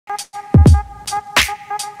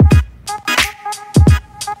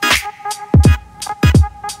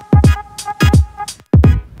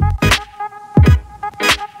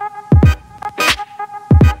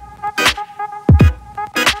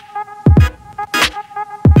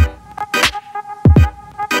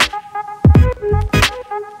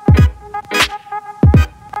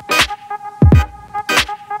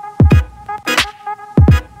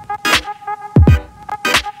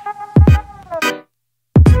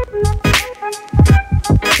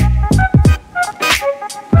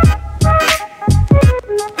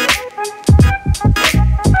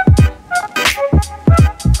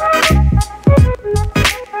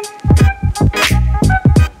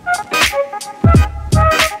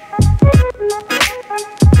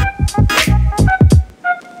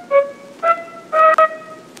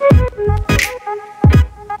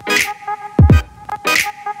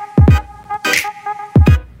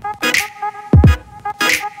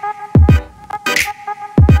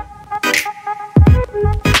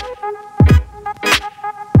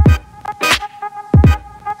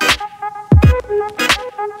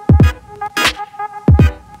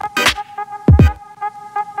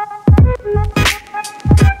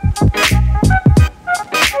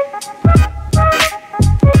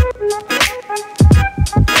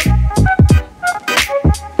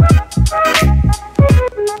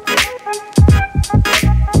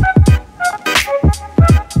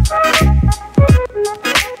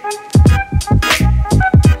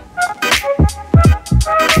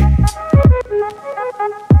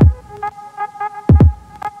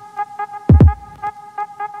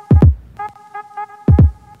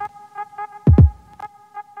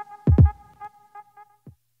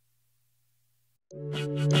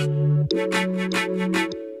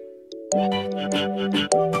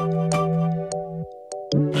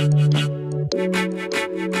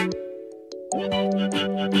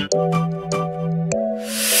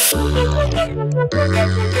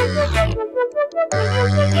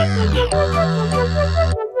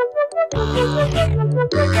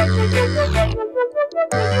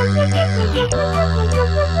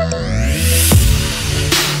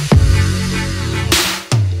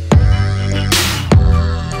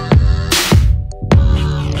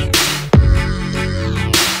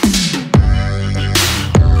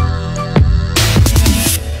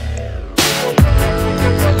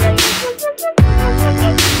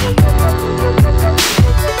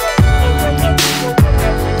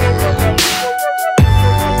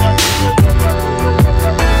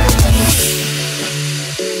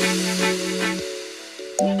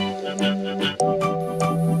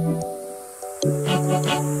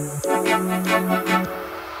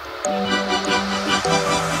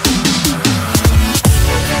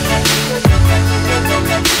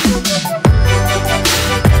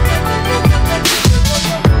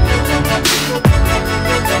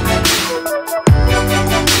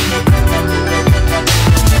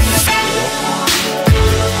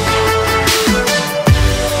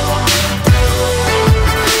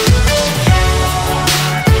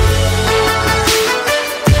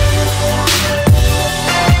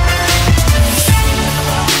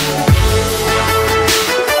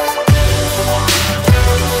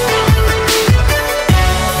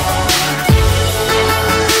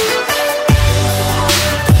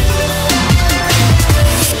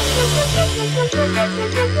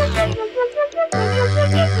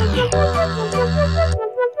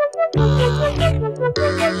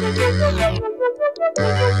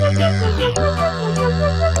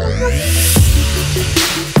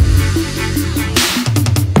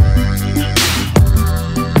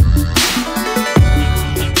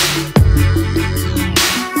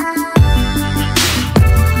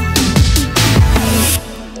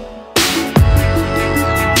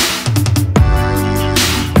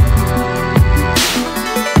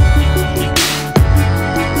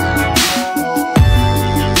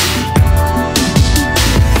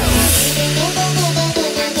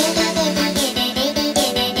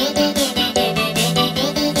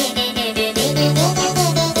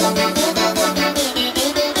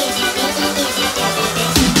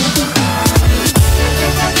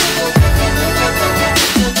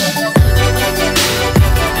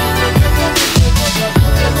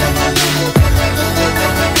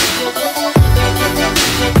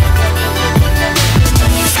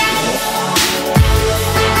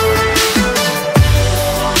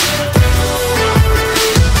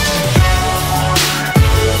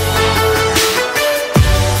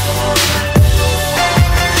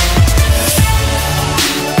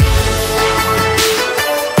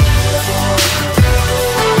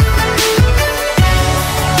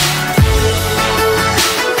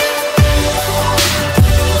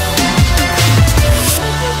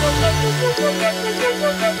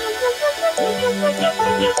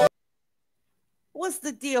What's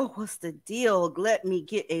the deal? What's the deal? Let me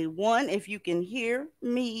get a one if you can hear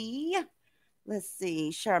me. Let's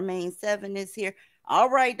see. Charmaine 7 is here. All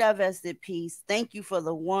right, Divested Peace. Thank you for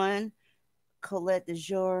the one. Colette de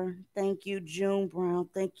Jour. Thank you. June Brown.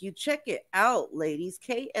 Thank you. Check it out, ladies.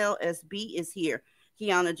 KLSB is here.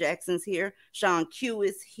 Kiana Jackson's here. Sean Q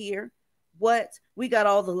is here. What? We got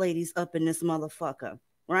all the ladies up in this motherfucker,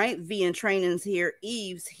 right? V and Training's here.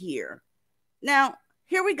 Eve's here. Now,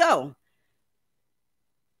 here we go.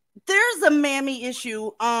 There's a mammy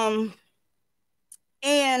issue. And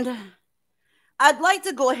I'd like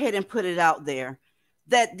to go ahead and put it out there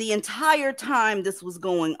that the entire time this was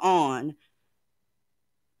going on,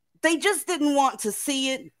 they just didn't want to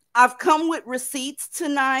see it. I've come with receipts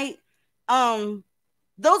tonight. Those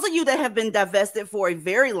of you that have been divested for a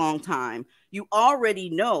very long time, you already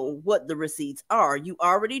know what the receipts are. You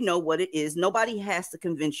already know what it is. Nobody has to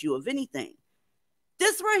convince you of anything.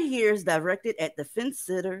 This right here is directed at the fence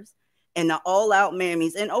sitters and the all-out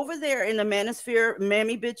mammies. And over there in the manosphere,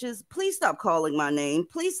 mammy bitches, please stop calling my name.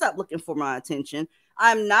 Please stop looking for my attention.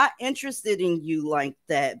 I'm not interested in you like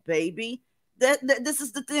that, baby. This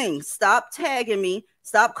is the thing. Stop tagging me.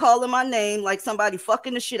 Stop calling my name like somebody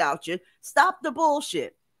fucking the shit out you. Stop the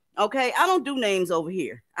bullshit. Okay? I don't do names over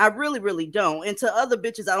here. I really, really don't. And to other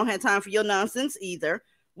bitches, I don't have time for your nonsense either.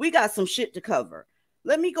 We got some shit to cover.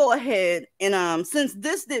 Let me go ahead and since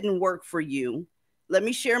this didn't work for you, let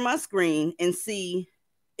me share my screen and see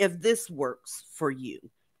if this works for you.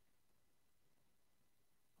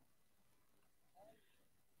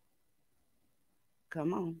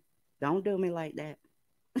 Come on. Don't do me like that.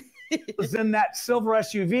 Was in that silver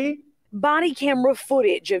SUV. Body camera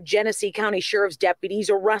footage of Genesee County Sheriff's deputies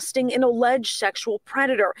arresting an alleged sexual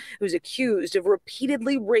predator who's accused of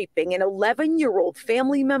repeatedly raping an 11-year-old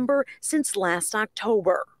family member since last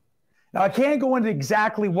October. Now, I can't go into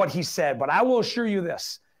exactly what he said, but I will assure you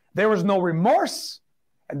this. There was no remorse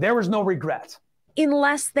and there was no regret. In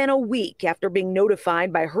less than a week after being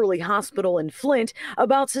notified by Hurley Hospital in Flint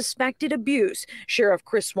about suspected abuse, Sheriff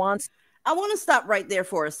Chris Swanson. I want to stop right there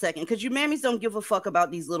for a second because you mammies don't give a fuck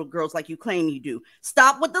about these little girls like you claim you do.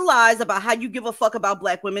 Stop with the lies about how you give a fuck about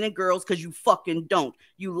black women and girls because you fucking don't.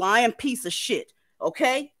 You lying piece of shit,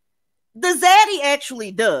 okay? The zaddy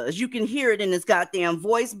actually does. You can hear it in his goddamn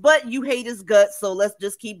voice, but you hate his guts, so let's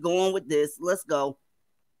just keep going with this. Let's go.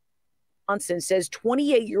 Johnson says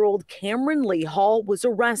 28-year-old Cameron Lee Hall was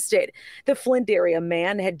arrested. The Flint area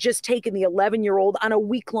man had just taken the 11-year-old on a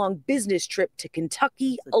week-long business trip to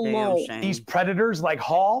Kentucky alone. These predators like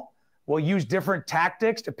Hall will use different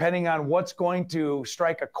tactics depending on what's going to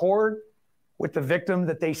strike a chord with the victim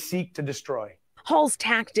that they seek to destroy. Hall's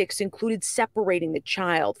tactics included separating the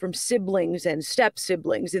child from siblings and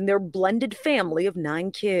step-siblings in their blended family of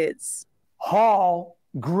 9 kids. Hall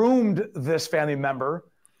groomed this family member.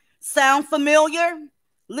 Sound familiar?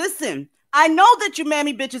 Listen, I know that you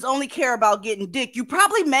mammy bitches only care about getting dick. You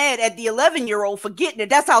probably mad at the 11-year-old for getting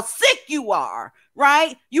it. That's how sick you are,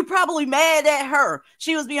 right? You probably mad at her.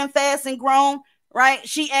 She was being fast and grown, right?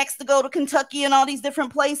 She asked to go to Kentucky and all these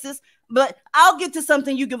different places. But I'll get to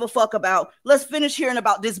something you give a fuck about. Let's finish hearing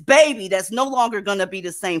about this baby that's no longer going to be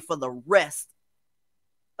the same for the rest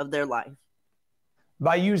of their life.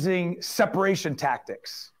 By using separation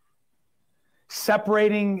tactics.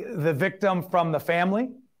 Separating the victim from the family,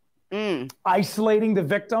 isolating the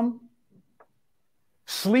victim,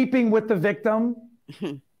 sleeping with the victim,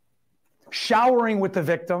 showering with the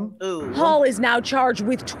victim. Ooh. Hall is now charged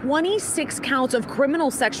with 26 counts of criminal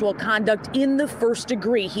sexual conduct in the first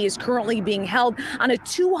degree. He is currently being held on a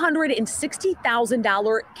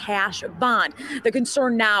 $260,000 cash bond. The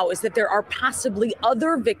concern now is that there are possibly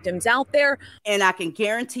other victims out there. And I can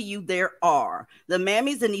guarantee you there are. The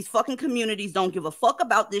mammies in these fucking communities don't give a fuck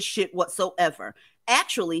about this shit whatsoever.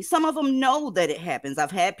 Actually, some of them know that it happens. I've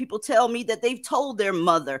had people tell me that they've told their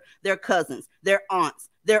mother, their cousins, their aunts,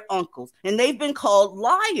 their uncles, and they've been called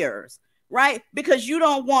liars, right? Because you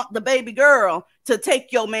don't want the baby girl to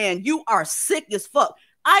take your man. You are sick as fuck.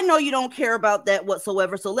 I know you don't care about that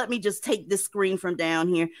whatsoever, so let me just take this screen from down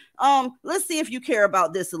here. Let's see if you care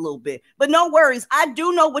about this a little bit. But no worries, I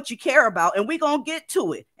do know what you care about, and we're going to get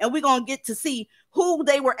to it, and we're going to get to see who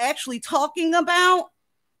they were actually talking about,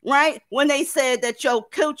 right? When they said that your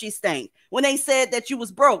coochie stank, when they said that you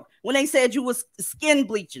was broke, when they said you was skin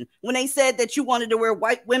bleaching, when they said that you wanted to wear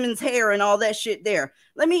white women's hair and all that shit there.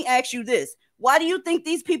 Let me ask you this. Why do you think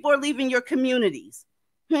these people are leaving your communities?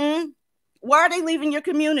 Why are they leaving your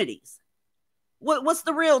communities? What's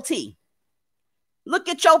the real tea? Look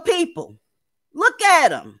at your people. Look at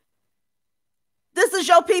them. This is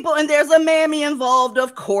your people, and there's a mammy involved,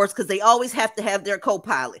 of course, because they always have to have their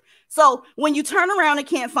co-pilot. So when you turn around and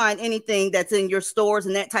can't find anything that's in your stores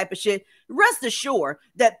and that type of shit, rest assured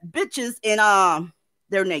that bitches and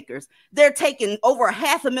their nakers, they're taking over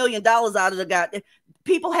 $500,000 out of the goddamn.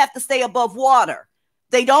 People have to stay above water.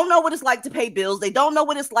 They don't know what it's like to pay bills. They don't know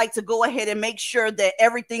what it's like to go ahead and make sure that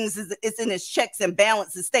everything is in its checks and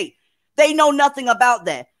balances state. They know nothing about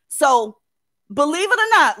that. So believe it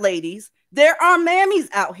or not, ladies, there are mammies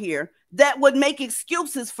out here that would make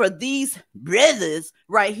excuses for these brothers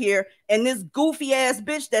right here and this goofy ass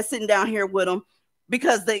bitch that's sitting down here with them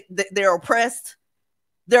because they're oppressed.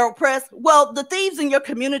 They're oppressed. Well, the thieves in your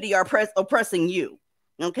community are oppressing you.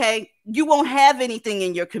 Okay, you won't have anything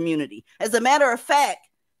in your community. As a matter of fact,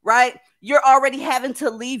 right, you're already having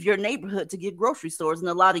to leave your neighborhood to get grocery stores in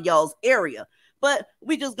a lot of y'all's area. But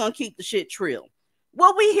we just gonna keep the shit trill.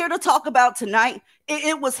 What we here to talk about tonight,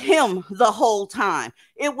 it was him the whole time.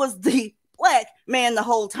 It was the black man the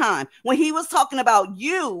whole time. When he was talking about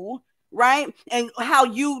you, right, and how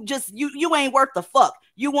you ain't worth the fuck.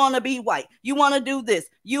 You want to be white. You want to do this.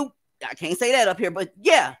 I can't say that up here, but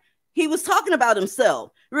yeah. He was talking about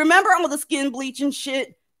himself. Remember all the skin bleaching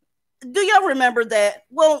shit? Do y'all remember that?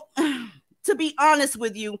 Well, to be honest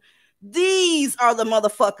with you, these are the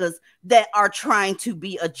motherfuckers that are trying to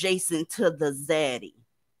be adjacent to the zaddy.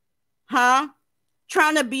 Huh?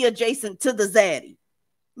 Trying to be adjacent to the zaddy.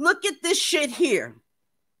 Look at this shit here.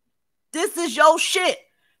 This is your shit.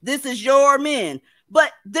 This is your men.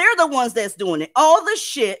 But they're the ones that's doing it. All the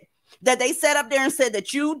shit that they sat up there and said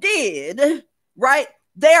that you did, right?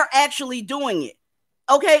 They're actually doing it.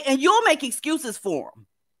 Okay? And you'll make excuses for them.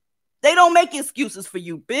 They don't make excuses for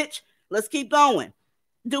you, bitch. Let's keep going.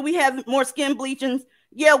 Do we have more skin bleachings?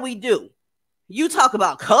 Yeah, we do. You talk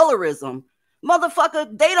about colorism.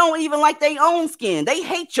 Motherfucker, they don't even like their own skin. They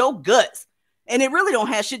hate your guts. And it really don't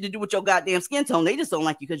have shit to do with your goddamn skin tone. They just don't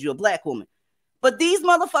like you because you're a black woman. But these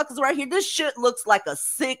motherfuckers right here, this shit looks like a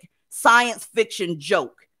sick science fiction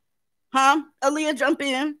joke. Huh? Aaliyah, jump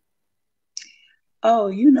in. Oh,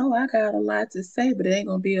 I got a lot to say, but it ain't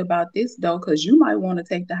gonna be about this though, because you might want to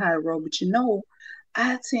take the high road, but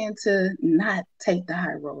I tend to not take the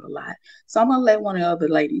high road a lot. So I'm gonna let one of the other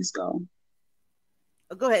ladies go.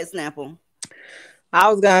 Go ahead, Snapple. I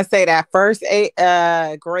was gonna say that first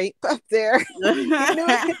grape up there. he knew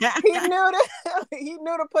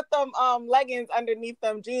to put them leggings underneath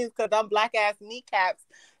them jeans because them black ass kneecaps.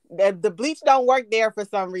 The bleach don't work there for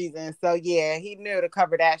some reason. So yeah, he knew to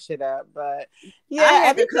cover that shit up. But yeah, I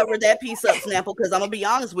had to cover that piece up, Snapple, because I'm gonna be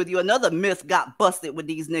honest with you. Another myth got busted with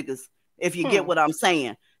these niggas. If you get what I'm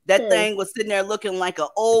saying. That thing was sitting there looking like an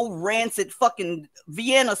old rancid fucking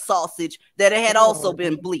Vienna sausage that it had also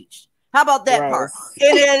been bleached. How about that part?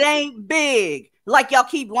 And it ain't big. Like y'all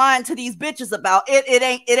keep lying to these bitches about it.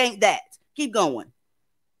 It ain't that. Keep going.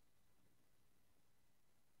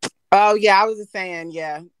 Oh yeah, I was just saying,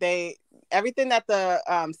 yeah. Everything that the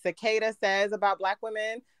cicada says about black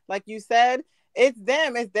women, like you said, it's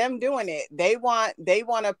them doing it. They want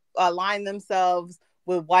to align themselves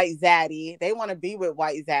with white zaddy. They want to be with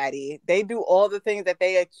white zaddy. They do all the things that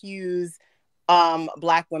they accuse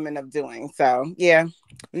black women of doing. So yeah,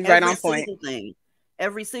 he's right on point.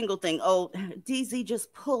 Every single thing. Oh, DZ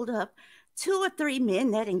just pulled up 2 or 3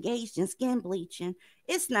 men that engaged in skin bleaching.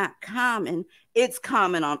 It's not common. It's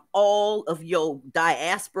common on all of your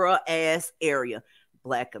diaspora ass area.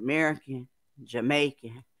 Black American,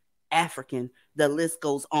 Jamaican, African, the list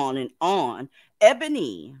goes on and on.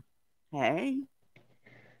 Ebony, hey.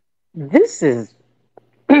 This is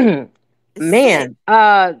man.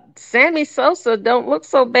 Sammy Sosa don't look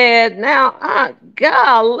so bad now.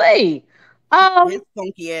 Golly. His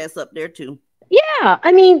funky ass up there too. Yeah,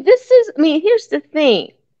 here's the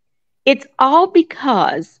thing. It's all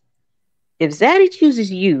because if Zaddy chooses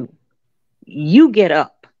you, you get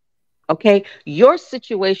up. Okay? Your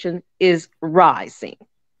situation is rising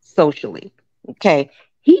socially. Okay?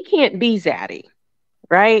 He can't be Zaddy,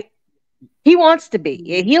 right? He wants to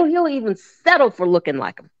be. He'll even settle for looking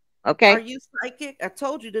like him. Okay. Are you psychic? I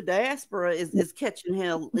told you the diaspora is catching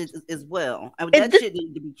hell as well. That shit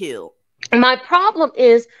needs to be killed. My problem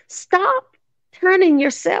is stop turning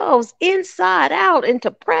yourselves inside out into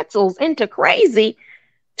pretzels, into crazy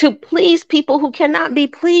to please people who cannot be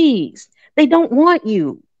pleased. They don't want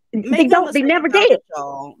you. They never did.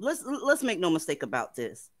 Y'all. Let's make no mistake about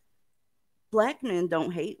this. Black men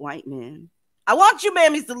don't hate white men. I want you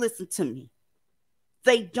mammies to listen to me.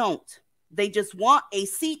 They don't. They just want a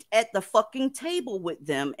seat at the fucking table with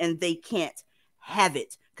them, and they can't have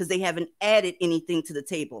it because they haven't added anything to the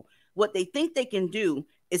table. What they think they can do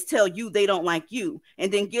is tell you they don't like you, and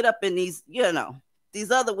then get up in these,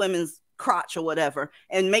 these other women's crotch or whatever,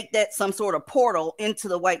 and make that some sort of portal into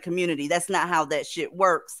the white community. That's not how that shit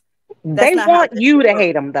works. They want you to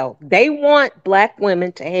hate them, though. They want black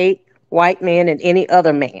women to hate white men and any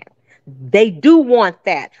other man. They do want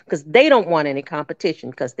that because they don't want any competition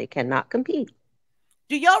because they cannot compete.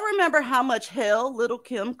 Do y'all remember how much hell Little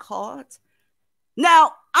Kim caught?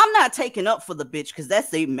 Now, I'm not taking up for the bitch because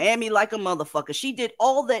that's a mammy like a motherfucker. She did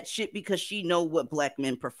all that shit because she know what black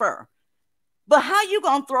men prefer. But how you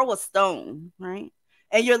gonna throw a stone, right?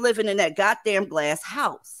 And you're living in that goddamn glass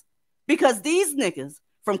house. Because these niggas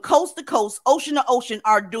from coast to coast, ocean to ocean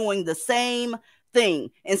are doing the same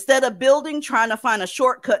thing. Instead of building, trying to find a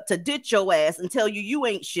shortcut to ditch your ass and tell you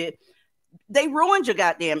ain't shit, they ruined your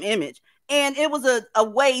goddamn image. And it was a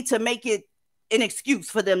way to make it an excuse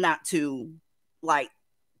for them not to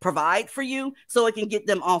provide for you so it can get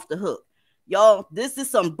them off the hook. Y'all, this is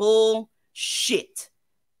some bullshit.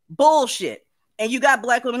 And you got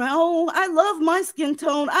black women, oh, I love my skin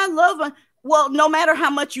tone. Well, no matter how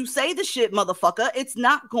much you say the shit, motherfucker, it's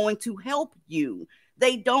not going to help you.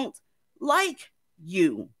 They don't like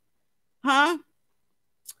you. Huh?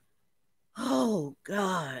 Oh,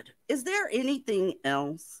 God. Is there anything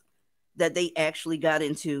else that they actually got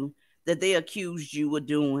into that they accused you of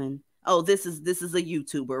doing? Oh, this is a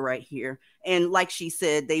YouTuber right here. And like she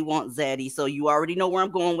said, they want Zaddy. So you already know where I'm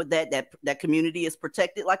going with that. That community is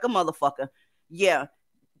protected like a motherfucker. Yeah,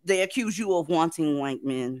 they accuse you of wanting white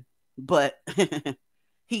men, but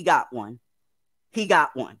he got one.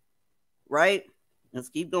 Right? Let's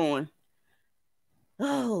keep going.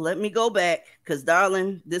 Oh, let me go back because,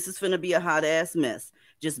 darling, this is finna be a hot ass mess.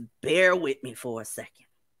 Just bear with me for a second.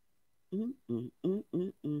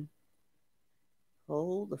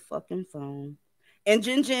 Hold the fucking phone. And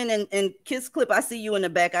Jin Jin and Kiss Clip, I see you in the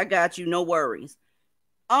back. I got you. No worries.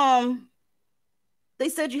 They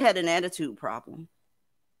said you had an attitude problem.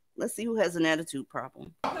 Let's see who has an attitude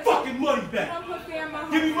problem. Fucking money back.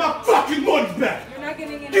 Give me my fucking money back.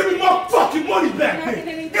 Give me my fucking money back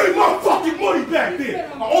then. Give me my fucking money back then.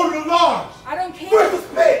 I ordered a large. I don't care. Where's the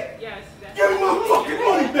spit? Yes. Give me my fucking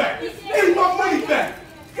money back. Give me my money back.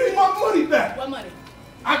 Give me my money back. What money?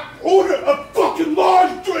 I ordered a fucking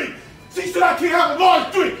large drink. She said I can't have a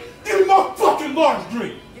large drink. Give me my fucking large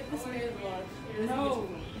drink. Get this man large. No.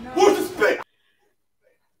 Where's the spit?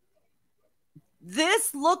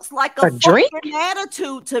 This looks like a drink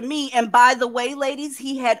attitude to me. And by the way, ladies,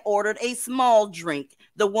 he had ordered a small drink.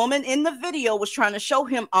 The woman in the video was trying to show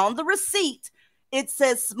him on the receipt. It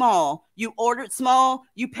says small. You ordered small.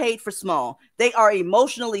 You paid for small. They are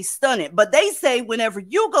emotionally stunted. But they say whenever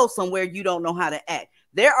you go somewhere, you don't know how to act.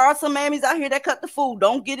 There are some mammies out here that cut the food.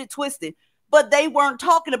 Don't get it twisted. But they weren't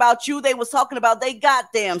talking about you. They was talking about they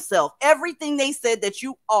goddamn self. Everything they said that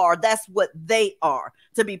you are, that's what they are,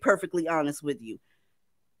 to be perfectly honest with you.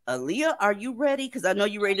 Aaliyah, are you ready? Because I know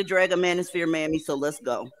you're ready to drag a manosphere mammy, so let's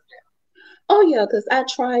go. Oh, yeah, because I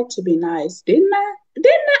tried to be nice. Didn't I?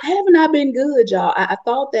 Haven't I been good, y'all? I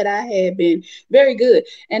thought that I had been very good.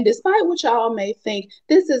 And despite what y'all may think,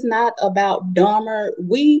 this is not about Dahmer.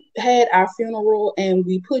 We had our funeral and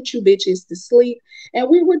we put you bitches to sleep and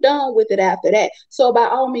we were done with it after that. So by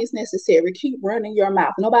all means necessary, keep running your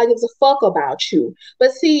mouth. Nobody gives a fuck about you.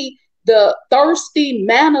 But see, the thirsty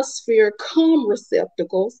manosphere cum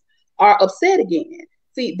receptacles are upset again.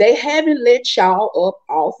 See, they haven't let y'all up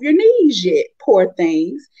off your knees yet, poor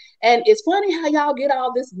things. And it's funny how y'all get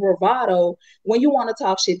all this bravado when you want to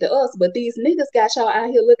talk shit to us, but these niggas got y'all out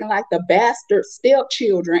here looking like the bastard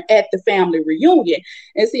stepchildren at the family reunion.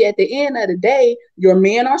 And see, at the end of the day, your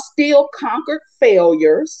men are still conquered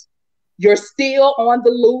failures. You're still on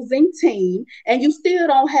the losing team, and you still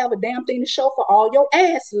don't have a damn thing to show for all your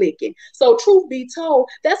ass licking. So truth be told,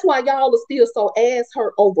 that's why y'all are still so ass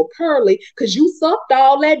hurt over Pearly, because you sucked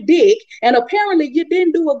all that dick, and apparently you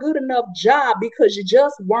didn't do a good enough job because you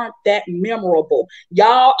just weren't that memorable.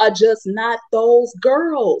 Y'all are just not those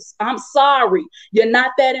girls. I'm sorry. You're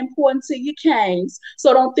not that important to your kings,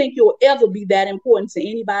 so don't think you'll ever be that important to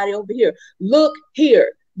anybody over here. Look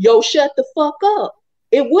here. Yo, shut the fuck up.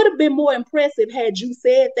 It would have been more impressive had you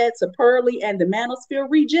said that to Pearly and the Manosphere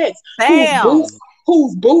rejects,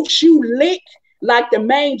 whose boots you lick like the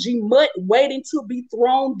mangy mutt waiting to be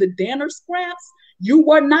thrown the dinner scraps. You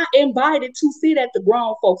were not invited to sit at the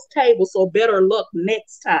grown folks' table, so better luck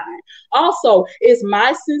next time. Also, it's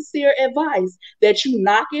my sincere advice that you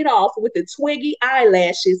knock it off with the twiggy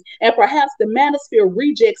eyelashes, and perhaps the Manosphere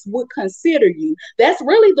rejects would consider you. That's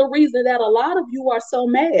really the reason that a lot of you are so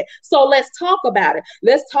mad. So let's talk about it.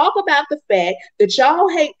 Let's talk about the fact that y'all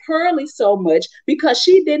hate Pearly so much because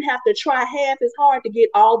she didn't have to try half as hard to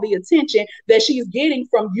get all the attention that she's getting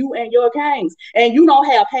from you and your gangs. And you don't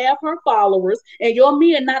have half her followers, and your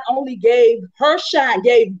men not only gave her shine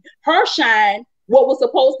what was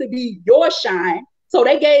supposed to be your shine. So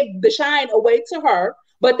they gave the shine away to her,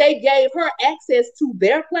 but they gave her access to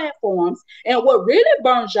their platforms. And what really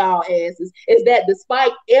burns y'all asses is that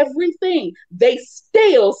despite everything, they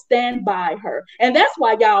still stand by her. And that's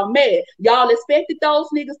why y'all mad. Y'all expected those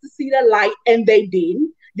niggas to see the light and they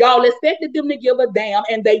didn't. Y'all expected them to give a damn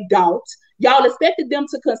and they don't. Y'all expected them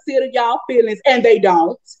to consider y'all feelings and they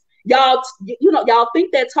don't. Y'all, y'all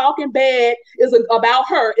think that talking bad about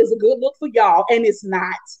her is a good look for y'all, and it's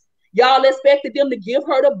not. Y'all expected them to give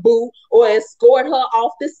her the boot or escort her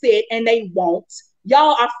off the set, and they won't.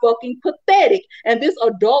 Y'all are fucking pathetic. And this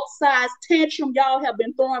adult-sized tantrum y'all have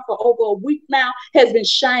been throwing for over a week now has been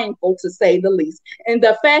shameful, to say the least. And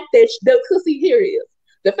the fact that, see, here it is.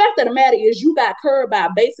 The fact of the matter is you got curved by a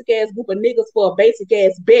basic-ass group of niggas for a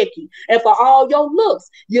basic-ass Becky. And for all your looks,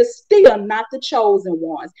 you're still not the chosen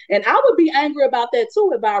ones. And I would be angry about that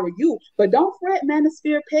too if I were you. But don't fret,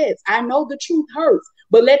 Manosphere pets. I know the truth hurts,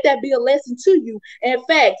 but let that be a lesson to you. In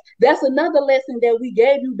fact, that's another lesson that we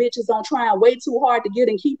gave you bitches on trying way too hard to get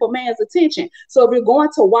and keep a man's attention. So if you're going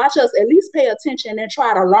to watch us, at least pay attention and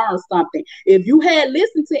try to learn something. If you had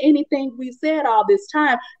listened to anything we said all this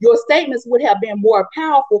time, your statements would have been more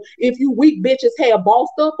powerful if you weak bitches had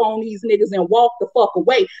bossed up on these niggas and walked the fuck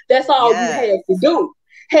away. That's all you had to do.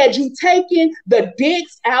 Had you taken the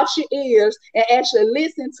dicks out your ears and actually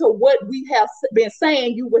listened to what we have been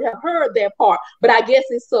saying, you would have heard that part. But I guess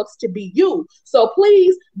it sucks to be you. So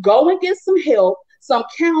please go and get some help. some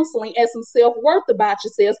counseling and some self-worth about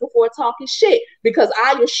yourselves before talking shit. Because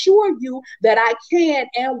I assure you that I can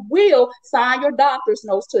and will sign your doctor's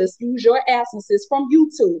notes to excuse your absences from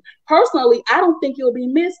YouTube. Personally, I don't think you'll be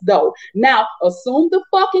missed though. Now, assume the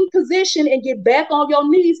fucking position and get back on your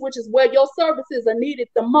knees, which is where your services are needed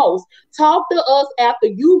the most. Talk to us after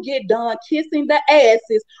you get done kissing the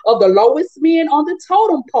asses of the lowest men on the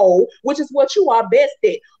totem pole, which is what you are best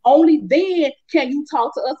at. Only then can you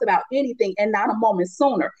talk to us about anything and not a moment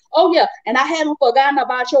sooner. Oh yeah, and I haven't forgotten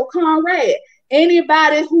about your Conrad.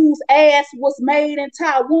 Anybody whose ass was made in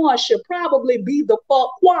Taiwan should probably be the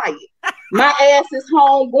fuck quiet. My ass is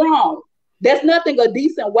homegrown. There's nothing a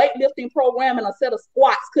decent weightlifting program and a set of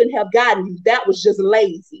squats couldn't have gotten you. That was just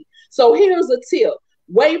lazy. So here's a tip.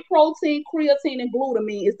 Whey protein, creatine, and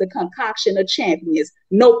glutamine is the concoction of champions.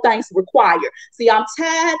 No thanks required. See, I'm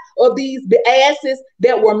tired of these asses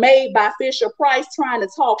that were made by Fisher Price trying to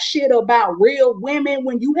talk shit about real women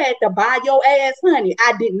when you had to buy your ass, honey.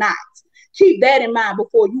 I did not. Keep that in mind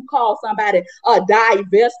before you call somebody a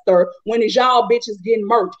divester when it's y'all bitches getting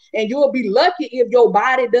murked. And you'll be lucky if your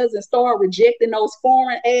body doesn't start rejecting those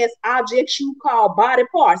foreign ass objects you call body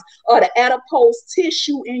parts, or the adipose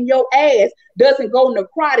tissue in your ass doesn't go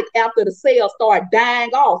necrotic after the cells start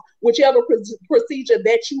dying off, whichever procedure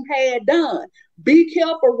that you had done. Be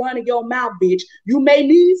careful running your mouth, bitch. You may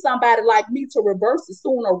need somebody like me to reverse it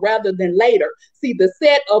sooner rather than later. See, the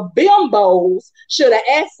set of bimbos should have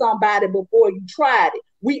asked somebody before you tried it.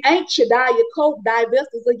 We ain't Shadiah Coke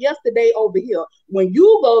divestors of yesterday over here. When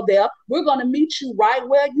you go there, we're going to meet you right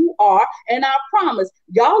where you are. And I promise,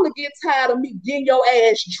 y'all will get tired of me getting your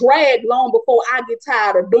ass dragged long before I get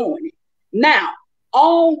tired of doing it. Now,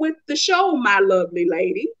 on with the show, my lovely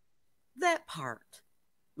lady. That part.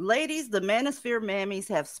 Ladies, the Manosphere Mammies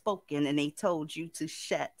have spoken and they told you to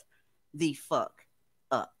shut the fuck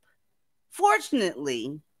up.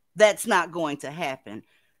 Fortunately, that's not going to happen.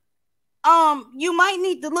 You might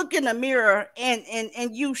need to look in the mirror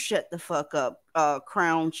and you shut the fuck up,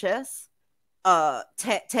 crown chest.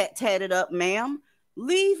 Tatted up, ma'am.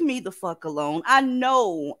 Leave me the fuck alone. I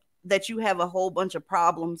know that you have a whole bunch of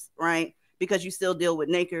problems, right? Because you still deal with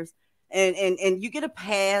nakers. And you get a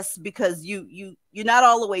pass because you're not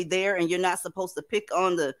all the way there, and you're not supposed to pick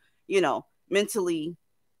on the, mentally.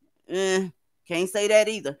 Can't say that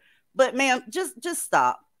either. But ma'am, just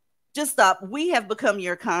stop. Just stop. We have become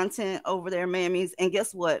your content over there, mammies. And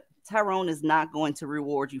guess what? Tyrone is not going to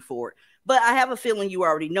reward you for it. But I have a feeling you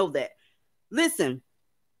already know that. Listen,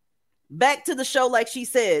 back to the show, like she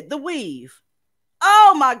said, the weave.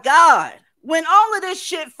 Oh my God. When all of this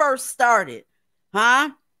shit first started,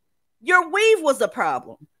 your weave was a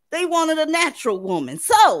problem. They wanted a natural woman.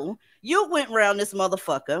 So you went around this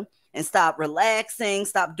motherfucker and stopped relaxing,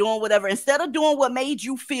 stopped doing whatever. Instead of doing what made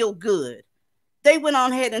you feel good, they went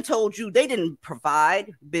on ahead and told you they didn't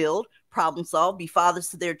provide, build, problem solve, be fathers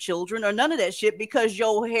to their children, or none of that shit because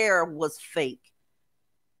your hair was fake.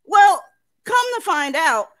 Well, come to find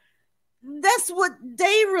out, that's what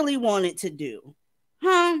they really wanted to do.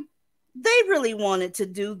 They really wanted to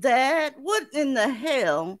do that. What in the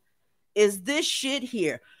hell is this shit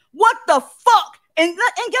here? What the fuck? And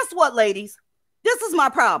guess what, ladies? This is my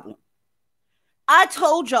problem. I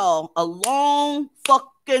told y'all a long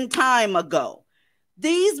fucking time ago.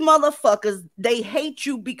 These motherfuckers, they hate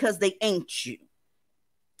you because they ain't you.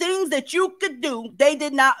 Things that you could do, they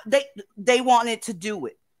did not, they wanted to do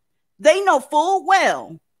it. They know full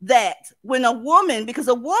well that when a woman, because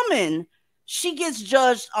a woman, she gets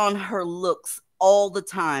judged on her looks all the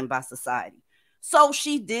time by society. So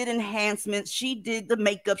she did enhancements, she did the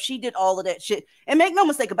makeup, she did all of that shit. And make no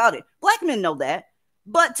mistake about it, black men know that.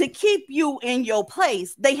 But to keep you in your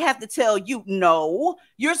place, they have to tell you, no,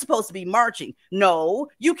 you're supposed to be marching. No,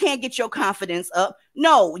 you can't get your confidence up.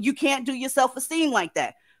 No, you can't do your self-esteem like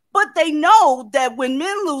that. But they know that when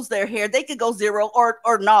men lose their hair, they could go zero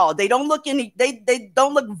or no. They don't look they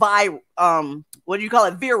don't look viral. What do you call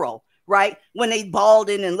it? Viral, right? When they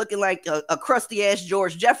balding and looking like a crusty ass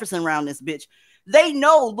George Jefferson around this bitch. They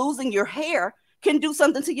know losing your hair can do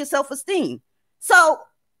something to your self-esteem. So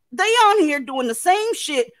they on here doing the same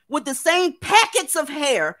shit with the same packets of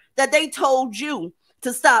hair that they told you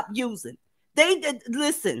to stop using. They did,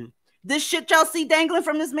 listen, this shit y'all see dangling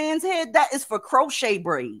from this man's head, that is for crochet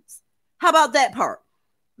braids. How about that part?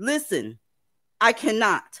 Listen, I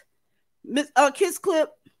cannot. Kiss Clip,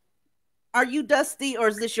 are you dusty or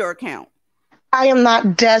is this your account? I am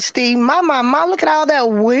not dusty. My mama, look at all that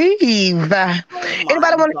weave.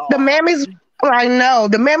 Anybody want the mammies? I know.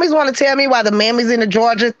 The mammies want to tell me why the mammies in the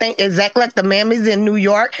Georgia think exactly like the mammies in New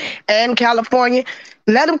York and California.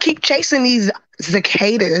 Let them keep chasing these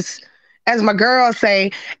cicadas as my girls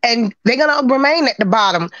say, and they're gonna remain at the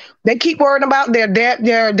bottom. They keep worrying about their debt,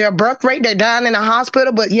 their birth rate. They're dying in the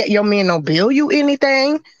hospital, but yet your men don't bill you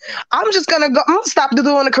anything. I'm just gonna go. I'm gonna stop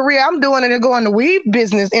doing a career. I'm doing it and go in the weave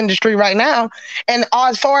business industry right now. And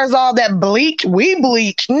as far as all that bleach, we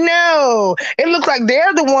bleach. No, it looks like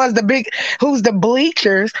they're the ones, the big, who's the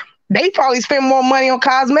bleachers. They probably spend more money on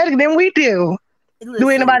cosmetics than we do. Listen, do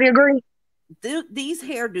anybody agree? These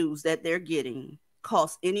hairdos that they're getting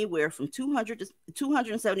cost anywhere from $200 to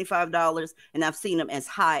 $275, and I've seen them as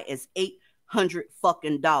high as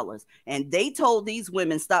 $800 and they told these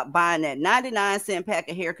women, stop buying that 99-cent pack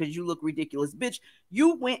of hair because you look ridiculous. Bitch,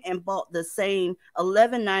 you went and bought the same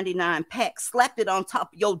 $11.99 pack, slapped it on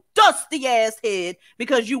top of your dusty ass head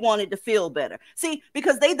because you wanted to feel better. See,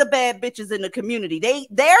 because they the bad bitches in the community.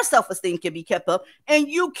 Their self-esteem can be kept up and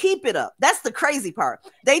you keep it up. That's the crazy part.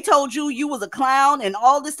 They told you was a clown and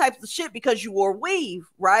all this types of shit because you wore weave,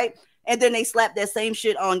 right? And then they slapped that same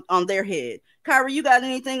shit on their head. Kyra, you got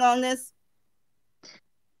anything on this?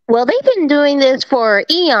 Well, they've been doing this for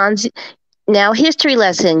eons. Now, history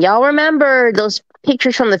lesson. Y'all remember those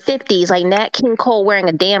pictures from the 50s, like Nat King Cole wearing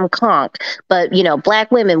a damn conch. But,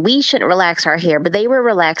 black women, we shouldn't relax our hair, but they were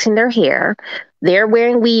relaxing their hair. They're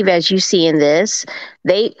wearing weave, as you see in this.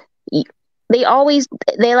 They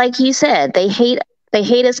like you said, they hate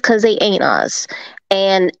us because they ain't us.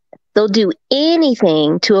 And they'll do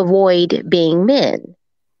anything to avoid being men.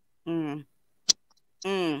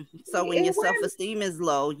 So when your self-esteem is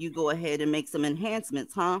low, you go ahead and make some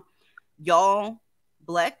enhancements, huh? Y'all,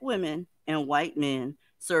 black women and white men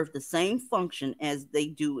serve the same function as they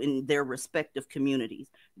do in their respective communities.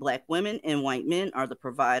 Black women and white men are the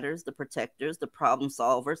providers, the protectors, the problem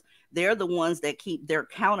solvers. They're the ones that keep their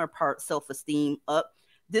counterpart self-esteem up.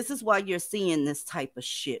 This is why you're seeing this type of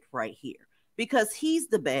shit right here, because he's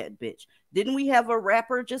the bad bitch. Didn't we have a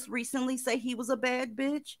rapper just recently say he was a bad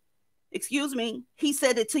bitch? Excuse me, he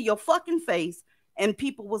said it to your fucking face and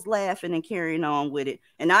people was laughing and carrying on with it.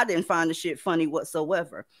 And I didn't find the shit funny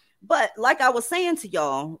whatsoever. But like I was saying to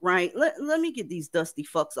y'all, right, let me get these dusty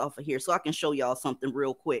fucks off of here so I can show y'all something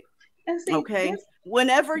real quick. Okay,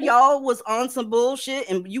 whenever y'all was on some bullshit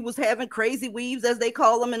and you was having crazy weaves, as they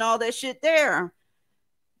call them, and all that shit there,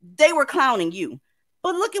 they were clowning you.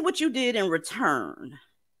 But look at what you did in return,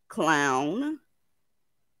 clown.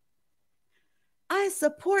 I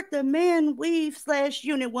support the man weave /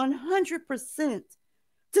 unit 100%.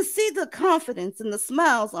 To see the confidence and the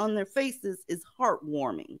smiles on their faces is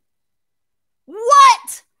heartwarming.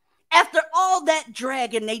 What? After all that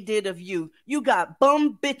dragging they did of you, you got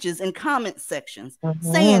bum bitches in comment sections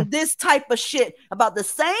saying this type of shit about the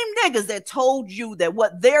same niggas that told you that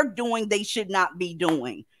what they're doing, they should not be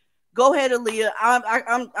doing. Go ahead, Aaliyah.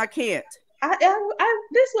 I can't.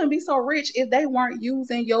 This wouldn't be so rich if they weren't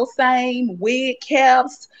using your same wig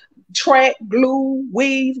caps, track glue,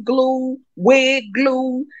 weave glue, wig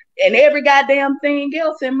glue, and every goddamn thing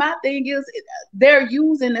else. And my thing is, they're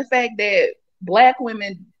using the fact that black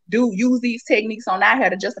women do use these techniques on our hair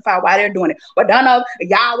to justify why they're doing it. But none of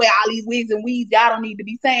y'all wear all these wigs and weaves. Y'all don't need to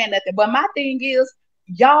be saying nothing. But my thing is,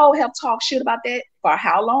 y'all have talked shit about that for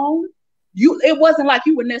how long? It wasn't like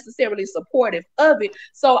you were necessarily supportive of it.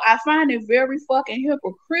 So I find it very fucking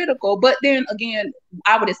hypocritical. But then again,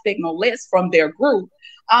 I would expect no less from their group.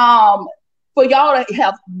 For y'all to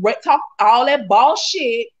have talked all that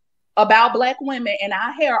bullshit about black women and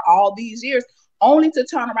our hair all these years, only to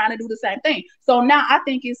turn around and do the same thing. So now I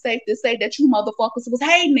think it's safe to say that you motherfuckers was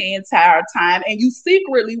hating the entire time and you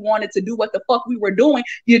secretly wanted to do what the fuck we were doing.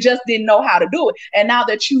 You just didn't know how to do it. And now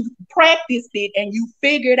that you've practiced it and you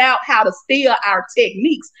figured out how to steal our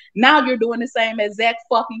techniques, now you're doing the same exact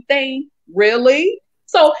fucking thing. Really?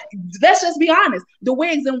 So let's just be honest. The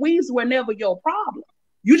wigs and weaves were never your problem.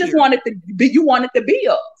 You just wanted to be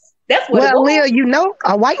us. That's what it was. Leah,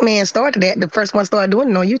 a white man started that. The first one started doing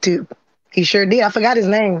it on YouTube. He sure did. I forgot his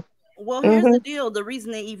name. Well, here's the deal. The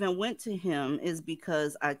reason they even went to him is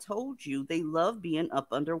because I told you they love being up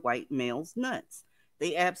under white males' nuts.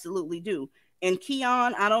 They absolutely do. And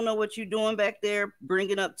Keon, I don't know what you're doing back there,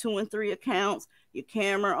 bringing up 2 and 3 accounts, your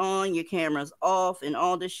camera on, your camera's off, and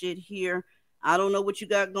all this shit here. I don't know what you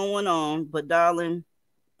got going on, but darling,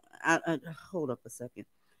 hold up a second.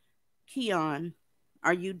 Keon,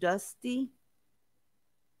 are you dusty?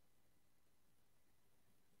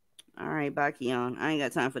 All right, bye, Keon. I ain't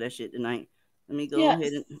got time for that shit tonight. Let me go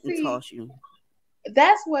ahead and toss you.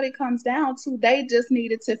 That's what it comes down to. They just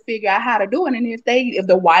needed to figure out how to do it. And if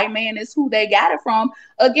the white man is who they got it from,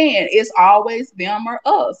 again, it's always them or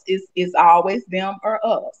us. It's always them or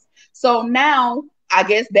us. So now I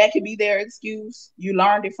guess that could be their excuse. You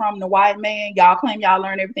learned it from the white man. Y'all claim y'all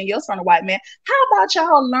learned everything else from the white man. How about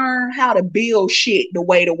y'all learn how to build shit the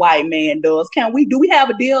way the white man does? Do we have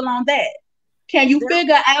a deal on that? Can you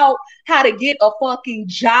figure out how to get a fucking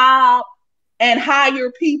job and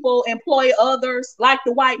hire people, employ others like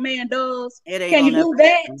the white man does? Can you do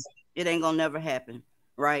that? Happen. It ain't gonna never happen,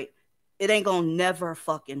 right? It ain't gonna never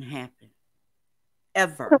fucking happen.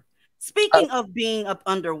 Ever. Speaking of being up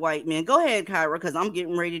under white men, go ahead, Kyra, because I'm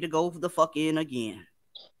getting ready to go the fuck in again.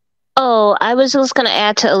 Oh, I was just going to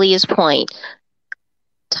add to Aaliyah's point.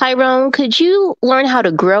 Tyrone, could you learn how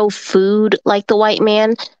to grow food like the white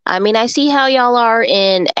man? I mean, I see how y'all are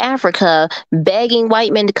in Africa begging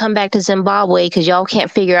white men to come back to Zimbabwe because y'all can't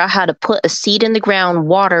figure out how to put a seed in the ground,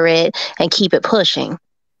 water it, and keep it pushing.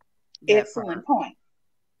 Excellent point.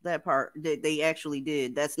 That part that they actually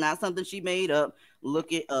did. That's not something she made up.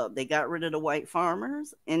 Look it up. They got rid of the white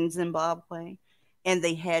farmers in Zimbabwe, and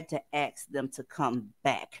they had to ask them to come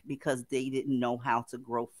back because they didn't know how to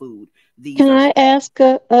grow food. Can I ask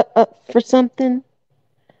for something?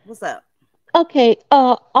 What's up? Okay,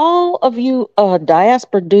 all of you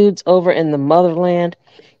diaspora dudes over in the motherland,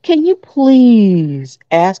 can you please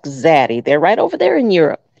ask Zaddy? They're right over there in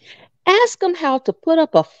Europe. Ask them how to put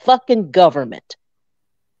up a fucking government.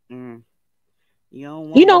 You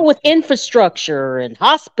know, with infrastructure and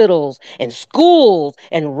hospitals and schools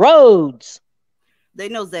and roads. They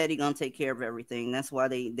know Zaddy gonna take care of everything. That's why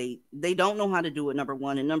they don't know how to do it, number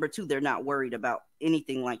one. And number two, they're not worried about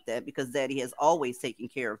anything like that because Zaddy has always taken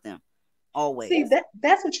care of them. Always. See,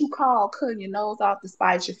 that's what you call cutting your nose off to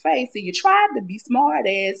spite your face. See, you tried to be smart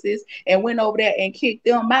asses and went over there and kicked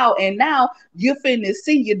them out. And now you're finna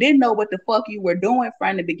see you didn't know what the fuck you were doing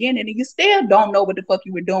from the beginning. And you still don't know what the fuck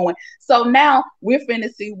you were doing. So now we're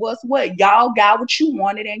finna see what's what. Y'all got what you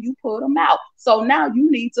wanted and you put them out. So now you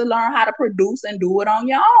need to learn how to produce and do it on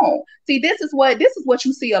your own. See, this is what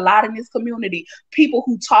you see a lot in this community. People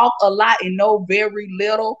who talk a lot and know very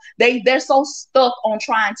little. They're so stuck on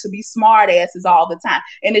trying to be smart asses all the time,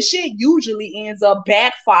 and the shit usually ends up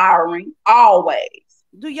backfiring always.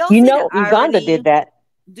 Do y'all see the Uganda did that?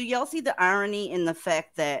 Do y'all see the irony in the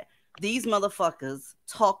fact that these motherfuckers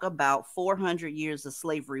talk about 400 years of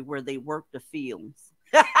slavery where they worked the fields?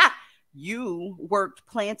 You worked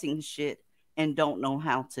planting shit and don't know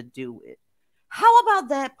how to do it. How about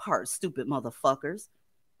that part, stupid motherfuckers?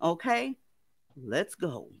 Okay, let's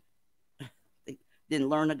go. They didn't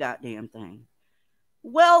learn a goddamn thing.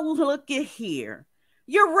 Well, look at here.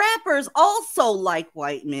 Your rappers also like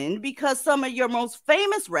white men because some of your most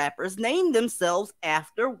famous rappers named themselves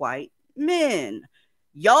after white men.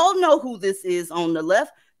 Y'all know who this is on the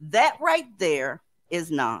left. That right there is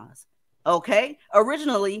Nas. Okay?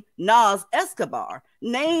 Originally, Nas Escobar,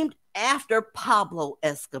 named after Pablo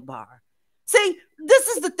Escobar. See, this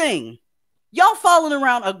is the thing. Y'all following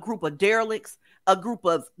around a group of derelicts, a group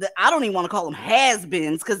of, I don't even want to call them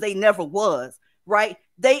has-beens because they never was. Right?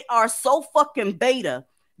 They are so fucking beta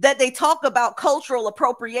that they talk about cultural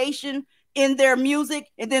appropriation in their music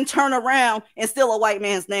and then turn around and steal a white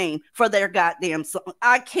man's name for their goddamn song.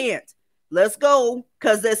 I can't. Let's go,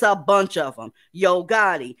 because there's a bunch of them. Yo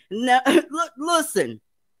Gotti. Now, listen.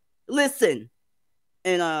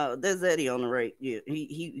 And there's Eddie on the right. Yeah,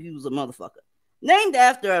 he was a motherfucker. Named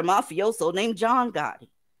after a mafioso named John Gotti.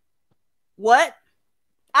 What?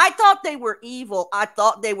 I thought they were evil. I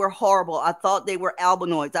thought they were horrible. I thought they were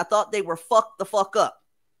albinoids. I thought they were fucked the fuck up.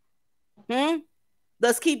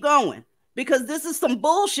 Let's keep going. Because this is some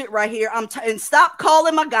bullshit right here. And stop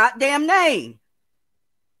calling my goddamn name.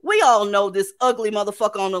 We all know this ugly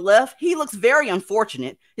motherfucker on the left. He looks very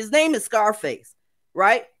unfortunate. His name is Scarface,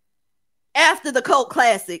 right? After the cult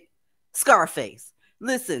classic, Scarface.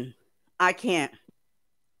 Listen, I can't.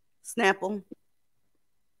 Snapple.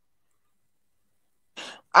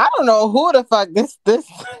 I don't know who the fuck this.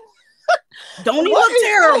 Don't he look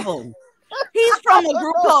terrible? He's from a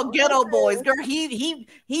group called Ghetto Boys. Girl, he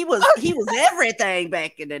was everything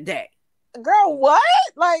back in the day. Girl, what?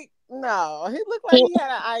 Like, no, he looked like he had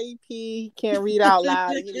an IEP. He can't read out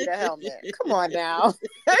loud and he need a helmet. Come on now.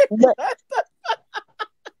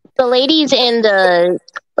 The ladies in the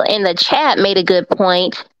chat made a good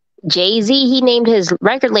point. Jay-Z, he named his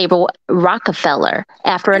record label Rockefeller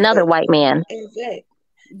after another white man. Exactly.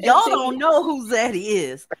 Y'all don't know who Zaddy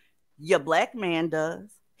is. Your black man does.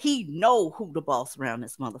 He know who the boss around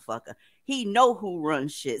this motherfucker. He know who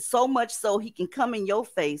runs shit. So much so he can come in your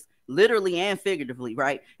face, literally and figuratively,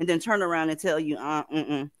 right? And then turn around and tell you,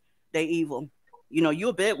 they evil. You know, you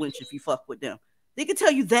a bad wench if you fuck with them. They can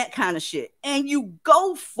tell you that kind of shit. And you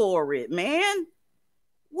go for it, man.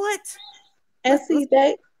 What? And see,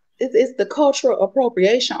 it's the cultural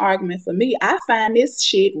appropriation argument for me. I find this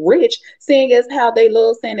shit rich, seeing as how they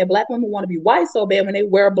love saying that black women want to be white so bad when they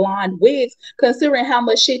wear blonde wigs, considering how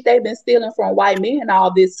much shit they've been stealing from white men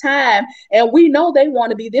all this time. And we know they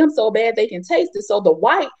want to be them so bad they can taste it. So the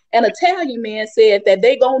white and Italian men said that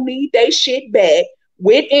they gonna need their shit back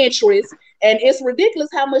with interest. And it's ridiculous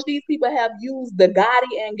how much these people have used the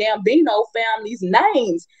Gotti and Gambino families'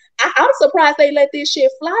 names. I'm surprised they let this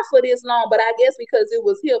shit fly for this long, but I guess because it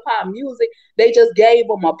was hip hop music, they just gave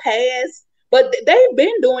them a pass. But they've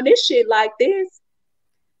been doing this shit like this.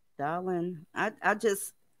 Darling, I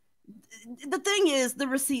just, the thing is, the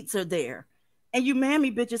receipts are there. And you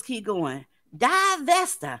mammy bitches keep going.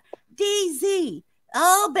 Divesta, DZ,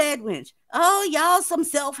 oh, bad wench. Oh, y'all some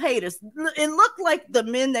self-haters. It looked like the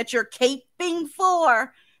men that you're caping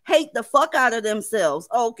for hate the fuck out of themselves.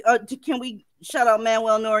 Oh, can we shout out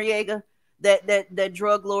Manuel Noriega, that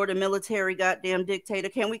drug lord and military goddamn dictator?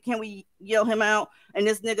 Can we yell him out? And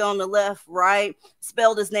this nigga on the left, right,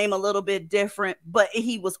 spelled his name a little bit different, but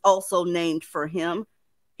he was also named for him.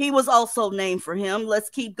 Let's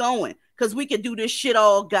keep going, because we could do this shit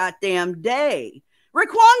all goddamn day.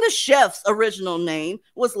 Raekwon the Chef's original name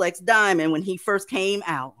was Lex Diamond when he first came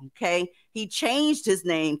out, okay? He changed his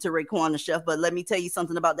name to Raekwon the Chef, but let me tell you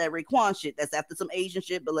something about that Raekwon shit. That's after some Asian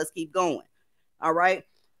shit, but let's keep going, all right?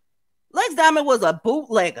 Lex Diamond was a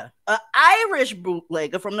bootlegger, an Irish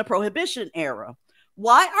bootlegger from the Prohibition era.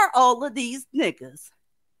 Why are all of these niggas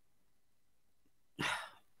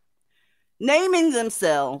naming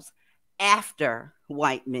themselves after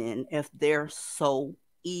white men if they're so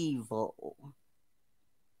evil?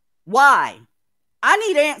 Why? I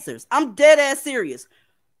need answers. I'm dead ass serious.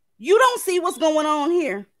 You don't see what's going on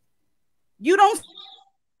here. You don't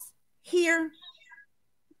hear.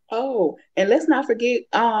 Oh, and let's not forget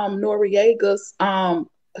Noriega's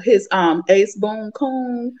his Ace Boone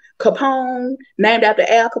Coon Capone, named after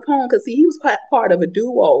Al Capone, because he was part of a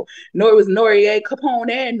duo. It was Noriega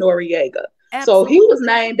Capone and Noriega. Absolutely. So he was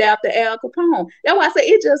named after Al Capone. That's why I say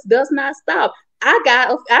it just does not stop.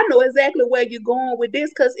 I know exactly where you're going with this,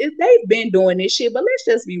 because they've been doing this shit, but let's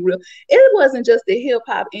just be real. It wasn't just the hip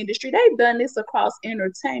hop industry. They've done this across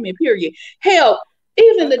entertainment, period. Hell,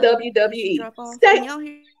 even the WWE.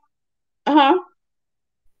 Uh-huh.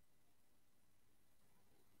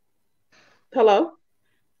 Hello?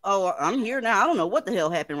 Oh, I'm here now. I don't know what the hell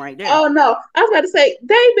happened right there. Oh, no. I was about to say,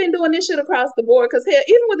 they've been doing this shit across the board, because hell,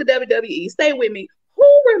 even with the WWE, stay with me.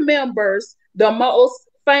 Who remembers the most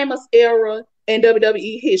famous era in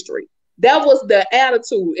WWE history? That was the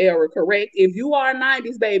Attitude Era, correct? If you are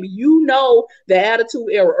 90s baby, you know the Attitude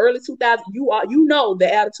Era, early 2000s. You know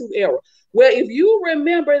the Attitude Era. Well, if you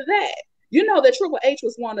remember that, you know that Triple H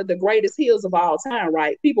was one of the greatest heels of all time,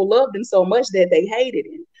 right? People loved him so much that they hated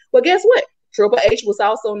him. But guess what? Triple H was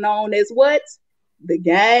also known as what? The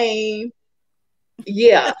Game.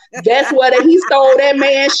 Yeah, that's what he stole that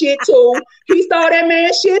man shit too.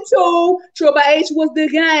 Triple H was the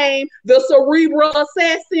Game, the cerebral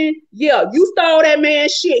assassin. Yeah, you stole that man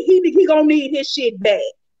shit. He gonna need his shit back.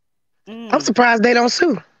 I'm surprised they don't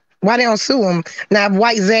sue. Why they don't sue him? Now, if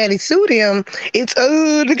White Zaddy sued him, it's,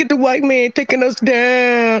 look at the white man taking us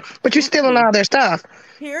down. But you're stealing all their stuff.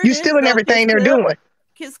 You're stealing everything they're doing.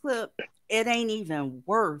 Kiss Clip, it ain't even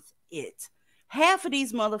worth it. Half of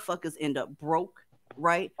these motherfuckers end up broke,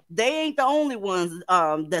 right? They ain't the only ones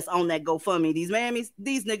that's on that GoFundMe. These mammies,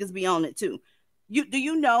 these niggas be on it too. Do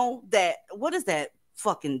you know that, what is that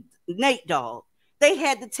fucking Nate Dogg? They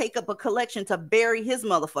had to take up a collection to bury his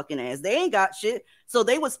motherfucking ass. They ain't got shit. So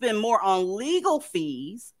they would spend more on legal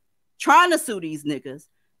fees trying to sue these niggas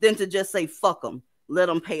than to just say, fuck them, let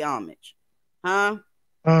them pay homage. Huh?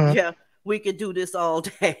 Yeah, we could do this all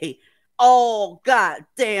day. All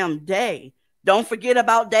goddamn day. Don't forget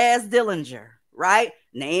about Daz Dillinger, right?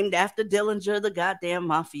 Named after Dillinger, the goddamn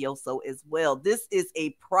mafioso as well. This is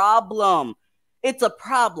a problem. It's a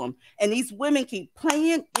problem. And these women keep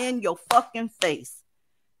playing in your fucking face.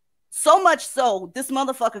 So much so, this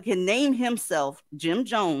motherfucker can name himself Jim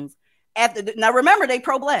Jones after, now remember, they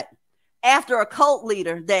pro-black, after a cult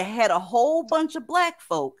leader that had a whole bunch of black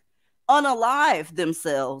folk unalive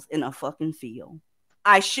themselves in a fucking field.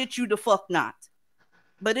 I shit you the fuck not.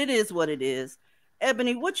 But it is what it is.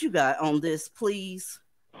 Ebony, what you got on this, please?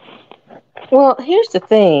 Well, here's the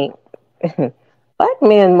thing. Black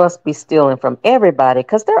men must be stealing from everybody,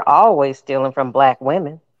 because they're always stealing from black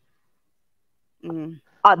women.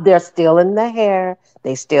 They're stealing the hair.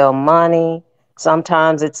 They steal money.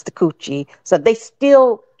 Sometimes it's the coochie. So they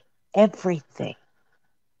steal everything.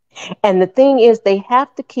 And the thing is, they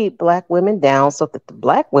have to keep black women down so that the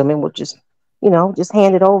black women will just, just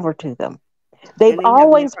hand it over to them. They've And they have no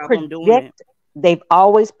always problem doing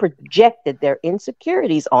it. projected their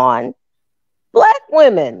insecurities on Black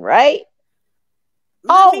women, right?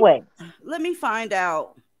 Let me Always. let me find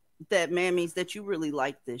out that mammies that you really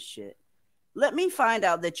like this shit. Let me find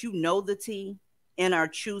out that you know the tea and are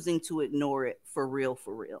choosing to ignore it for real,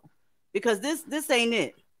 for real. Because this ain't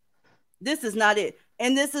it. This is not it.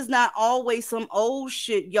 And this is not always some old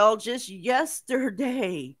shit, y'all. Just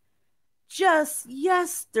yesterday,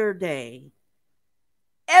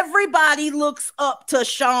 everybody looks up to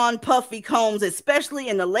Sean Puffy Combs, especially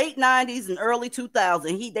in the late 90s and early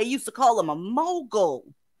 2000s. They used to call him a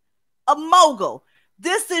mogul. A mogul.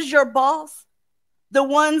 This is your boss. The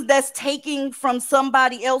ones that's taking from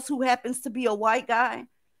somebody else who happens to be a white guy.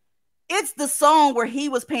 It's the song where he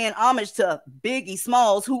was paying homage to Biggie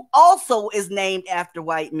Smalls, who also is named after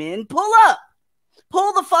white men. Pull up.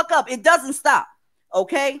 Pull the fuck up. It doesn't stop.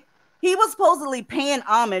 Okay? He was supposedly paying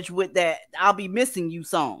homage with that I'll Be Missing You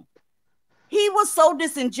song. He was so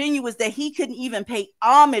disingenuous that he couldn't even pay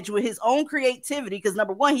homage with his own creativity because,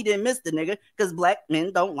 number one, he didn't miss the nigga because black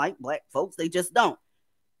men don't like black folks. They just don't.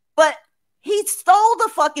 But he stole the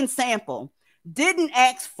fucking sample, didn't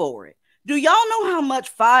ask for it. Do y'all know how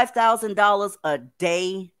much $5,000 a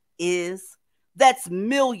day is? That's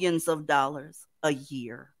millions of dollars a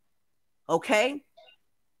year. Okay?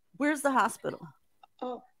 Where's the hospital?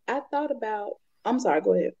 Oh, I thought about. I'm sorry.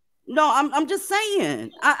 Go ahead. No, I'm just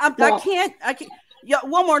saying. I can't. Yeah,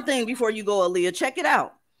 one more thing before you go, Aaliyah. Check it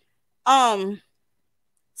out.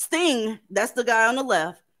 Sting, that's the guy on the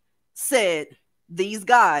left, said these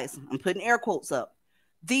guys. I'm putting air quotes up.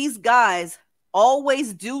 These guys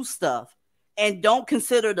always do stuff and don't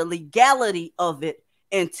consider the legality of it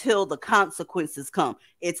until the consequences come.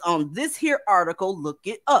 It's on this here article. Look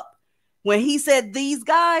it up. When he said these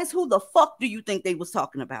guys, who the fuck do you think they was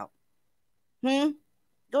talking about? Go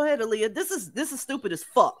ahead, Aaliyah. This is stupid as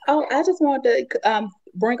fuck. Oh, I just wanted to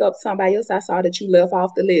bring up somebody else I saw that you left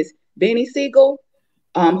off the list. Benny Siegel.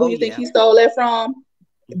 Who you think he stole that from?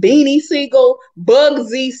 Beanie Siegel,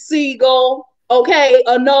 Bugsy Siegel. Okay,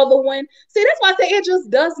 another one. See, that's why I say it just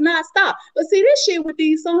does not stop. But see, this shit with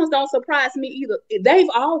these songs don't surprise me either. They've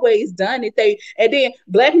always done it. And then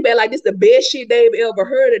black people like this the best shit they've ever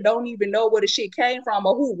heard. Or don't even know where the shit came from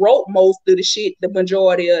or who wrote most of the shit. The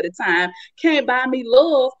majority of the time, "Can't Buy Me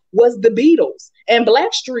Love" was the Beatles, and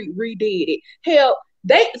Blackstreet redid it. Hell,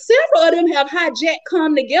 several of them have hijacked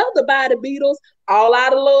 "Come Together" by the Beatles. "All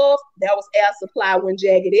Out of Love," that was Air Supply when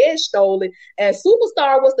Jagged Edge stole it. And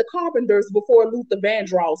 "Superstar" was the Carpenters before Luther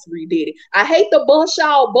Vandross redid it. I hate the bust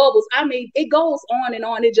y'all bubbles. I mean, it goes on and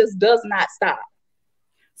on. It just does not stop.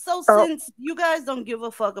 So since you guys don't give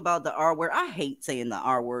a fuck about the R word, I hate saying the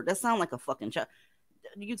R word. That sounds like a fucking child.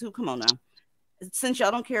 You two, come on now. Since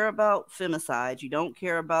y'all don't care about femicide, you don't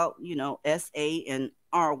care about, SA and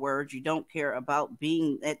R words, you don't care about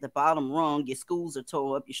being at the bottom rung, your schools are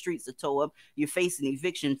tore up, your streets are tore up, you're facing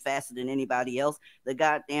eviction faster than anybody else, the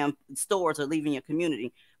goddamn stores are leaving your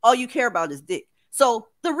community. All you care about is dick. So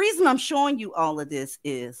the reason I'm showing you all of this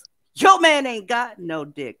is your man ain't got no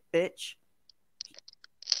dick, bitch.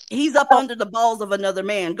 He's up under the balls of another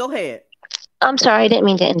man. Go ahead. I'm sorry, I didn't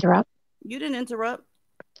mean to interrupt. You didn't interrupt.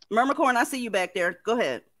 Murmurcorn, I see you back there. Go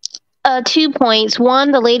ahead. 2 points.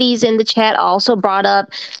 One, the ladies in the chat also brought up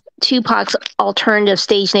Tupac's alternative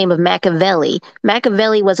stage name of Machiavelli.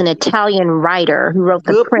 Machiavelli was an Italian writer who wrote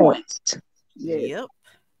The Prince. Yep.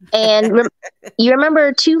 And you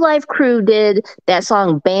remember Two Live Crew did that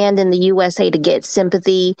song Banned in the USA to get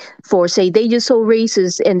sympathy for, say, they just so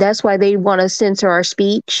racist and that's why they want to censor our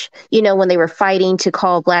speech, when they were fighting to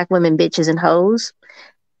call black women bitches and hoes.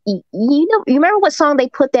 You remember what song they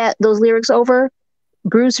put those lyrics over?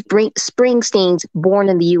 Bruce Springsteen's "Born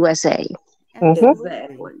in the USA."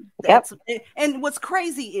 Exactly. And what's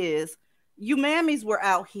crazy is you mammies were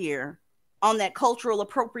out here on that cultural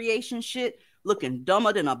appropriation shit looking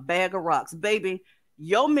dumber than a bag of rocks. Baby,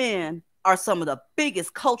 your men are some of the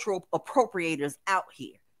biggest cultural appropriators out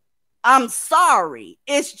here. I'm sorry.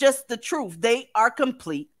 It's just the truth. They are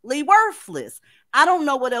completely worthless. I don't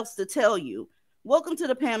know what else to tell you. Welcome to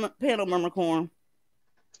the panel, Murmurcorn.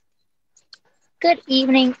 Good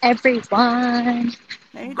evening, everyone.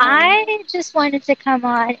 I just wanted to come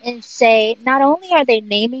on and say, not only are they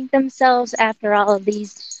naming themselves after all of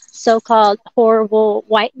these so-called horrible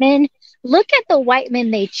white men, look at the white men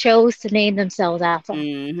they chose to name themselves after.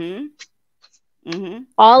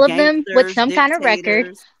 All of Gangsters, them with some kind of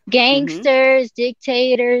record. Gangsters,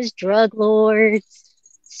 dictators, drug lords.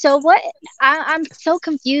 So what? I'm so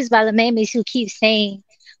confused by the mammies who keep saying,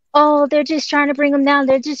 "Oh, they're just trying to bring them down.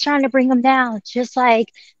 They're just trying to bring them down." Just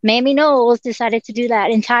like Mammy Knowles decided to do that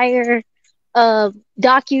entire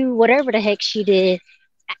docu whatever the heck she did,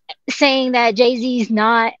 saying that Jay-Z's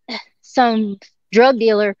not some drug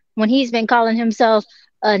dealer when he's been calling himself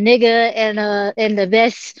a nigga and the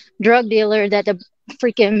best drug dealer that the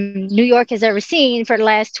freaking New York has ever seen for the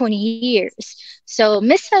last 20 years. So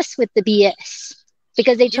miss us with the BS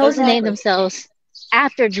because they chose to name Exactly. themselves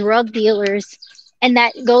after drug dealers, and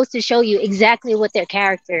that goes to show you exactly what their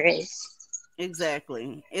character is.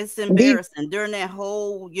 Exactly. It's The, embarrassing. During that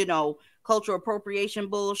whole, cultural appropriation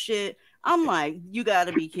bullshit, I'm like, you got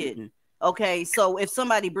to be kidding. Okay, so if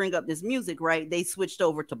somebody bring up this music, right, they switched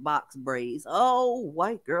over to box braids. Oh,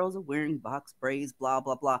 white girls are wearing box braids, blah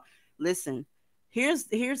blah blah. Listen, here's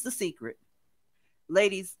the secret.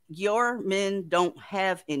 Ladies, your men don't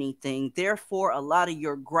have anything. Therefore, a lot of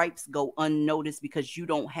your gripes go unnoticed because you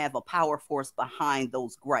don't have a power force behind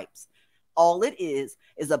those gripes. All it is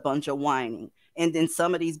a bunch of whining. And then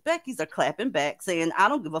some of these Beckys are clapping back saying, I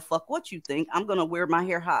don't give a fuck what you think. I'm going to wear my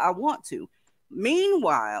hair how I want to.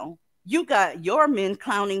 Meanwhile, you got your men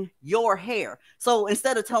clowning your hair. So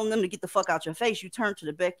instead of telling them to get the fuck out your face, you turn to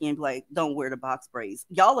the Becky and be like, don't wear the box braids.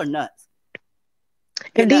 Y'all are nuts.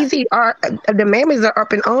 You're and nuts. these are the mammies are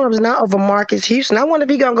up in arms now over Marcus Houston. I wonder if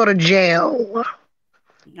he gonna go to jail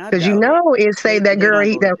I because doubt it. it say that They girl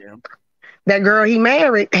don't go to jail. that girl he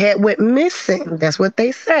married had went missing. That's what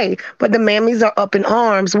they say. But the mammies are up in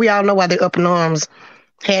arms. We all know why they're up in arms.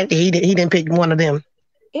 He didn't pick one of them.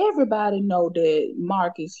 Everybody know that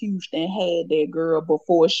Marcus Houston had that girl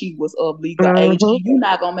before she was of legal age. Hmm. And you're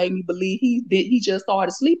not gonna make me believe he just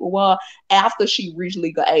started sleeping with her after she reached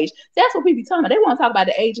legal age. That's what people be talking about. They want to talk about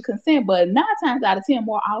the age of consent, but 9 times out of 10,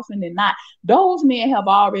 more often than not, those men have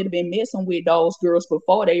already been messing with those girls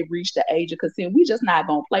before they reach the age of consent. We just not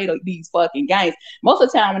gonna play these fucking games. Most of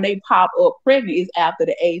the time when they pop up pregnant is after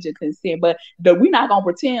the age of consent, but we're not gonna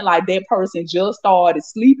pretend like that person just started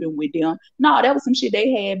sleeping with them. No, that was some shit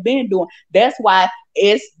they had been doing. That's why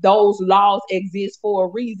those laws exist for a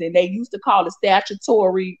reason. They used to call it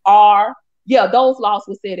statutory R. Yeah, those laws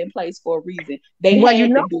were set in place for a reason. They Well, had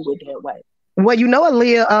to do it that way.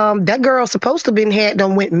 Aaliyah, that girl supposed to been had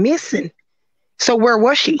done went missing. So where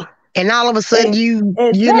was she? And all of a sudden,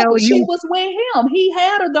 Exactly, she was with him. He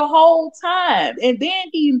had her the whole time, and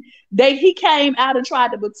then he came out and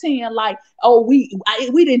tried to pretend like, oh, we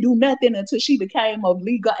didn't do nothing until she became of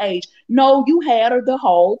legal age. No, you had her the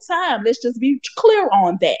whole time. Let's just be clear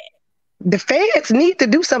on that. the feds need to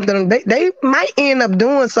do something. They might end up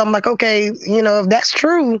doing something like, okay, if that's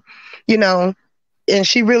true, you know, and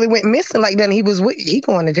she really went missing like that, and he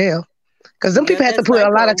going to jail because them Yeah, people had to that put a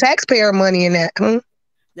lot of psycho. taxpayer money in that.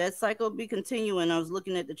 That cycle be continuing. I was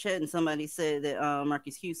looking at the chat and somebody said that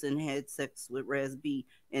Marcus Houston had sex with Raz B,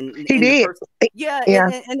 He and the did, person, yeah,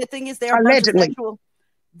 yeah, and the thing is, allegedly.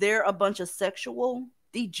 they're a bunch of sexual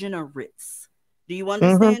degenerates. Do you Hmm.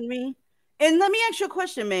 understand me? And let me ask you a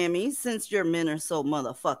question, Mammy. Since your men are so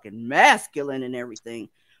motherfucking masculine and everything,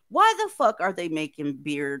 why the fuck are they making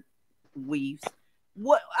beard weaves?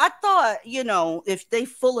 What I thought, if they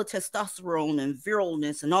full of testosterone and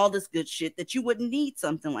virilness and all this good shit, that you wouldn't need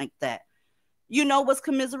something like that. You know what's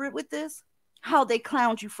commiserate with this? How they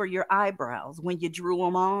clowned you for your eyebrows when you drew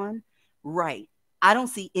them on. Right. I don't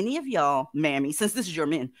see any of y'all, Mammy, since this is your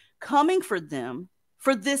men, coming for them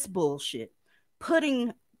for this bullshit,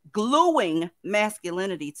 gluing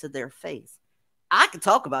masculinity to their face. I can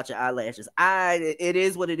talk about your eyelashes. It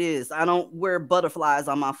is what it is. I don't wear butterflies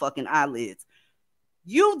on my fucking eyelids.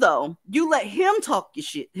 You though, you let him talk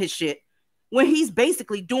his shit when he's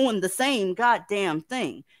basically doing the same goddamn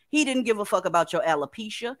thing. He didn't give a fuck about your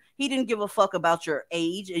alopecia. He didn't give a fuck about your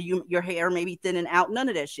age and your hair maybe thinning out. None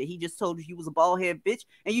of that shit. He just told you was a bald head bitch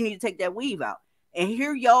and you need to take that weave out. And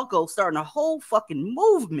here y'all go starting a whole fucking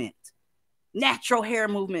movement, natural hair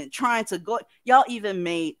movement, trying to go. Y'all even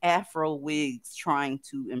made afro wigs trying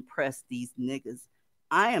to impress these niggas.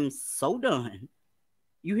 I am so done.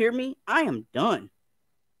 You hear me? I am done.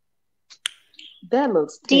 That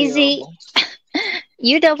looks DZ, terrible.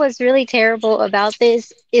 you know what's really terrible about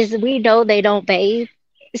this is we know they don't bathe.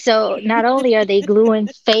 So not only are they gluing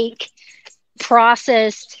fake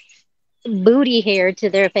processed booty hair to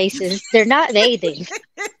their faces, they're not bathing.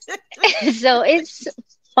 So it's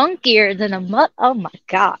funkier than a mud. Oh my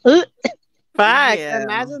god. Ugh. Facts. Yeah.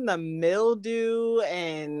 Imagine the mildew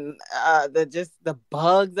and the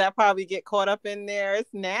bugs that probably get caught up in there.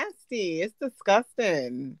 It's nasty. It's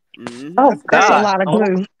disgusting. Mm-hmm. Oh, that's a God. lot of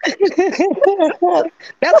glue.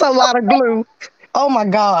 That's a lot of glue. Oh my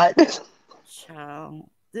God. Child,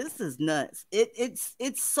 this is nuts. It's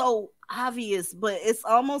so obvious, but it's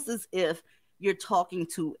almost as if you're talking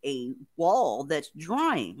to a wall that's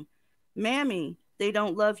drying. Mammy, they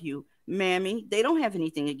don't love you. Mammy, they don't have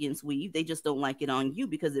anything against weave. They just don't like it on you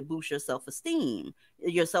because it boosts your self-esteem.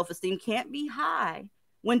 Your self-esteem can't be high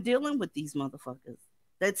when dealing with these motherfuckers.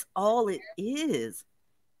 That's all it is.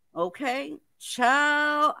 Okay?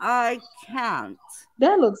 Child, I can't.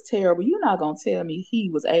 That looks terrible. You're not going to tell me he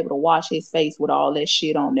was able to wash his face with all that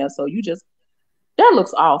shit on there. So you just, that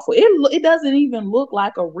looks awful. It doesn't even look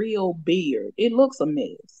like a real beard. It looks a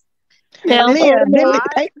mess. Now,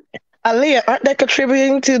 Aaliyah, aren't they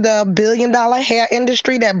contributing to the $1 billion hair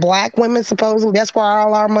industry that black women supposedly, that's where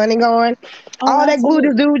all our money going? All that glue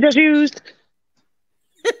this dude just used?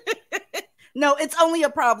 No, it's only a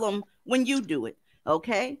problem when you do it,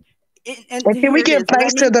 okay? And can we give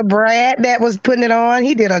thanks to the Brad that was putting it on?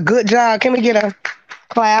 He did a good job. Can we get a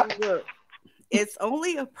clap? Look, it's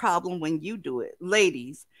only a problem when you do it.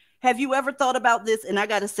 Ladies, have you ever thought about this? And I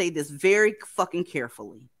got to say this very fucking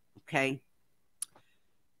carefully, okay?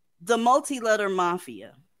 The multi-letter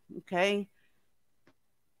mafia, okay?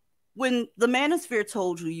 When the manosphere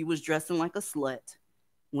told you you was dressing like a slut,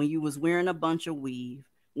 when you was wearing a bunch of weave,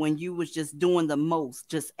 when you was just doing the most,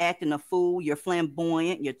 just acting a fool, you're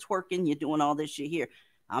flamboyant, you're twerking, you're doing all this shit here.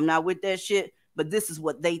 I'm not with that shit, but this is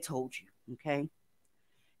what they told you, okay?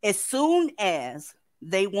 As soon as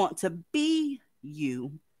they want to be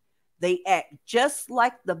you, they act just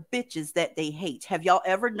like the bitches that they hate. Have y'all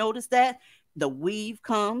ever noticed that? The weave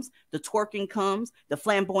comes, the twerking comes, the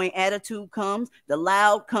flamboyant attitude comes, the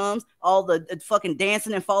loud comes, all the fucking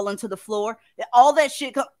dancing and falling to the floor. All that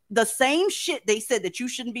shit comes. The same shit they said that you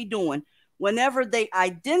shouldn't be doing, whenever they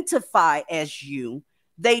identify as you,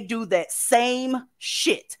 they do that same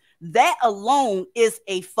shit. That alone is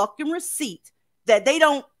a fucking receipt that they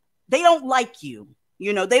don't like you.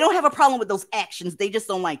 You know, they don't have a problem with those actions. They just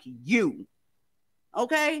don't like you.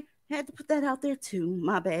 Okay? Had to put that out there too.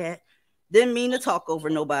 My bad. Didn't mean to talk over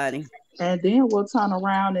nobody. And then we'll turn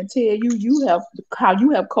around and tell you how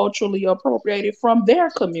you have culturally appropriated from their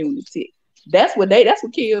community. That's what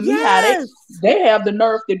killed me. Yes. How they have the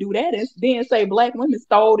nerve to do that and then say black women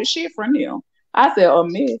stole the shit from them. I said, a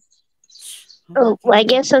mess. Oh, I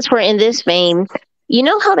guess since we're in this vein, you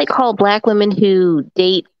know how they call black women who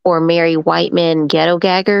date or marry white men ghetto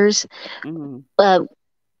gaggers? Mm-hmm.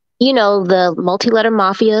 You know, the multi-letter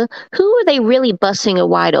mafia, who are they really busting it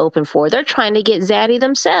wide open for? They're trying to get Zaddy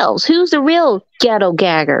themselves. Who's the real ghetto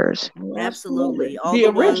gaggers? Absolutely. All the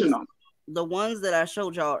original. The ones that I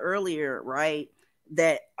showed y'all earlier, right,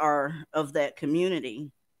 that are of that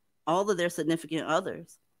community, all of their significant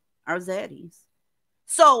others are zaddies.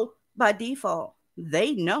 So by default,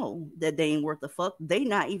 they know that they ain't worth a fuck. They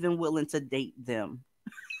not even willing to date them.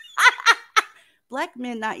 Black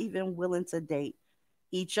men not even willing to date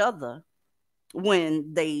each other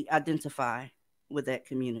when they identify with that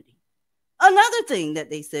community. Another thing that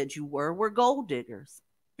they said you were gold diggers.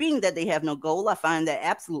 Being that they have no gold, I find that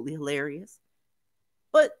absolutely hilarious.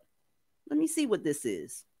 But let me see what this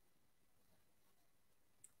is.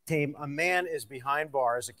 Team, a man is behind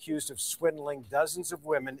bars accused of swindling dozens of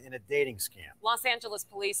women in a dating scam. Los Angeles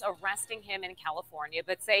police arresting him in California,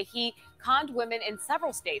 but say he conned women in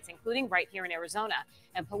several states, including right here in Arizona.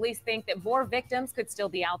 And police think that more victims could still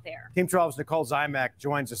be out there. Team 12's Nicole Zymak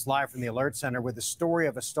joins us live from the Alert Center with the story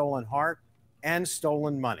of a stolen heart and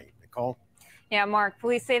stolen money. Nicole? Yeah, Mark,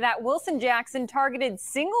 police say that Wilson Jackson targeted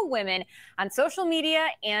single women on social media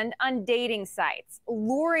and on dating sites,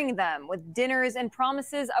 luring them with dinners and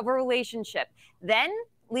promises of a relationship, then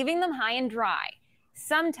leaving them high and dry,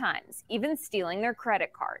 sometimes even stealing their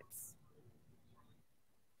credit cards.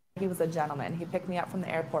 He was a gentleman. He picked me up from the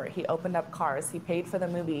airport. He opened up cars. He paid for the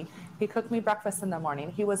movie. He cooked me breakfast in the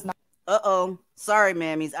morning. He was not. Uh-oh. Sorry,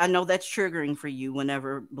 mammies. I know that's triggering for you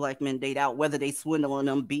whenever black men date out, whether they swindling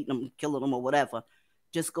them, beating them, killing them, or whatever.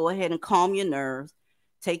 Just go ahead and calm your nerves.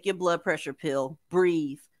 Take your blood pressure pill.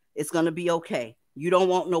 Breathe. It's going to be okay. You don't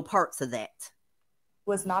want no parts of that.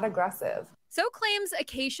 Was not aggressive. So claims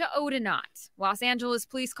Acacia Odenot. Los Angeles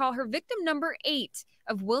police call her victim number 8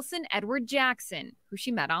 of Wilson Edward Jackson, who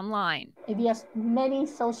she met online. Via many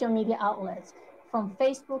social media outlets, from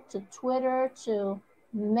Facebook to Twitter to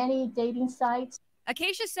many dating sites.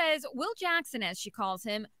 Acacia says Will Jackson, as she calls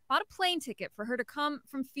him, bought a plane ticket for her to come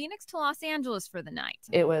from Phoenix to Los Angeles for the night.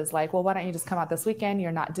 It was like, well, why don't you just come out this weekend?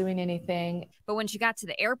 You're not doing anything. But when she got to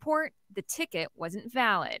the airport, the ticket wasn't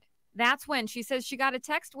valid. That's when she says she got a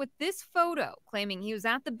text with this photo claiming he was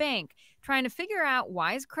at the bank trying to figure out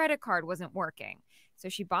why his credit card wasn't working. So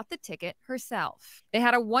she bought the ticket herself. They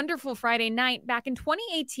had a wonderful Friday night back in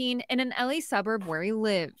 2018 in an LA suburb where he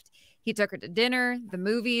lived. He took her to dinner, the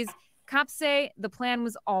movies. Cops say the plan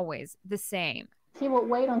was always the same. He would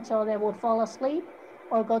wait until they would fall asleep,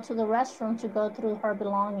 or go to the restroom to go through her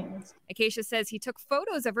belongings. Acacia says he took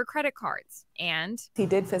photos of her credit cards and he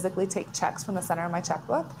did physically take checks from the center of my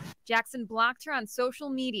checkbook. Jackson blocked her on social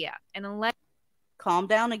media and alleged. Calm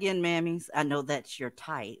down again, mammies. I know that's your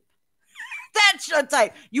type. That's your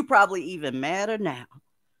type. You probably even madder now.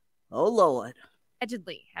 Oh, Lord.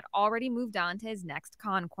 Allegedly had already moved on to his next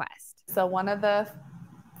conquest. So one of the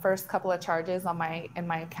first couple of charges in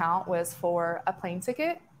my account was for a plane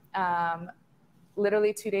ticket.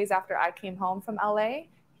 Literally 2 days after I came home from LA,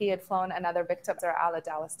 he had flown another victim out of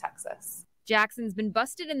Dallas, Texas. Jackson's been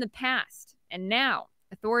busted in the past, and now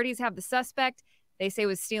authorities have the suspect they say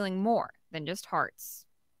was stealing more than just hearts.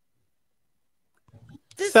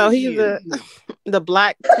 So he's the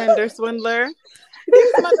black tender swindler.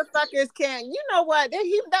 These motherfuckers can't. You know what?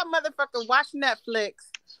 That motherfucker watched Netflix,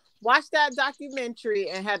 watched that documentary,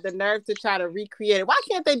 and had the nerve to try to recreate it. Why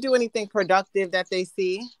can't they do anything productive that they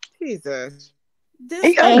see? Jesus.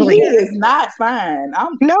 He's ugly. He is not fine.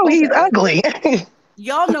 He's ugly.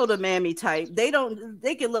 Y'all know the mammy type. They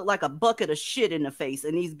can look like a bucket of shit in the face,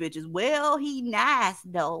 and these bitches, well, he nice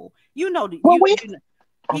though. You know,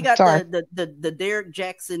 he got the Derek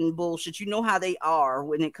Jackson bullshit. You know how they are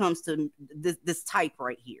when it comes to this type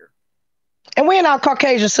right here. And when our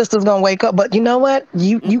Caucasian sisters gonna wake up, but you know what?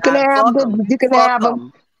 You can have them. You can have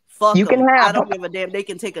them. Fuck you them. Can have I don't give a damn. They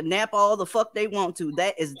can take a nap all the fuck they want to.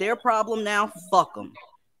 That is their problem now. Fuck them.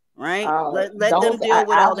 Right? Let them deal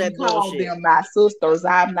with all that bullshit. Them my sisters.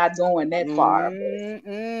 I'm not going that far.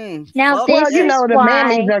 Now, the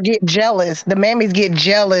mammies get jealous. The mammies get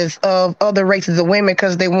jealous of other races of women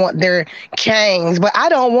because they want their kangs. But I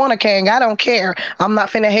don't want a kang. I don't care. I'm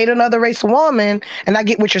not finna hate another race of woman. And I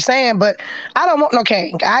get what you're saying, but I don't want no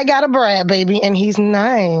kang. I got a Brad, baby, and he's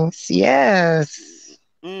nice. Yes.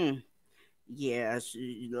 Yeah,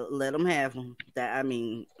 let them have them.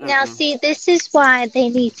 Now, see, this is why they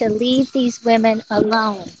need to leave these women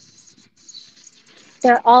alone.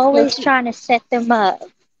 They're always trying to set them up.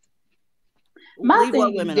 My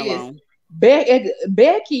thing is this.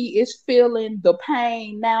 Becky is feeling the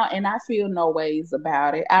pain now, and I feel no ways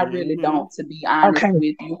about it. I really don't, to be honest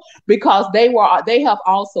with you, because they have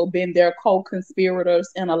also been their co-conspirators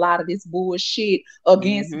in a lot of this bullshit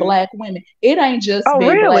against black women. It ain't just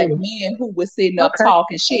been black men who was sitting up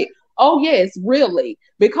talking shit. Oh yes, really,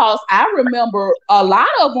 because I remember a lot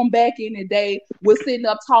of them back in the day was sitting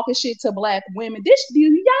up talking shit to black women.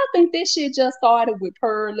 Y'all think this shit just started with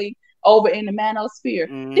Pearlie over in the manosphere?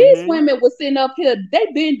 These women were sitting up here.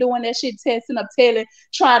 They've been doing that shit, testing up,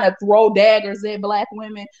 trying to throw daggers at black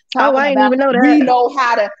women. I didn't even know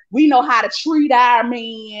that. We know how to treat our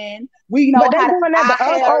men. We know how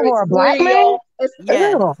to over a black man.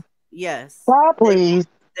 Yes. Oh, please.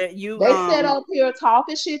 They sit up here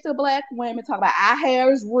talking shit to black women, talking about our hair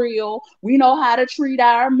is real. We know how to treat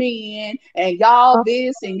our men, and y'all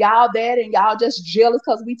this and y'all that, and y'all just jealous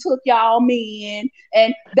because we took y'all men.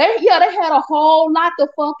 And they had a whole lot to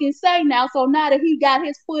fucking say now. So now that he got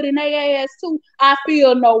his foot in their ass too, I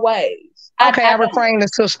feel no ways. I refrain the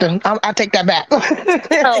sister. I take that back.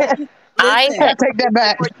 I take that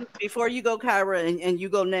back. Before you go, Kyra, and you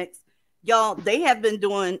go next. Y'all, they have been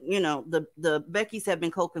doing, the Beckys have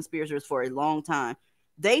been co-conspirators for a long time.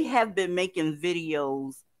 They have been making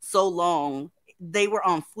videos so long, they were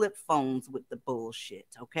on flip phones with the bullshit,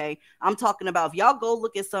 okay? I'm talking about, if y'all go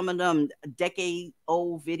look at some of them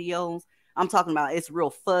decade-old videos, I'm talking about it's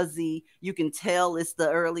real fuzzy. You can tell it's the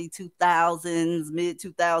early 2000s,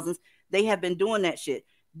 mid-2000s. They have been doing that shit.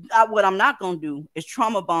 What I'm not going to do is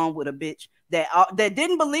trauma bond with a bitch that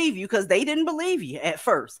didn't believe you, because they didn't believe you at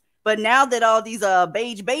first. But now that all these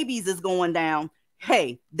beige babies is going down,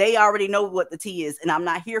 hey, they already know what the tea is, and I'm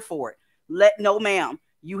not here for it. No, ma'am,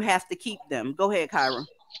 you have to keep them. Go ahead, Kyra.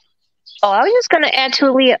 Oh, I was just going to add to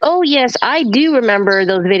Aaliyah. Oh, yes, I do remember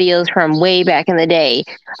those videos from way back in the day.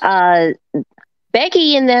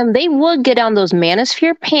 Becky and them, they would get on those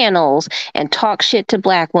manosphere panels and talk shit to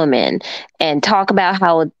black women and talk about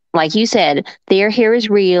how, like you said, their hair is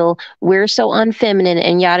real, we're so unfeminine,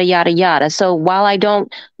 and yada, yada, yada. So while I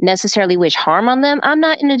don't necessarily wish harm on them, I'm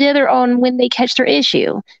not in the dither on when they catch their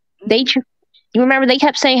issue. You remember, they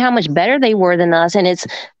kept saying how much better they were than us, and it's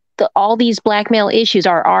all these black male issues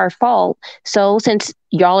are our fault. So since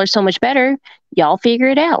y'all are so much better, y'all figure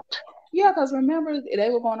it out. Yeah, because remember, they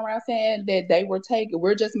were going around saying that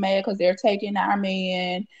we're just mad because they're taking our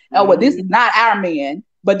men. Oh, well, this is not our men.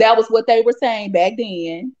 But that was what they were saying back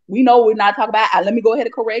then. We know we're not talking about, let me go ahead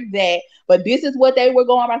and correct that. But this is what they were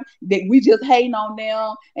going around. That we just hating on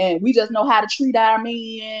them, and we just know how to treat our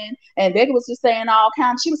men. And Becky was just saying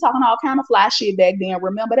she was talking all kind of fly shit back then.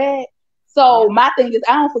 Remember that? So my thing is,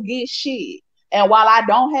 I don't forget shit. And while I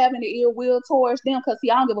don't have any ill will towards them, because see,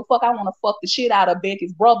 I don't give a fuck. I want to fuck the shit out of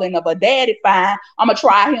Becky's brother, and if a daddy fine, I'm gonna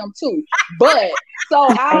try him too. But so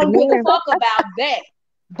I don't give a fuck about that.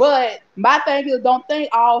 But my thing is, don't think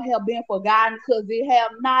all have been forgotten, because they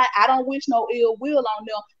have not. I don't wish no ill will on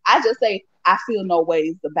them. I just say I feel no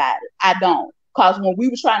ways about it. I don't. Because when we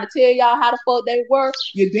were trying to tell y'all how the fuck they were,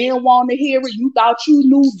 you didn't want to hear it. You thought you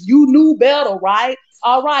knew better, right?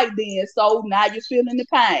 All right then. So now you're feeling the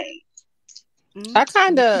pain. I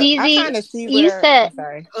kind of see where. You said,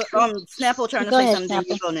 sorry. Snapple trying to Go say ahead, something. Then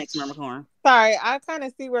you Snapple. go next, Mermacorn. Sorry, I kind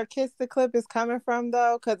of see where Kiss the Clip is coming from,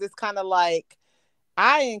 though, because it's kind of like,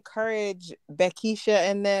 I encourage Beckisha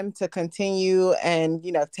and them to continue and,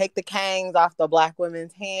 take the cangs off the Black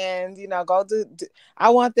women's hands, go do I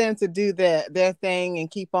want them to do their thing and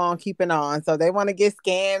keep on keeping on. So they want to get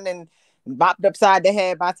scammed and bopped upside the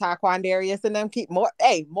head by Taquandarius and them, keep more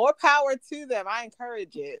power to them. I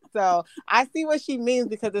encourage it. So I see what she means,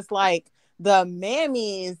 because it's like the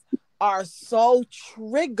mammies are so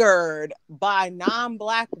triggered by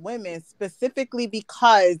non-Black women, specifically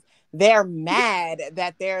because they're mad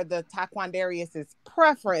that they're the Taquandarius's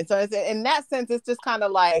preference. So in that sense, it's just kind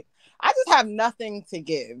of like, I just have nothing to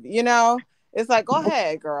give, It's like, go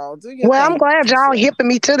ahead, girl, do your thing. I'm glad y'all hipping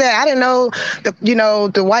me to that. I didn't know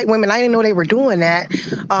the white women. I didn't know they were doing that.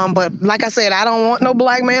 But like I said, I don't want no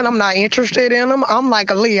Black man. I'm not interested in them. I'm like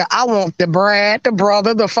Aaliyah. I want the Brad, the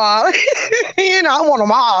brother, the father. I want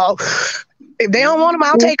them all. If they don't want them,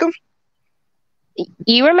 I'll take them.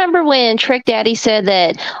 You remember when Trick Daddy said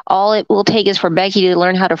that all it will take is for Becky to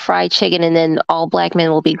learn how to fry chicken and then all Black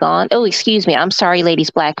men will be gone? Oh, excuse me. I'm sorry, ladies,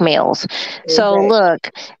 Black males. So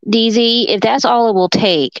look, DZ, if that's all it will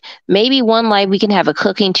take, maybe one night we can have a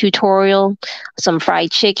cooking tutorial, some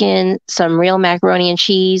fried chicken, some real macaroni and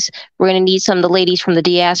cheese. We're going to need some of the ladies from the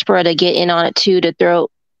diaspora to get in on it too, to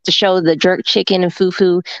show the jerk chicken and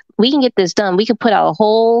fufu. We can get this done. We can put out a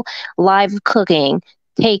whole live cooking.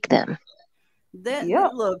 Take them.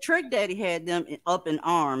 Look, Trick Daddy had them up in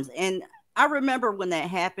arms, and I remember when that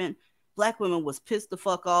happened, Black women was pissed the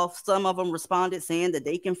fuck off. Some of them responded saying that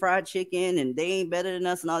they can fry chicken and they ain't better than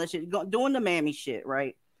us and all that shit, doing the mammy shit,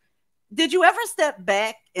 right? Did you ever step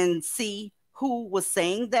back and see who was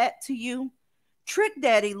saying that to you? Trick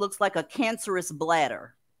Daddy looks like a cancerous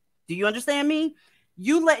bladder. Do you understand me?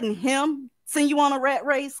 You letting him send you on a rat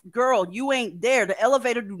race? Girl, you ain't there. The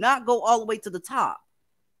elevator do not go all the way to the top.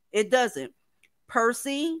 It doesn't.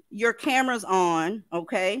 Percy, your camera's on,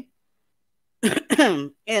 okay?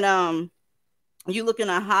 And you looking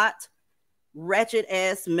a hot, wretched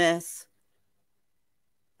ass mess.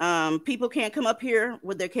 People can't come up here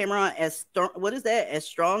with their camera on. What is that?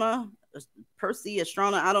 Astrana? Percy,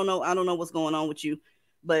 Astrana? I don't know what's going on with you,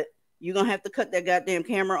 but you're gonna have to cut that goddamn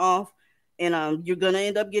camera off, and you're gonna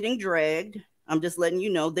end up getting dragged. I'm just letting you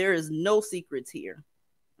know there is no secrets here.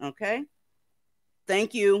 Okay?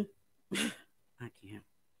 Thank you. I can't.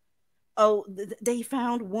 Oh, they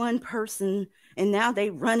found one person and now they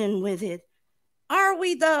running with it. Are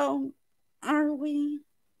we though? Are we?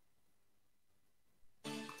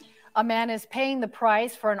 A man is paying the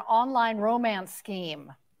price for an online romance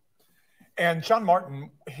scheme. And John Martin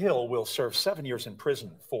Hill will serve 7 years in prison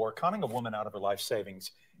for conning a woman out of her life savings,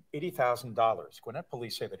 $80,000. Gwinnett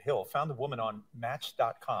police say that Hill found the woman on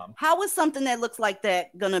Match.com. How is something that looks like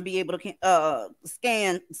that gonna be able to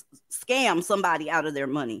scam somebody out of their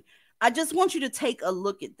money? I just want you to take a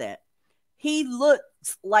look at that. He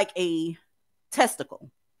looks like a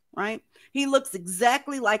testicle, right? He looks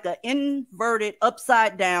exactly like an inverted,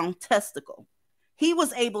 upside down testicle. He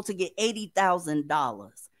was able to get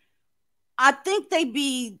 $80,000. I think they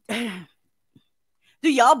be.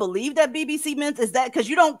 Do y'all believe that BBC Men's? Is that because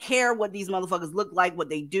you don't care what these motherfuckers look like, what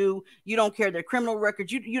they do? You don't care their criminal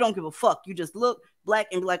records. You don't give a fuck. You just look Black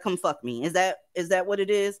and be like, come fuck me. Is that what it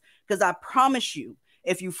is? Because I promise you,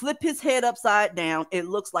 if you flip his head upside down, it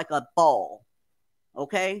looks like a ball.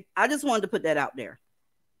 Okay? I just wanted to put that out there.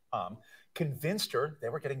 Convinced her they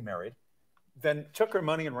were getting married, then took her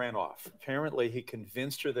money and ran off. Apparently, he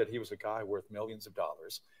convinced her that he was a guy worth millions of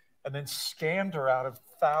dollars, and then scammed her out of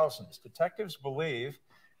thousands. Detectives believe,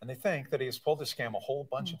 and they think, that he has pulled the scam a whole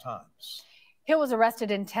bunch of times. Hill was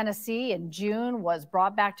arrested in Tennessee in June, was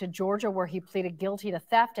brought back to Georgia, where he pleaded guilty to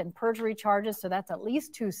theft and perjury charges. So that's at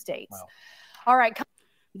least 2 states. Wow. All right.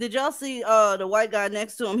 Did y'all see the white guy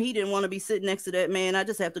next to him? He didn't want to be sitting next to that man. I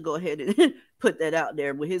just have to go ahead and put that out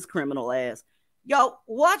there with his criminal ass. Y'all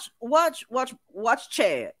watch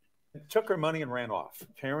Chad. Took her money and ran off.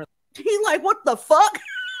 Apparently, he's like, what the fuck?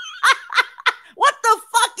 What the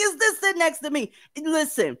fuck is this sitting next to me?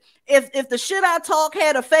 Listen, if the shit I talk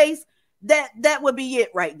had a face, that would be it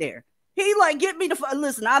right there. He like, get me the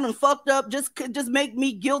listen. I done fucked up. Just make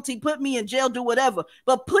me guilty. Put me in jail. Do whatever.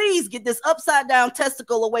 But please get this upside down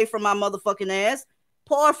testicle away from my motherfucking ass.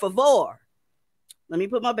 Por favor. Let me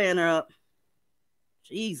put my banner up.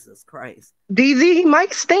 Jesus Christ. DZ, he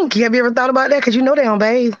might stink. Have you ever thought about that? Because you know they don't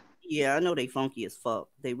bathe. Yeah, I know they funky as fuck.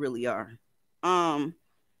 They really are.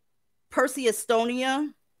 Percy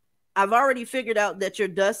Estonia, I've already figured out that you're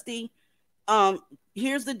dusty.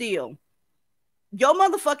 Here's the deal. Your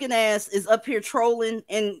motherfucking ass is up here trolling,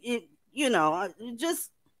 and it, you know,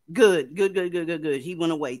 just good. He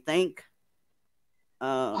went away. Thank.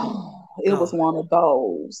 It was one of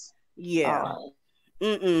those. Yeah.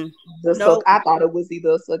 I thought it was either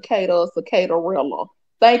a cicada or cicadarella.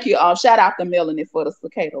 Thank you. Shout out to Melanie for the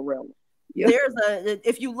cicadarella. Yeah.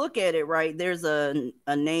 If you look at it right, there's a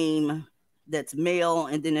name that's male,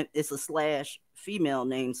 and then it's a / female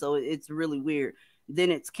name, so it's really weird. Then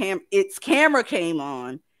its camera came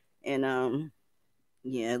on, and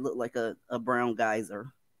yeah, it looked like a brown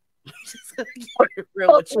geyser.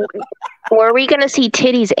 Were we gonna see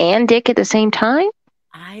titties and dick at the same time?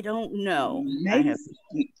 I don't know. Maybe.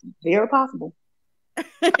 Very possible.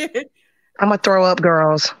 I'm gonna throw up,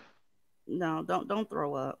 girls. No, don't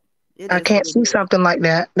throw up. I can't see something like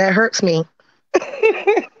that. That hurts me.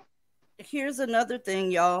 Here's another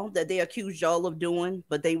thing, y'all, that they accused y'all of doing,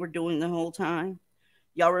 but they were doing the whole time.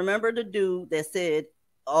 Y'all remember the dude that said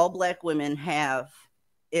all black women have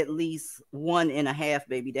at least 1.5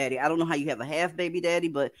 baby daddy? I don't know how you have a half baby daddy,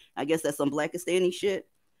 but I guess that's some Blackistani shit.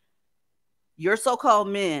 Your so-called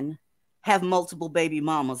men have multiple baby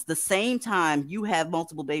mamas. The same time you have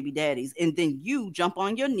multiple baby daddies, and then you jump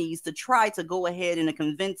on your knees to try to go ahead and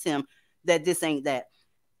convince him that this ain't that.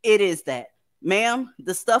 It is that. Ma'am,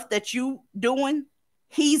 the stuff that you doing,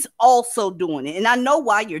 he's also doing it. And I know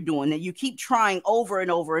why you're doing it. You keep trying over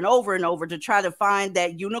and over and over and over to try to find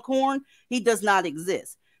that unicorn. He does not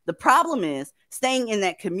exist. The problem is staying in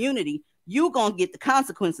that community, you're going to get the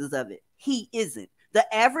consequences of it. He isn't.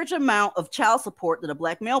 The average amount of child support that a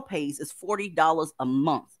black male pays is $40 a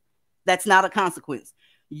month. That's not a consequence.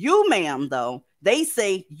 You, ma'am, though, they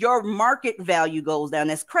say your market value goes down.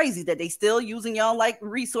 That's crazy that they still using y'all like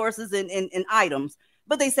resources and items,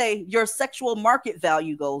 but they say your sexual market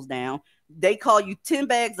value goes down. They call you 10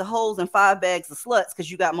 bags of hoes and 5 bags of sluts because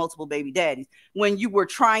you got multiple baby daddies when you were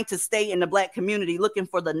trying to stay in the black community looking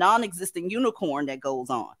for the non-existent unicorn that goes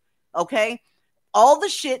on. Okay? All the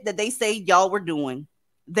shit that they say y'all were doing,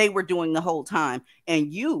 they were doing the whole time.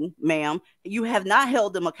 And you, ma'am, you have not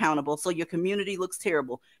held them accountable. So your community looks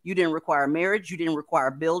terrible. You didn't require marriage. You didn't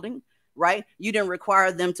require building, right? You didn't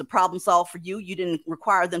require them to problem solve for you. You didn't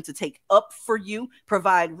require them to take up for you,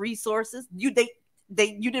 provide resources. You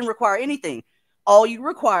didn't require anything. All you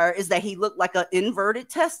require is that he looked like an inverted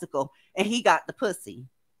testicle and he got the pussy.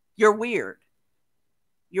 You're weird.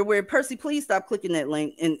 You're weird. Percy, please stop clicking that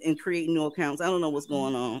link and creating new accounts. I don't know what's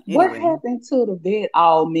going on. Anyway. What happened to the vet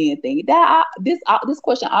all men thing? This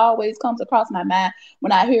question always comes across my mind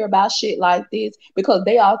when I hear about shit like this, because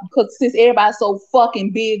since everybody's so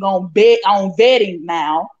fucking big on vetting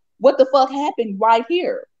now, what the fuck happened right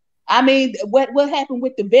here? I mean, what happened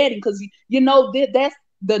with the vetting? Because you know that's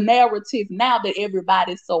the narrative now that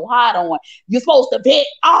everybody's so hot on. You're supposed to vet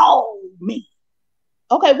all men.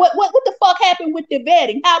 Okay, what the fuck happened with the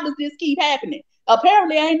vetting? How does this keep happening?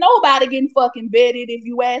 Apparently ain't nobody getting fucking vetted, if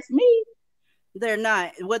you ask me. They're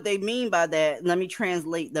not. What they mean by that, let me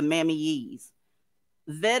translate the mammy-yees.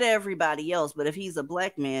 Vet everybody else, but if he's a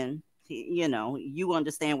black man, you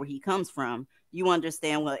understand where he comes from. You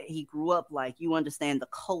understand what he grew up like. You understand the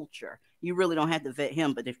culture. You really don't have to vet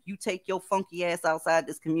him. But if you take your funky ass outside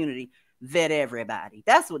this community, vet everybody.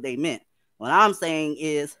 That's what they meant. What I'm saying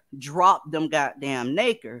is drop them goddamn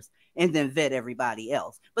nakers and then vet everybody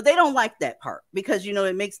else. But they don't like that part because,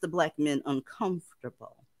 it makes the black men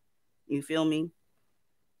uncomfortable. You feel me?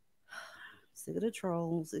 Sick of the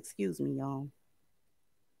trolls. Excuse me, y'all.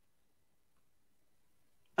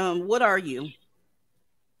 What are you?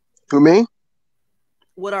 Who, me?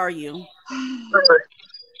 What are you?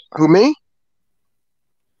 Who, me?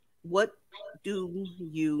 What do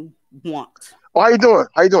you want? Oh, how you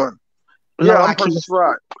doing? Yeah, I'm Percy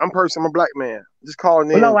Rod. I'm a black man. Just calling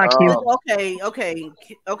in. Okay.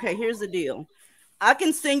 Here's the deal. I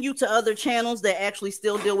can send you to other channels that actually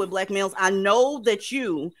still deal with black males. I know that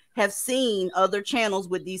you have seen other channels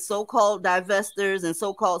with these so-called divestors and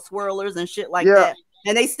so-called swirlers and shit like that.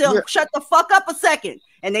 And they still shut the fuck up a second.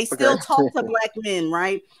 And they still talk to black men,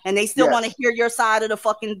 right? And they still want to hear your side of the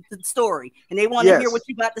fucking story. And they want to hear what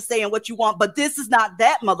you got to say and what you want. But this is not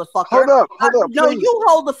that, motherfucker. Hold up. No, you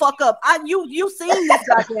hold the fuck up. You seen this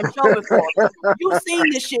goddamn show before. You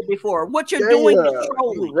seen this shit before. What you're doing is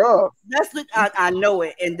trolling. That's what I know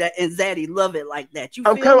it. And Zaddy love it like that. You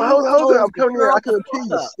feel me? Hold up. I'm coming here. I can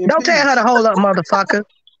peace. Don't tell her to hold up, motherfucker.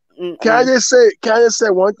 Can I just say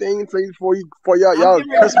one thing, please, before y'all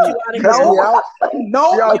curse me out?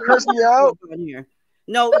 No, y'all curse me out.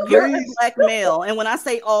 No, you're a black male, and when I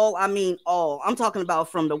say all, I mean all. I'm talking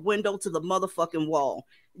about from the window to the motherfucking wall.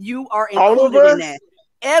 You are included in that.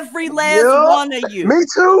 Every last one of you. Me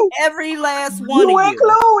too. Every last one you of you.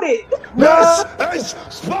 Included. This is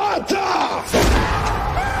Sparta.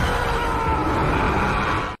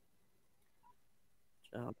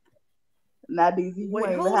 Not easy. You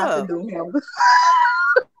ain't even have to do him.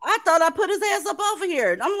 I thought I put his ass up off of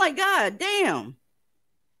here. I'm like, God damn.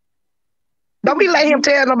 Don't be letting him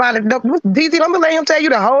tell nobody. DZ, don't be letting him tell you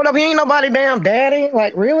to hold up. He ain't nobody damn daddy.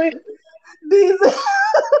 Like, really?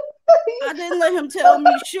 I didn't let him tell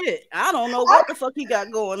me shit. I don't know what the fuck he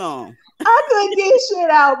got going on. I couldn't get shit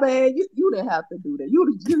out, man. You didn't have to do that.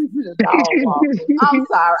 You the dog walker. I'm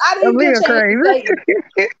sorry. I didn't get a chance to say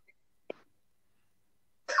it.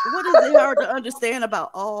 What is it hard to understand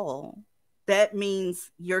about all? That means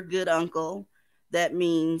your good uncle. That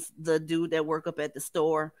means the dude that work up at the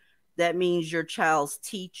store. That means your child's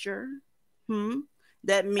teacher.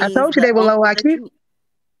 That means I told you they were low IQ.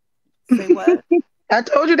 Say what? I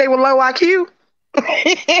told you they were low IQ.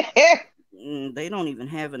 They don't even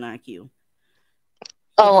have an IQ.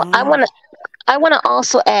 Oh, I want to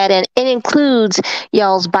also add in, it includes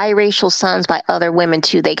y'all's biracial sons by other women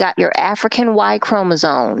too. They got your African Y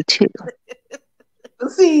chromosome too.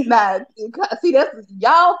 See, that's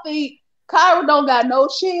y'all think Kyra don't got no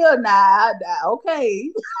chill now. Okay.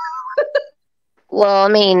 Well, I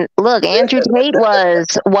mean, look, Andrew Tate was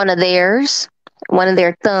one of their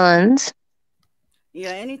sons.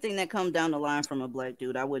 Yeah, anything that comes down the line from a black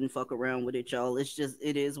dude, I wouldn't fuck around with it, y'all. It's just,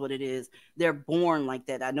 it is what it is. They're born like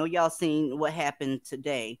that. I know y'all seen what happened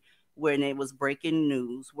today when it was breaking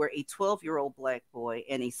news where a 12-year-old black boy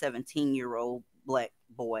and a 17-year-old black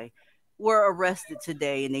boy were arrested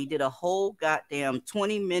today, and they did a whole goddamn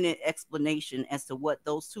 20-minute explanation as to what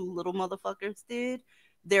those two little motherfuckers did.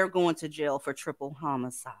 They're going to jail for triple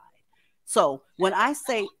homicide. So when I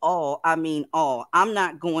say all, I mean all. I'm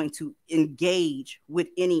not going to engage with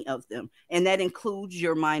any of them. And that includes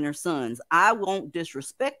your minor sons. I won't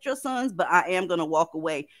disrespect your sons, but I am going to walk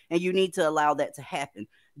away. And you need to allow that to happen.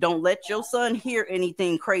 Don't let your son hear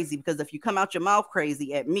anything crazy, because if you come out your mouth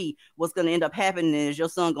crazy at me, what's going to end up happening is your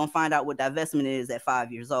son going to find out what divestment is at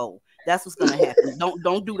 5 years old. That's what's going to happen.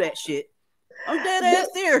 Don't do that shit. I'm dead ass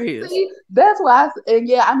serious. See, that's why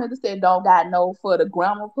I meant to say don't got no for the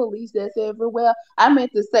grammar police that's everywhere. I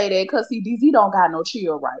meant to say that because see, DZ don't got no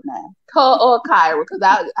chill right now. Or Kyra, because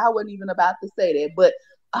I wasn't even about to say that. But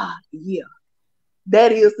yeah.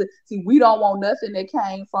 That is see, we don't want nothing that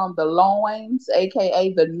came from the loins,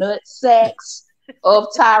 aka the nut sacks of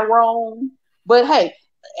Tyrone. But hey,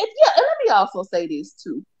 and let me also say this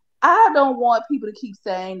too. I don't want people to keep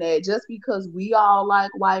saying that just because we all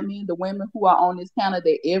like white men, the women who are on this panel,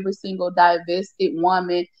 that every single divested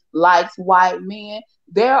woman likes white men.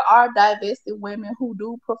 There are divested women who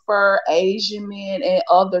do prefer Asian men and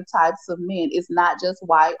other types of men. It's not just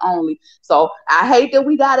white only. So I hate that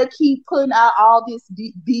we got to keep putting out all these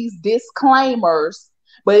disclaimers.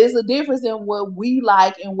 But it's a difference in what we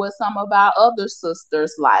like and what some of our other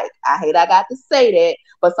sisters like. I hate I got to say that,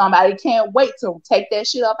 but somebody can't wait to take that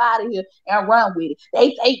shit up out of here and run with it.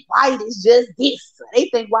 They think white is just this. They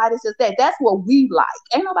think white is just that. That's what we like.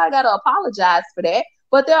 Ain't nobody got to apologize for that.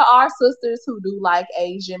 But there are sisters who do like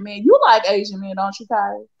Asian men. You like Asian men, don't you,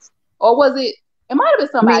 Kyrie? Or was it? It might have been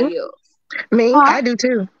somebody else. Me, I do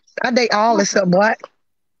too. I date all except black.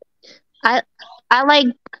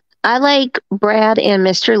 I like Brad and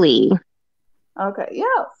Mr. Lee. Okay,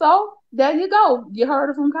 yeah. So there you go. You heard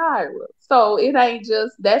it from Kyra. So it ain't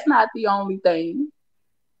just, that's not the only thing.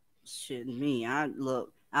 Shit, me. I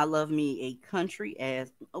love me a country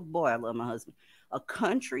ass. Oh boy, I love my husband. A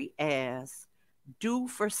country ass, do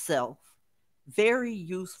for self, very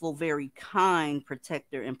useful, very kind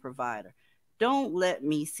protector and provider. Don't let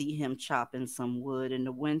me see him chopping some wood in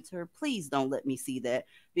the winter. Please don't let me see that,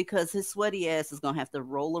 because his sweaty ass is going to have to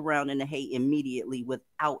roll around in the hay immediately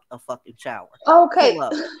without a fucking shower. Okay. You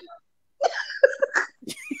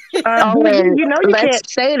can't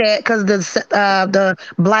say that because the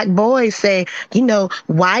black boys say,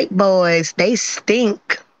 white boys, they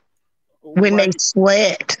stink. when they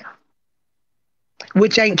sweat,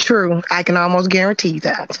 which ain't true. I can almost guarantee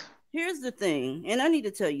that. Here's the thing, and I need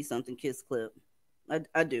to tell you something, Kiss Clip.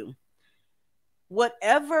 I do.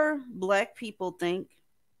 Whatever black people think,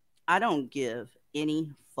 I don't give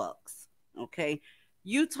any fucks. Okay,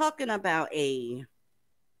 you talking about a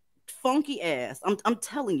funky ass? I'm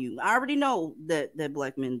telling you, I already know that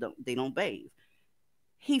black men don't bathe.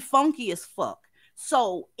 He funky as fuck.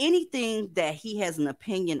 So anything that he has an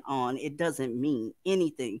opinion on, it doesn't mean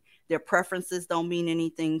anything. Their preferences don't mean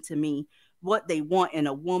anything to me. What they want in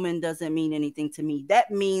a woman doesn't mean anything to me. That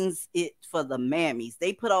means it for the mammies.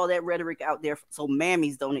 They put all that rhetoric out there so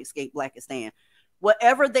mammies don't escape Blackistan.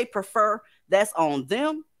 Whatever they prefer, that's on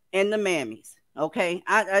them and the mammies. Okay,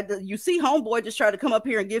 you see, homeboy just try to come up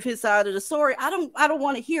here and give his side of the story. I don't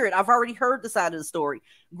want to hear it. I've already heard the side of the story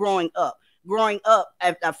growing up.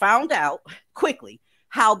 I found out quickly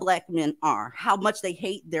how black men are, how much they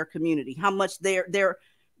hate their community, how much they're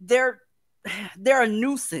a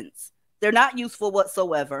nuisance. They're not useful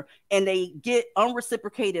whatsoever, and they get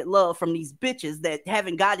unreciprocated love from these bitches that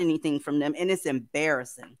haven't got anything from them, and it's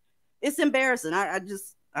embarrassing. It's embarrassing. I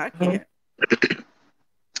can't.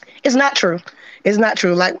 It's not true. It's not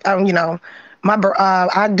true. Like the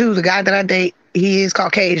guy that I date, he is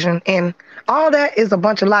Caucasian, and all that is a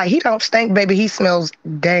bunch of lie. He don't stink, baby. He smells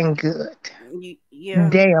dang good. Yeah,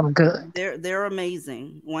 damn good. They're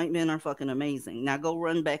amazing. White men are fucking amazing. Now go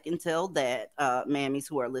run back and tell that mammies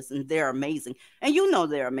who are listening, they're amazing, and you know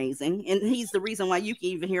they're amazing. And he's the reason why you can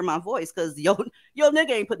even hear my voice, because yo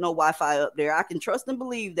nigga ain't put no Wi-Fi up there. I can trust and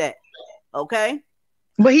believe that. Okay,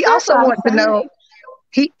 but he also wants to know.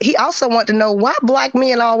 He also want to know why black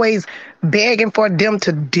men always begging for them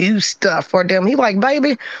to do stuff for them. He like,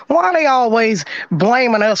 baby, why they always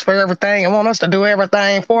blaming us for everything and want us to do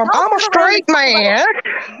everything for them? I'm a straight man.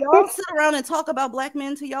 Y'all sit around and talk about black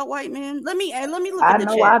men to y'all white men. Let me look I at the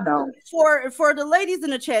know chat. I don't. For the ladies in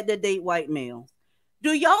the chat that date white males,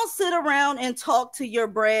 do y'all sit around and talk to your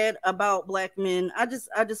Brad about black men? I just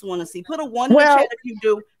want to see. Put a 1 in the chat if you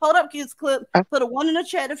do. Hold up, Kids Clip. Put a 1 in the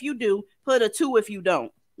chat if you do. Put a 2 if you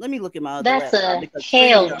don't. Let me look at my other That's laptop, a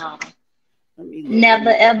hell no. Never,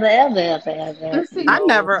 ever, ever, ever, ever. I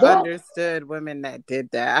never understood women that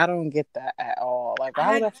did that. I don't get that at all. Like,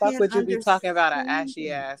 why the fuck would you be talking about an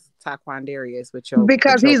ashy ass Taquandarius with your?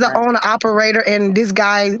 Because he's the owner operator, and this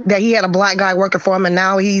guy that he had a black guy working for him, and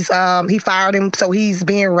now he fired him, so he's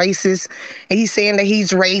being racist, and he's saying that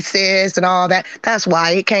he's racist and all that. That's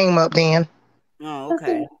why it came up then. Oh,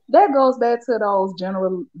 okay. That goes back to those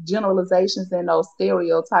generalizations and those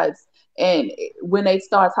stereotypes. And when they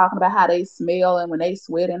start talking about how they smell and when they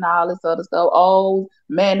sweat and all this other stuff, oh,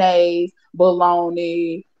 mayonnaise,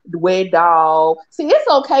 bologna, wet dog. See, it's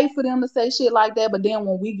okay for them to say shit like that, but then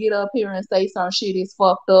when we get up here and say some shit is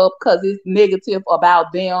fucked up because it's negative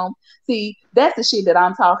about them, see, that's the shit that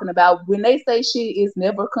I'm talking about. When they say shit is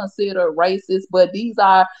never considered racist, but these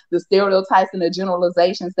are the stereotypes and the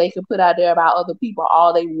generalizations they can put out there about other people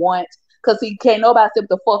all they want. Because he can't nobody say what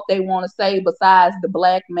the fuck they want to say besides the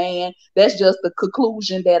black man. That's just the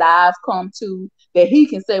conclusion that I've come to, that he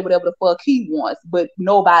can say whatever the fuck he wants, but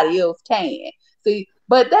nobody else can. See,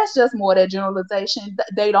 but that's just more that generalization.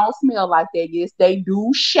 They don't smell like that. Yes, they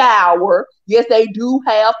do shower. Yes, they do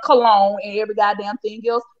have cologne and every goddamn thing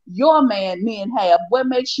else your men have. What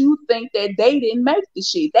makes you think that they didn't make the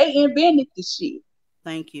shit? They invented the shit.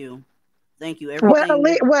 Thank you.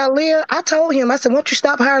 Well, Leah, I told him, I said, won't you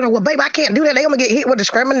stop hiring them? Well, babe, I can't do that. They're going to get hit with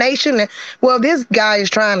discrimination. And, well, this guy is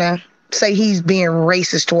trying to say he's being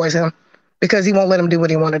racist towards him because he won't let him do what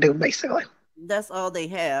he want to do, basically. That's all they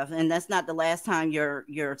have. And that's not the last time your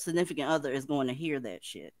significant other is going to hear that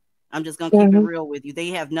shit. I'm just going to keep it real with you. They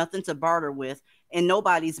have nothing to barter with, and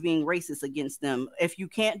nobody's being racist against them. If you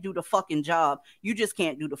can't do the fucking job, you just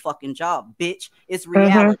can't do the fucking job, bitch. It's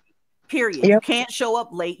reality. Period. Yep. You can't show up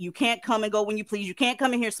late. You can't come and go when you please. You can't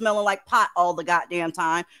come in here smelling like pot all the goddamn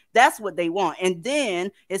time. That's what they want. And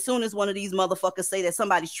then as soon as one of these motherfuckers say that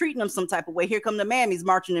somebody's treating them some type of way, here come the mammies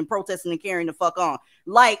marching and protesting and carrying the fuck on.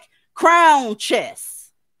 Like Crown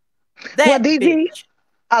Chess. That bitch.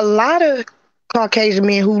 A lot of Caucasian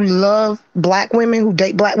men who love black women, who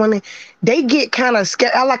date black women, they get kind of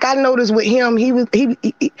scared. Like I noticed with him, he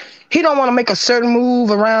don't want to make a certain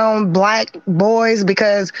move around black boys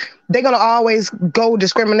because they're gonna always go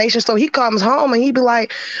discrimination. So he comes home and he be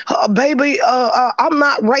like, "Baby, I'm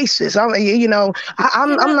not racist.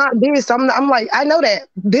 I'm not this. I'm like, I know that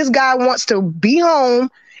this guy wants to be home,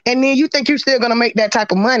 and then you think you're still gonna make that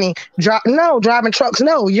type of money? Driving trucks.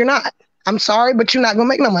 No, you're not. I'm sorry, but you're not gonna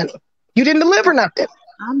make no money. You didn't deliver nothing."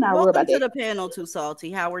 I'm not worried Welcome about to that. the panel, Too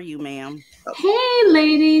Salty. How are you, ma'am? Hey,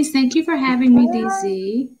 ladies. Thank you for having me,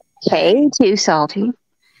 DC. Hey, Too Salty.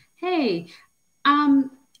 Hey,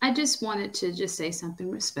 I just wanted to just say something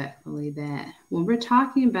respectfully that when we're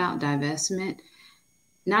talking about divestment,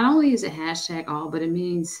 not only is it hashtag all, but it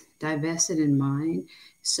means divested in mind.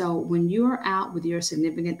 So when you're out with your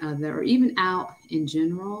significant other, or even out in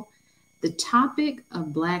general, the topic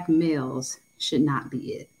of Black males should not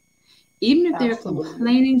be it. Even if they're Absolutely.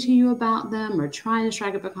 complaining to you about them or trying to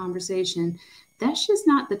strike up a conversation, that's just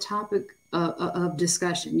not the topic of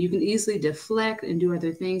discussion. You can easily deflect and do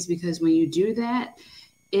other things, because when you do that,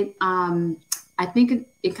 I think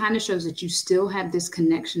it kind of shows that you still have this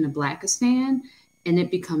connection to Blackistan, and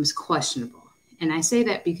it becomes questionable. And I say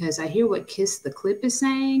that because I hear what Kiss the Clip is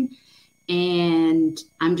saying, and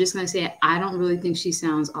I'm just going to say I don't really think she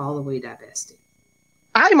sounds all the way divested.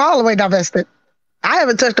 I'm all the way divested. I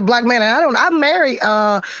haven't touched a Black man, and I married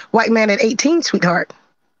a white man at 18, sweetheart.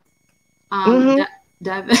 Divestment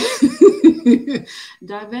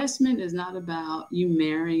is not about you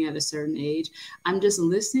marrying at a certain age. I'm just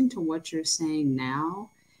listening to what you're saying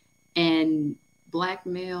now, and Black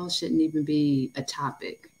males shouldn't even be a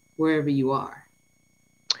topic wherever you are.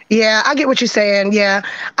 Yeah, I get what you're saying. Yeah,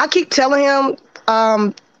 I keep telling him,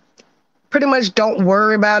 pretty much don't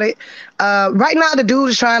worry about it. Right now, the dude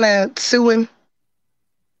is trying to sue him.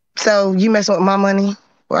 So you messing with my money?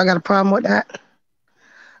 Well, I got a problem with that.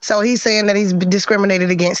 So he's saying that he's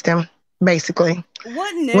discriminated against him, basically.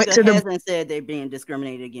 What nigga hasn't said they're being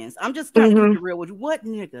discriminated against? I'm just trying to keep it real with you. What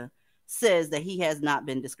nigga says that he has not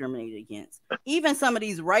been discriminated against? Even some of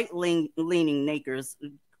these right-leaning nakers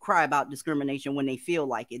cry about discrimination when they feel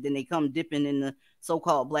like it. Then they come dipping in the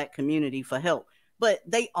so-called Black community for help. But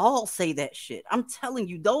they all say that shit. I'm telling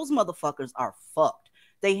you, those motherfuckers are fucked.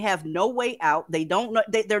 They have no way out. They don't know.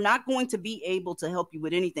 They're not going to be able to help you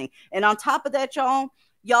with anything. And on top of that, y'all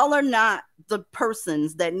are not the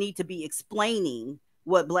persons that need to be explaining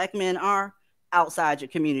what Black men are outside your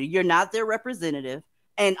community. You're not their representative.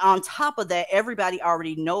 And on top of that, everybody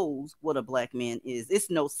already knows what a Black man is.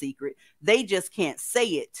 It's no secret. They just can't say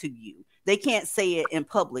it to you. They can't say it in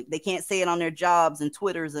public. They can't say it on their jobs and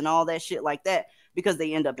Twitters and all that shit like that, because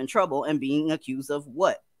they end up in trouble and being accused of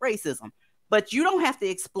what? Racism. But you don't have to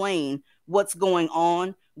explain what's going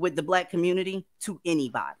on with the Black community to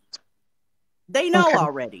anybody. They know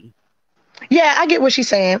already. Yeah, I get what she's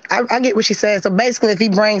saying. I get what she says. So basically, if he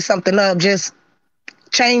brings something up, just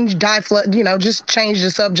change just change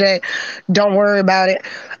the subject. Don't worry about it.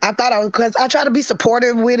 Because I try to be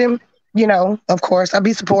supportive with him. Of course, I'll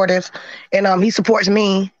be supportive, and he supports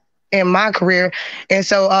me in my career. And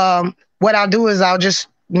so what I'll do is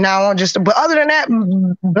but other than that,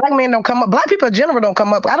 Black men don't come up. Black people in general don't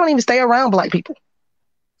come up. I don't even stay around Black people.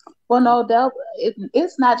 Well, no,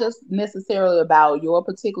 it's not just necessarily about your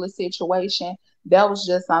particular situation. That was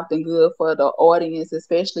just something good for the audience,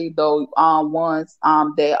 especially those ones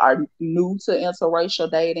that are new to interracial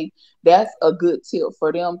dating. That's a good tip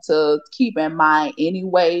for them to keep in mind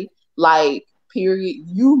anyway. Like, period.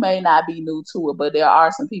 You may not be new to it, but there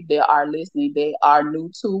are some people that are listening that are new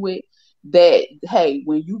to it. That, hey,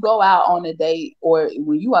 when you go out on a date, or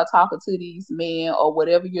when you are talking to these men, or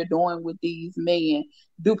whatever you're doing with these men,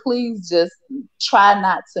 do please just try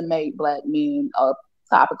not to make Black men a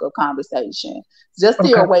topic of conversation. Just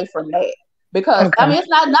steer away from that, because I mean, it's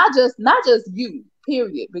not just you,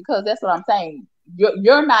 period, because that's what I'm saying.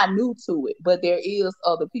 You're not new to it, but there is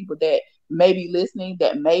other people that may be listening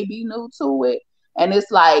that may be new to it. And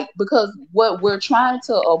it's like, because what we're trying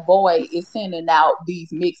to avoid is sending out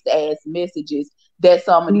these mixed ass messages that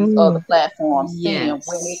some of these other platforms send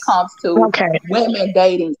when it comes to women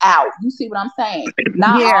dating out. You see what I'm saying?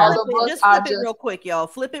 Not all of us are flip it real quick, y'all.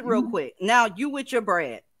 Flip it real quick. Now you with your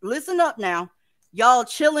Brad. Listen up now. Y'all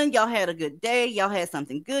chilling. Y'all had a good day. Y'all had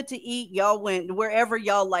something good to eat. Y'all went wherever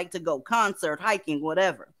y'all like to go, concert, hiking,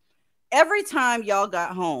 whatever. Every time y'all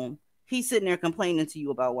got home, he's sitting there complaining to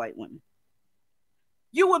you about white women.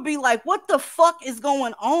 You would be like, what the fuck is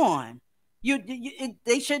going on?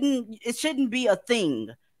 It shouldn't be a thing.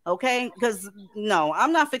 Okay? Because no,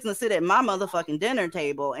 I'm not fixing to sit at my motherfucking dinner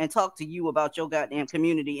table and talk to you about your goddamn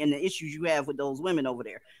community and the issues you have with those women over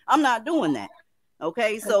there. I'm not doing that.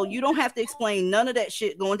 Okay? So you don't have to explain none of that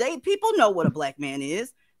shit going. People know what a Black man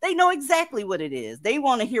is. They know exactly what it is. They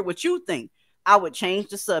want to hear what you think. I would change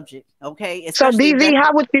the subject. Okay? Especially DV,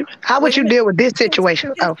 how would you deal with this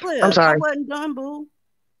situation? I'm sorry. I wasn't done, boo.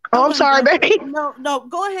 I'm sorry, baby. No,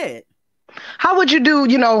 go ahead. How would you do,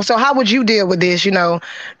 so how would you deal with this,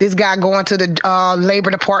 this guy going to the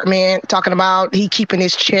labor department talking about he keeping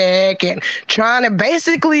his check and trying to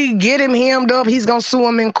basically get him hemmed up. He's going to sue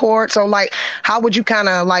him in court. So like, how would you kind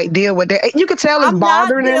of like deal with that? You could tell it's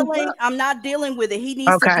bothering him. I'm not dealing with it. He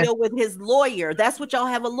needs to deal with his lawyer. That's what y'all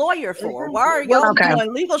have a lawyer for. Why are y'all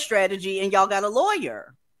doing legal strategy and y'all got a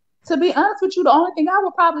lawyer? To be honest with you, the only thing I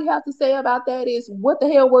would probably have to say about that is, what the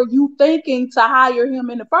hell were you thinking to hire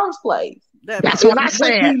him in the first place? That's what I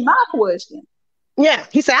said. Would be my question. Yeah,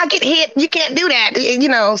 he said, I get hit. You can't do that.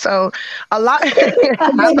 So a lot.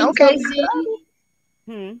 Okay.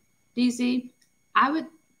 DZ,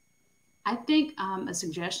 I think a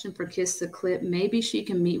suggestion for Kiss the Clip, maybe she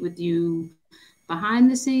can meet with you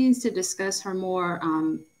behind the scenes to discuss her more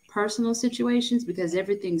personal situations, because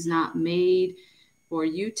everything's not made for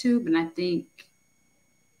YouTube, and I think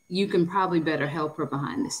you can probably better help her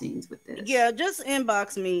behind the scenes with this. Yeah, just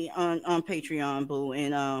inbox me on Patreon, boo,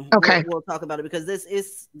 and we'll talk about it, because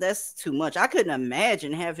that's too much. I couldn't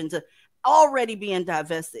imagine having to already being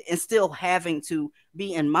divested and still having to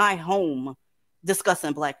be in my home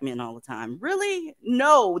discussing black men all the time. Really?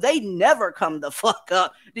 No, they never come the fuck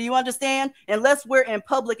up. Do you understand? Unless we're in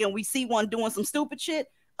public and we see one doing some stupid shit.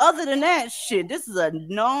 Other than that, shit, this is a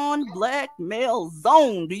non-black male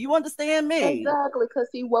zone. Do you understand me? Exactly, because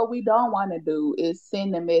see, what we don't want to do is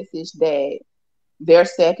send a message that they're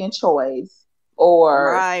second choice,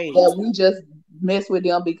 or that we just mess with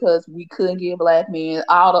them because we couldn't get black men,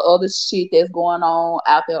 all the other shit that's going on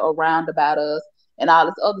out there around about us, and all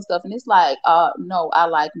this other stuff. And it's like, no, I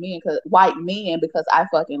like white men because I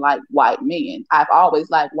fucking like white men. I've always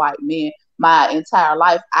liked white men my entire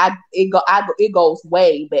life. It goes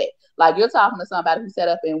way back. Like, you're talking to somebody who sat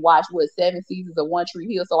up and watched 7 seasons of One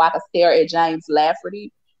Tree Hill so I could stare at James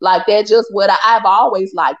Lafferty. Like, that's just what I've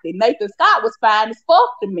always liked. And Nathan Scott was fine as fuck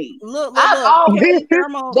to me. Look.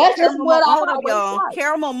 Caramel, that's just what I always liked.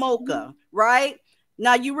 Caramel mocha, right?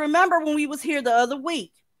 Now, you remember when we was here the other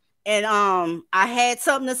week, and I had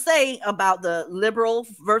something to say about the liberal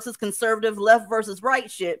versus conservative, left versus right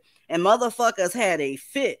shit, and motherfuckers had a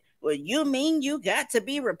fit. Well, you mean you got to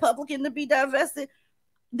be Republican to be divested?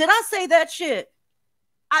 Did I say that shit?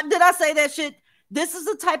 Did I say that shit? This is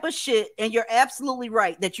the type of shit, and you're absolutely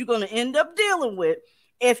right, that you're going to end up dealing with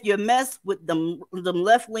if you mess with them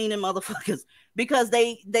left-leaning motherfuckers, because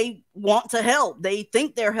they want to help. They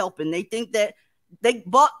think they're helping. They think that they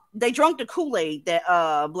drunk the Kool-Aid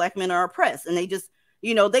that black men are oppressed, and they just,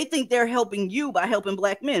 they think they're helping you by helping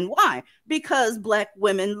black men. Why? Because black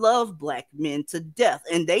women love black men to death,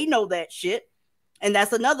 and they know that shit. And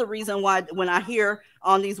that's another reason why when I hear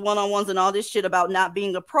on these one-on-ones and all this shit about not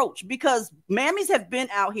being approached, because mammies have been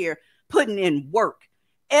out here putting in work.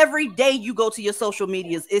 Every day you go to your social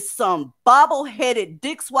medias, it's some bobble-headed,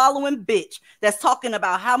 dick-swallowing bitch that's talking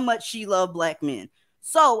about how much she loves black men.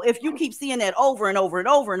 So if you keep seeing that over and over and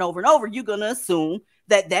over and over and over, you're going to assume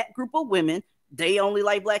that group of women, they only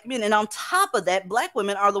like black men. And on top of that, black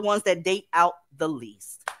women are the ones that date out the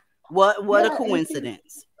least. What a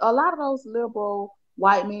coincidence. A lot of those liberal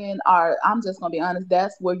white men are, I'm just going to be honest,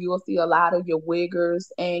 that's where you'll see a lot of your wiggers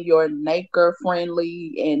and your Naker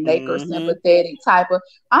friendly and Naker sympathetic type of,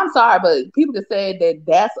 I'm sorry, but people can say that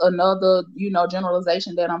that's another,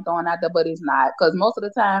 generalization that I'm throwing out there, but it's not. Because most of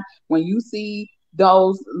the time when you see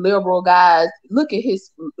those liberal guys, look at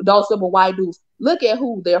those liberal white dudes, look at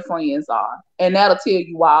who their friends are, and that'll tell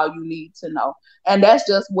you all you need to know. And that's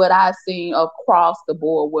just what I've seen across the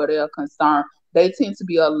board where they're concerned. They tend to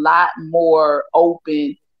be a lot more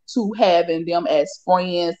open to having them as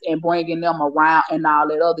friends and bringing them around and all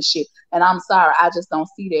that other shit. And I'm sorry, I just don't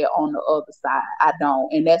see that on the other side. I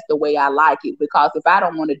don't. And that's the way I like it, because if I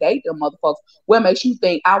don't want to date them motherfuckers, what makes you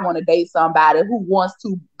think I want to date somebody who wants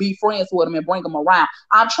to be friends with them and bring them around?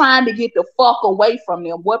 I'm trying to get the fuck away from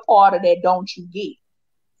them. What part of that don't you get?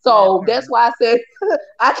 So that's why I said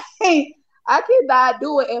I cannot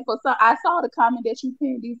do it. And for some, I saw the comment that you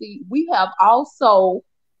pinned, DZ. We have also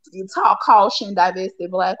cautioned divested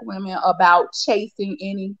black women about chasing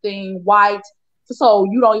anything white. So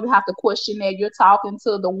you don't even have to question that. You're talking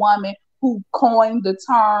to the woman who coined the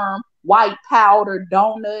term white powder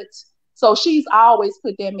donuts. So she's always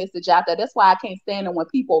put that message out there. That's why I can't stand it when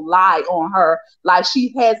people lie on her like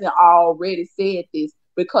she hasn't already said this,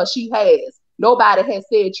 because she has. Nobody has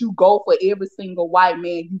said you go for every single white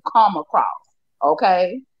man you come across.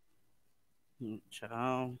 Okay?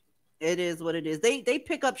 Child. It is what it is. They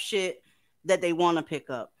pick up shit that they want to pick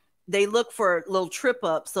up. They look for little trip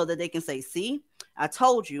ups so that they can say, see, I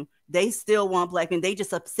told you, they still want black men. They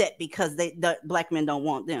just upset because the black men don't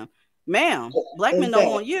want them. Ma'am, black men don't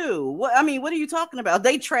want you. What are you talking about?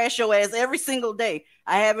 They trash your ass every single day.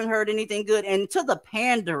 I haven't heard anything good. And to the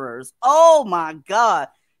panderers, oh my God,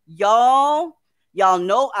 y'all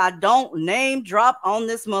know I don't name drop on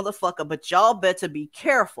this motherfucker, but y'all better be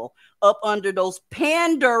careful up under those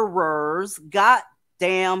panderers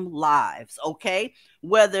goddamn lives, okay?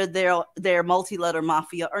 Whether they're multi-letter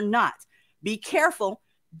mafia or not. Be careful.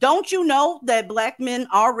 Don't you know that black men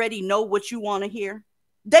already know what you want to hear?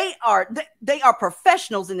 They are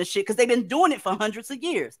professionals in this shit because they've been doing it for hundreds of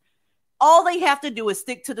years. All they have to do is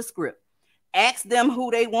stick to the script. Ask them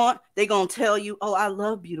who they want. They're going to tell you, oh, I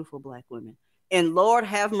love beautiful black women. And Lord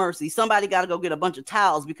have mercy, somebody got to go get a bunch of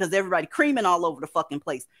towels because everybody creaming all over the fucking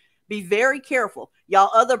place. Be very careful.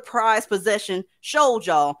 Y'all other prized possession showed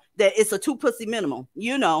y'all that it's a 2 pussy minimum.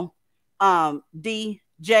 You know,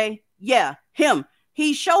 DJ, yeah, him.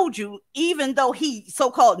 He showed you, even though he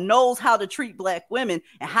so-called knows how to treat black women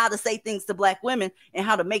and how to say things to black women and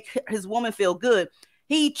how to make his woman feel good,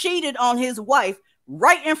 he cheated on his wife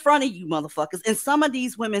right in front of you motherfuckers. And some of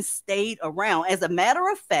these women stayed around. As a matter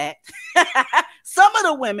of fact, some of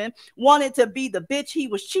the women wanted to be the bitch he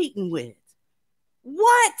was cheating with.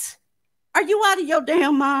 What? Are you out of your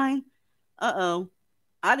damn mind? Uh-oh.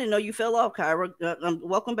 I didn't know you fell off, Kyra.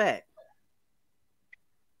 Welcome back.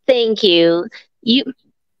 Thank you. You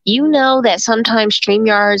know that sometimes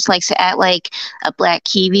StreamYards likes to act like a black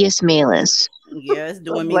Kevious Malus. Yeah, it's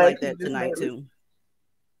doing me like that tonight too.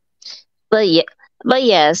 But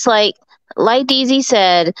yes, like DZ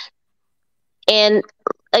said, and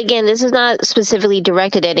again, this is not specifically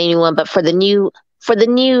directed at anyone, but for the new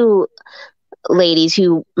ladies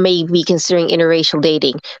who may be considering interracial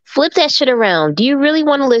dating, flip that shit around. Do you really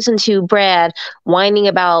want to listen to Brad whining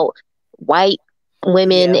about white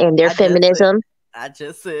women and their feminism? I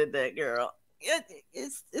just said that, girl.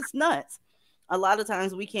 It's nuts. A lot of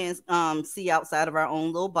times we can't see outside of our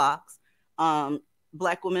own little box.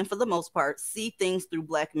 Black women, for the most part, see things through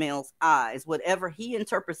black male's eyes. Whatever he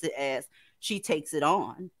interprets it as, she takes it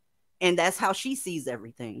on. And that's how she sees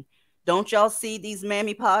everything. Don't y'all see these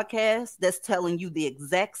mammy podcasts that's telling you the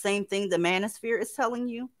exact same thing the manosphere is telling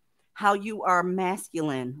you? How you are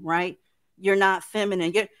masculine, right? You're not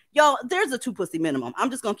feminine. Y'all, there's a 2 pussy minimum. I'm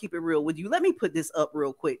just going to keep it real with you. Let me put this up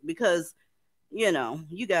real quick because, you know,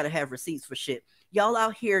 you got to have receipts for shit. Y'all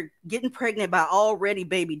out here getting pregnant by already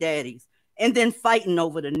baby daddies and then fighting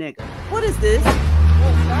over the nigga. What is this?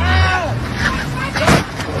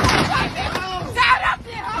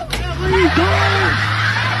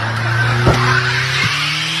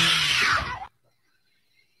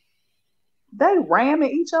 They ramming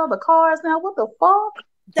each other cars now. What the fuck?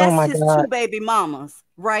 That's his 2 baby mamas,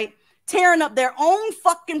 right? Tearing up their own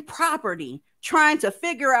fucking property, trying to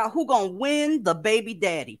figure out who gonna win the baby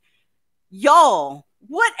daddy. Y'all,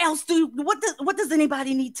 what does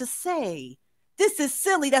anybody need to say? This is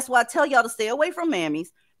silly. That's why I tell y'all to stay away from mammies,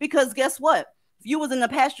 because guess what? If you was in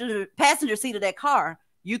the passenger seat of that car,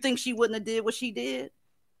 you think she wouldn't have did what she did?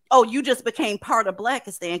 Oh, you just became part of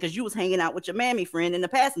Blackistan because you was hanging out with your mammy friend in the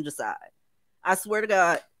passenger side. I swear to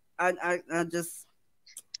God, I just...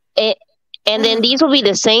 And then these will be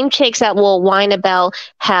the same chicks that will whine about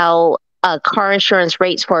how car insurance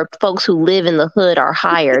rates for folks who live in the hood are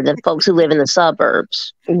higher than folks who live in the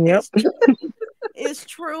suburbs. Yep. It's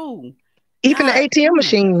true. Even the ATM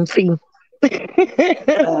machine fee. Oh,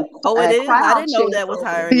 it is? I didn't know that was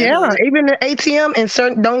higher in the hood. Even the ATM, and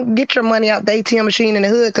certain don't get your money out the ATM machine in the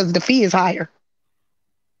hood because the fee is higher.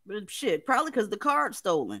 But shit, probably because the card's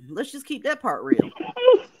stolen. Let's just keep that part real.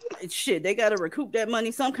 Shit, they got to recoup that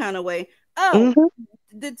money some kind of way. Oh,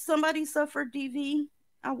 did somebody suffer DV?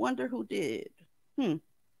 I wonder who did.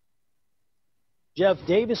 Jeff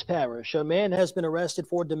Davis Parish, a man has been arrested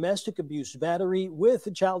for domestic abuse, battery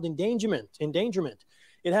with child endangerment.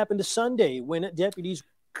 It happened Sunday when deputies...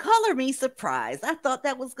 Color me surprised. I thought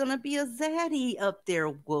that was going to be a zaddy up there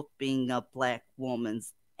whooping a black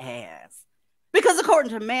woman's ass. Because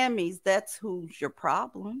according to mammies, that's who's your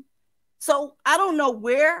problem. So I don't know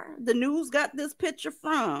where the news got this picture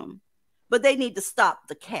from, but they need to stop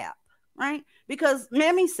the cap, right? Because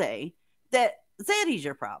mammies say that Zaddy's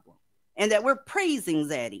your problem and that we're praising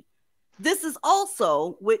Zaddy. This is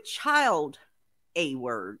also with child A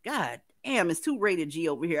word. God damn, it's too rated G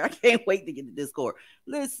over here. I can't wait to get to Discord.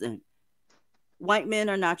 Listen, white men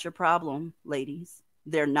are not your problem, ladies.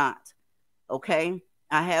 They're not. Okay?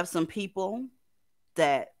 I have some people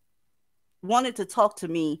that wanted to talk to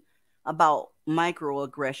me about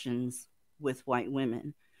microaggressions with white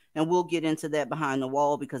women. And we'll get into that behind the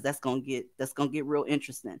wall because that's gonna get real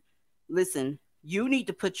interesting. Listen, you need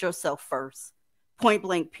to put yourself first. Point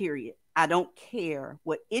blank, period. I don't care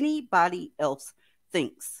what anybody else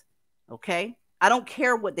thinks. Okay? I don't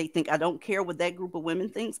care what they think. I don't care what that group of women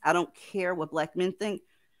thinks. I don't care what black men think.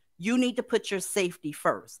 You need to put your safety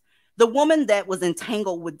first. The woman that was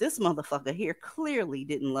entangled with this motherfucker here clearly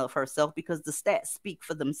didn't love herself, because the stats speak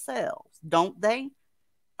for themselves, don't they?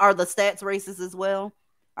 Are the stats racist as well?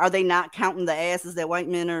 Are they not counting the asses that white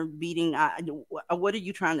men are beating? What are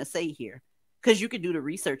you trying to say here? Because you could do the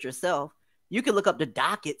research yourself. You can look up the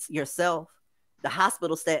dockets yourself, the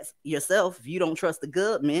hospital stats yourself, if you don't trust the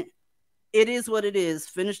government. It is what it is.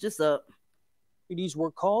 Finish this up. Deputies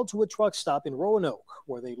were called to a truck stop in Roanoke,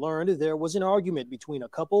 where they learned there was an argument between a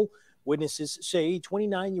couple. Witnesses say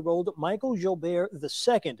 29-year-old Michael Gilbert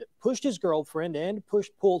II pushed his girlfriend and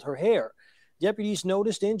pulled her hair. Deputies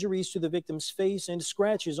noticed injuries to the victim's face and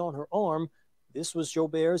scratches on her arm. This was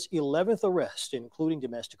Gilbert's 11th arrest, including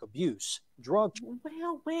domestic abuse, drug.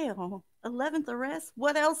 Well, 11th arrest?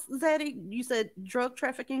 What else is that? You said drug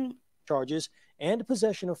trafficking? Charges and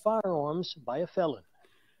possession of firearms by a felon.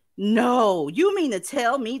 No, you mean to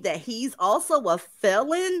tell me that he's also a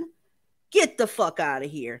felon? Get the fuck out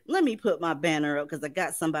of here. Let me put my banner up, because I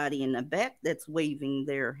got somebody in the back that's waving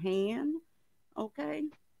their hand. Okay.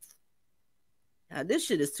 This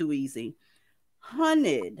shit is too easy.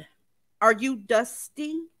 Hunted, are you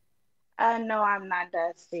Dusty? No, I'm not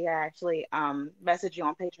Dusty. I actually messaged you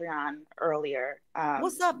on Patreon earlier.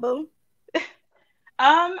 What's up, boo?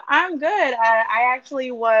 I'm good. I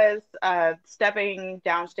actually was stepping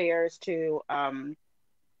downstairs to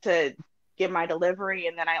get my delivery,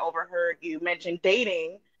 and then I overheard you mention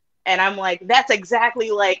dating, and I'm like, that's exactly,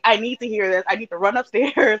 like, I need to hear this. I need to run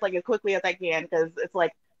upstairs like as quickly as I can, because it's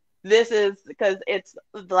like, it's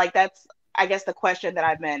like, that's, I guess, the question that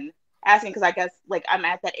I've been asking, because I guess, like, I'm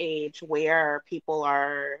at that age where people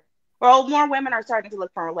are, well, more women are starting to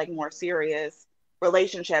look for, like, more serious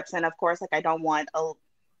relationships, and of course, like, I don't want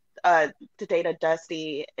to date a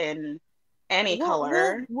Dusty in any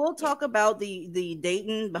color. We'll talk about the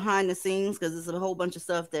dating behind the scenes, because there's a whole bunch of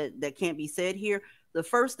stuff that can't be said here. The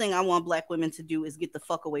first thing I want black women to do is get the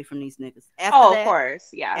fuck away from these niggas. Of course,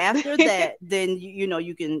 yeah. After that, then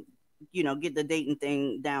you can get the dating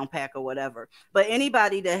thing down pack or whatever. But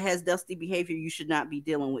anybody that has dusty behavior, you should not be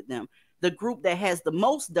dealing with them. The group that has the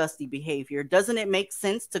most dusty behavior, doesn't it make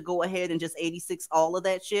sense to go ahead and just 86 all of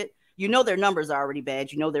that shit? You know their numbers are already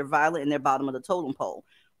bad. You know they're violent and they're bottom of the totem pole.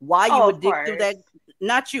 Why you would dig through that?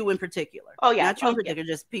 Not you in particular. Oh yeah, not you in particular.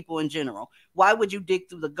 Just people in general. Why would you dig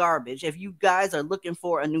through the garbage? If you guys are looking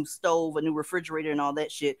for a new stove, a new refrigerator, and all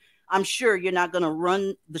that shit, I'm sure you're not gonna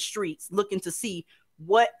run the streets looking to see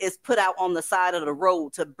what is put out on the side of the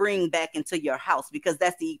road to bring back into your house, because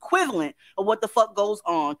that's the equivalent of what the fuck goes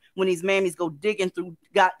on when these mammies go digging through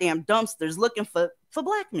goddamn dumpsters looking for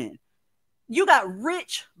black men. You got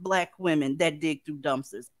rich black women that dig through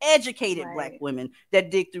dumpsters, educated black women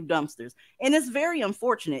that dig through dumpsters. And it's very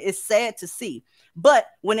unfortunate. It's sad to see. But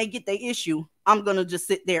when they get their issue, I'm going to just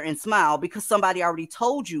sit there and smile, because somebody already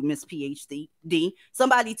told you, Miss PhD.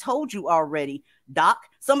 Somebody told you already, Doc.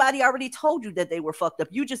 Somebody already told you that they were fucked up.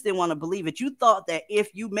 You just didn't want to believe it. You thought that if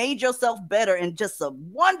you made yourself better and just a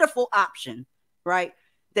wonderful option, right,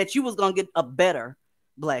 that you was going to get a better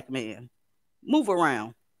black man. Move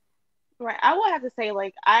around. Right. I will have to say,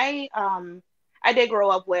 like, I did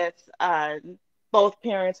grow up with both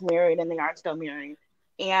parents married, and they are still married.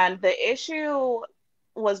 And the issue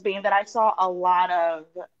was being that I saw a lot of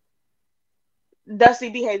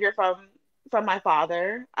dusty behavior from my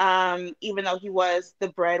father, even though he was the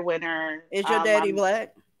breadwinner. Is your daddy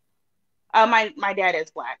black? My dad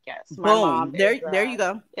is black, yes. My mom there you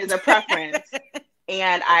go. Is a preference.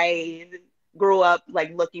 And I grew up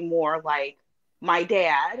like looking more like my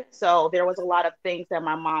dad, so there was a lot of things that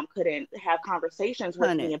my mom couldn't have conversations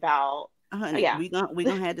with me about. Honey, yeah, we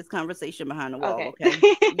gonna have this conversation behind the wall,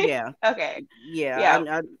 okay? Yeah. Okay. Yeah.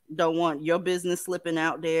 I don't want your business slipping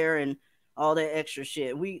out there and all that extra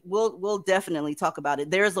shit. We'll definitely talk about it.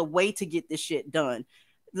 There's a way to get this shit done.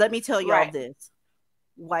 Let me tell y'all this: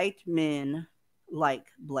 white men like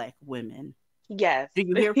black women. Yes. Do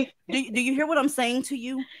you hear? do you hear what I'm saying to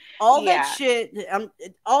you? All that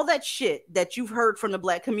shit that you've heard from the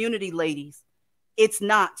black community, ladies, it's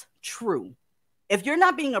not true. If you're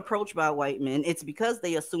not being approached by white men, it's because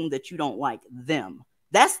they assume that you don't like them.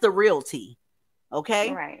 That's the real tea.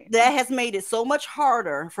 Okay? Right. That has made it so much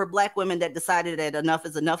harder for black women that decided that enough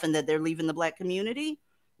is enough and that they're leaving the black community,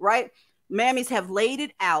 right? Mammies have laid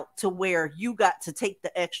it out to where you got to take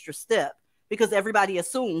the extra step, because everybody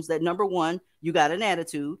assumes that number one, you got an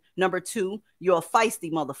attitude. Number two, you're a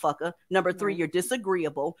feisty motherfucker. Number three, you're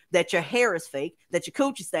disagreeable, that your hair is fake, that your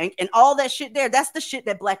coochie stank, and all that shit there. That's the shit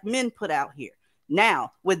that black men put out here.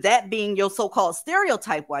 Now, with that being your so-called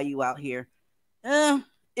stereotype while you out here,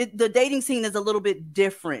 the dating scene is a little bit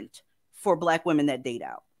different for black women that date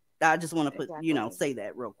out. I just want to put, say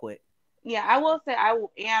that real quick. Yeah, I will say I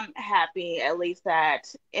am happy at least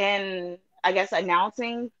that in, I guess,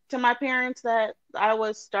 announcing to my parents that I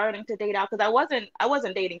was starting to date out, because I wasn't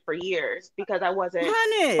dating for years because I wasn't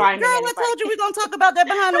finding girl, anybody. I told you we're gonna talk about that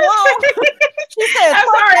behind the wall. She said, I'm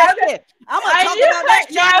sorry. I'm gonna talk about that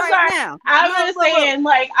shit right now. I'm just saying,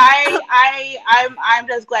 like, I'm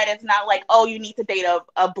just glad it's not like, oh, you need to date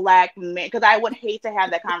a black man, because I would hate to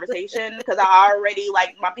have that conversation because I already,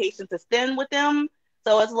 like, my patience is thin with them.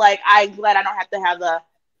 So it's like, I'm glad I don't have to have the,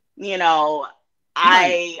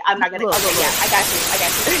 I'm not gonna. Okay, yeah, I got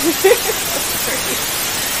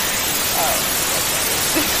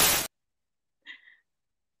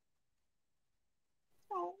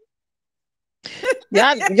you.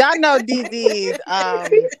 Y'all know DZ's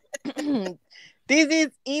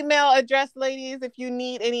DZ's email address, ladies. If you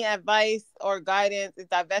need any advice or guidance, it's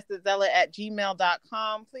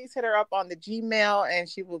divestedzealot@gmail.com. Please hit her up on the Gmail and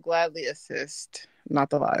she will gladly assist. Not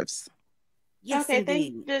the lives. Yes,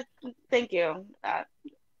 okay, thank you.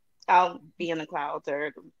 I'll be in the clouds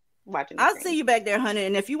or watching. I'll see you back there, honey.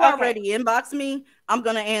 And if you already inbox me, I'm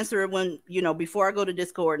gonna answer it when before I go to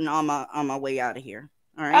Discord and on my way out of here.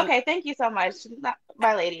 All right. Okay, thank you so much.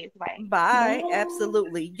 Bye, ladies. Bye. Bye.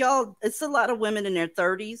 Absolutely. Y'all, it's a lot of women in their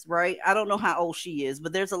 30s, right? I don't know how old she is,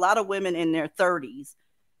 but there's a lot of women in their 30s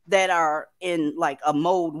that are in like a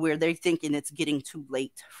mode where they're thinking it's getting too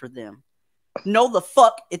late for them. No, the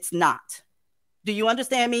fuck it's not. Do you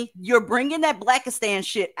understand me? You're bringing that Blackistan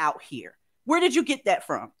shit out here. Where did you get that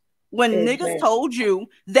from? When niggas told you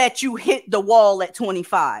that you hit the wall at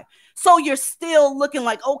 25. So you're still looking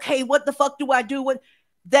like, okay, what the fuck do I do? What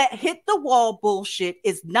that hit the wall bullshit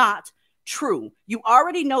is not true. You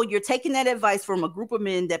already know you're taking that advice from a group of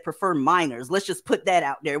men that prefer minors. Let's just put that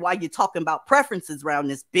out there. While you're talking about preferences around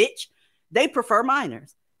this bitch, they prefer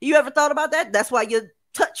minors. You ever thought about that? That's why your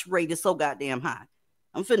touch rate is so goddamn high.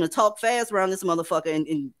 I'm finna talk fast around this motherfucker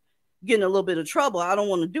and get in a little bit of trouble. I don't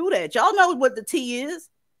want to do that. Y'all know what the tea is.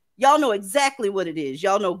 Y'all know exactly what it is.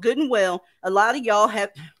 Y'all know good and well. A lot of y'all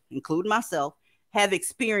have, including myself, have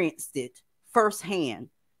experienced it firsthand.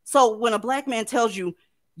 So when a black man tells you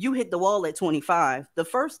you hit the wall at 25, the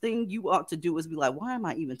first thing you ought to do is be like, why am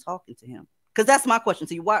I even talking to him? Because that's my question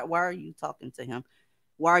to you. Why are you talking to him?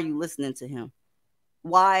 Why are you listening to him?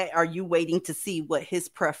 Why are you waiting to see what his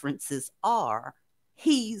preferences are?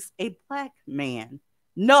 He's a black man.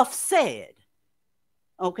 Nuff said.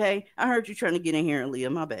 Okay, I heard you trying to get in here, Leah.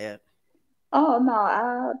 My bad. Oh no,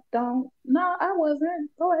 I don't. No, I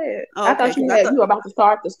wasn't. Go ahead. Okay, I thought you were about to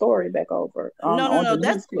start the story back over. No.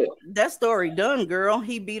 That story done, girl.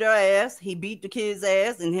 He beat her ass. He beat the kid's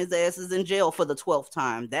ass, and his ass is in jail for the 12th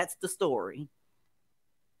time. That's the story.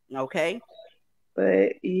 Okay.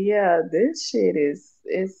 But yeah, this shit is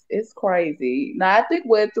crazy. Now I think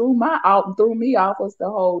what threw me off was the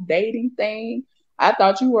whole dating thing. I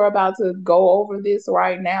thought you were about to go over this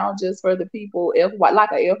right now just for the people,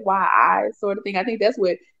 like a FYI sort of thing. I think that's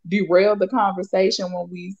what derailed the conversation when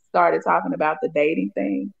we started talking about the dating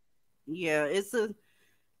thing. Yeah,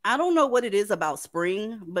 I don't know what it is about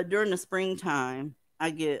spring, but during the springtime,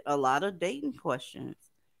 I get a lot of dating questions.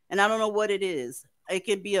 And I don't know what it is. It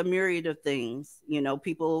could be a myriad of things.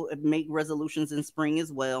 People make resolutions in spring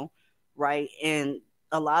as well, right? And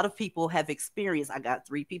a lot of people have experienced, I got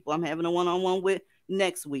 3 people I'm having a one-on-one with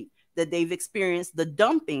next week, that they've experienced the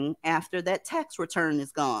dumping after that tax return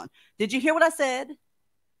is gone. Did you hear what I said?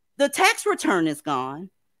 The tax return is gone,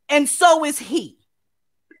 and so is he.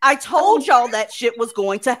 I told y'all that shit was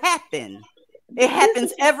going to happen. It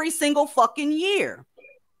happens every single fucking year.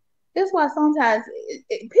 That's why sometimes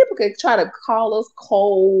people could try to call us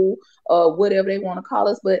cold or whatever they want to call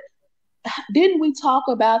us, but didn't we talk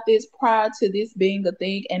about this prior to this being a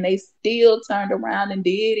thing and they still turned around and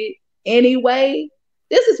did it anyway?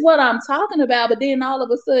 This is what I'm talking about. But then all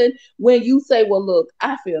of a sudden, when you say, well, look,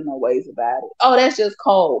 I feel no ways about it. Oh, that's just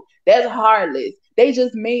cold. That's heartless. They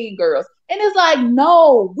just mean girls. And it's like,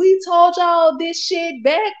 no, we told y'all this shit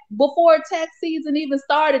back before tax season even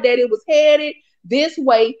started that it was headed this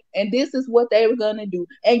way and this is what they were going to do.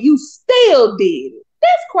 And you still did it.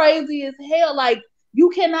 That's crazy as hell. Like, you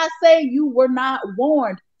cannot say you were not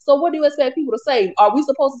warned. So what do you expect people to say? Are we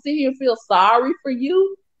supposed to sit here and feel sorry for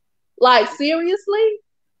you? Like, seriously?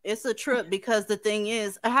 It's a trip because the thing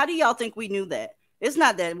is, how do y'all think we knew that? It's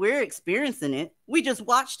not that we're experiencing it. We just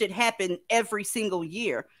watched it happen every single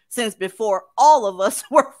year since before all of us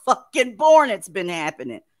were fucking born. It's been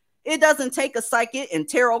happening. It doesn't take a psychic and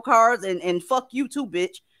tarot cards and fuck you too,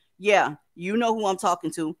 bitch. Yeah, you know who I'm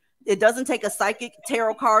talking to. It doesn't take a psychic,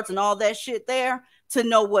 tarot cards, and all that shit there to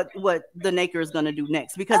know what the Naker is going to do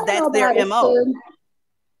next, because that's their MO.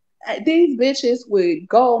 These bitches with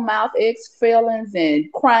gold mouth ex-felons and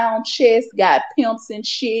crown chests got pimps and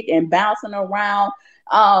shit and bouncing around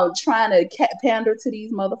trying to pander to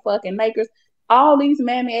these motherfucking Nakers. All these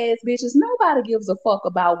mammy ass bitches, nobody gives a fuck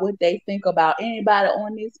about what they think about anybody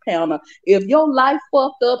on this panel. If your life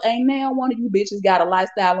fucked up, ain't now one of you bitches got a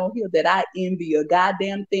lifestyle on here that I envy a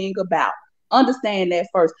goddamn thing about. Understand that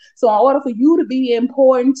first. So in order for you to be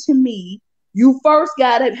important to me, you first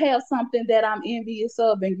gotta have something that I'm envious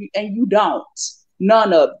of, and you don't.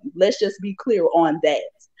 None of them. Let's just be clear on that.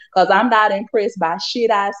 Because I'm not impressed by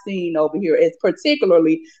shit I've seen over here. It's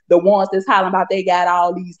particularly the ones that's hollering about they got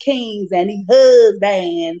all these kings and these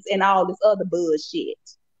husbands and all this other bullshit.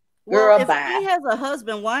 Well, if she has a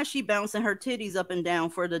husband, why is she bouncing her titties up and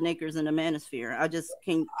down for the Nakers in the manosphere? I just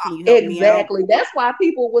can you help me out? Exactly. That's why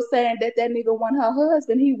people were saying that nigga wasn't her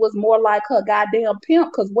husband. He was more like her goddamn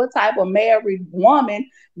pimp. Because what type of married woman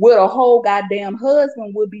with a whole goddamn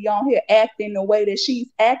husband would be on here acting the way that she's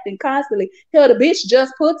acting constantly? Hell, the bitch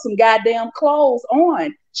just put some goddamn clothes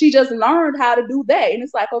on. She just learned how to do that. And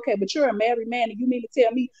it's like, okay, but you're a married man and you mean to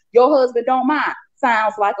tell me your husband don't mind?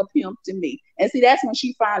 Sounds like a pimp to me. And see, that's when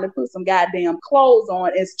she finally put some goddamn clothes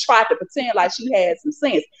on and tried to pretend like she had some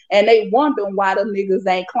sense. And they wondering why the niggas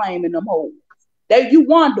ain't claiming them hoes. You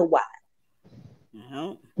wonder why.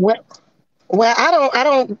 Well, I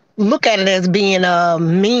don't look at it as being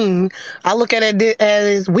mean. I look at it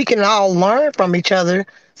as we can all learn from each other.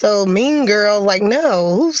 So mean girl, like,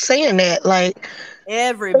 no, who's saying that? Like,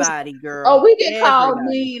 everybody, girl. Oh, we get called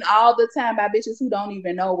mean all the time by bitches who don't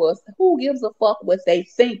even know us. Who gives a fuck what they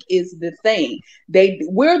think is the thing?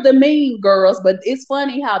 We're the mean girls, but it's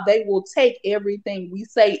funny how they will take everything we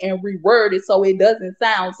say and reword it so it doesn't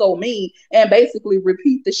sound so mean and basically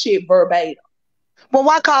repeat the shit verbatim. Well,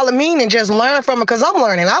 why call it mean and just learn from it? Because I'm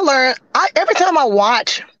learning. Every time I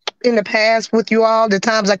watch in the past with you all, the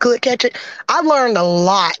times I could catch it, I learned a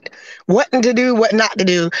lot. What to do, what not to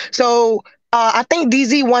do. So I think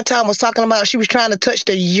DZ one time was talking about she was trying to touch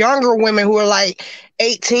the younger women who are like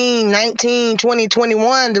 18, 19, 20,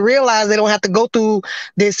 21 to realize they don't have to go through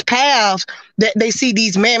this path that they see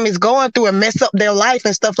these mammies going through and mess up their life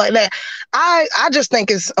and stuff like that. I just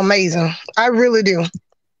think it's amazing. I really do.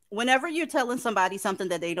 Whenever you're telling somebody something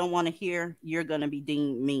that they don't want to hear, you're going to be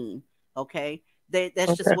deemed mean. Okay.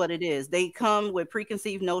 That's just what it is. They come with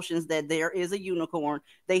preconceived notions that there is a unicorn.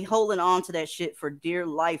 They holding on to that shit for dear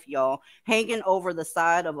life, y'all. Hanging over the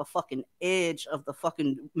side of a fucking edge of the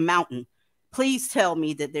fucking mountain. Please tell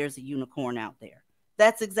me that there's a unicorn out there.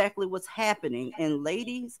 That's exactly what's happening. And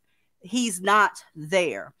ladies, he's not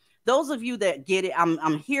there. Those of you that get it,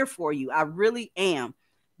 I'm here for you. I really am.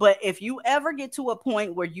 But if you ever get to a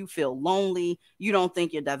point where you feel lonely, you don't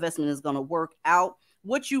think your divestment is going to work out,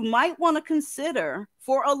 what you might want to consider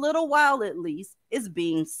for a little while at least is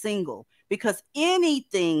being single, because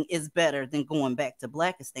anything is better than going back to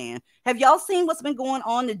Blackistan. Have y'all seen what's been going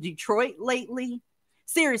on in Detroit lately?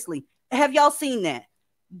 Seriously, have y'all seen that?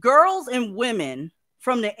 Girls and women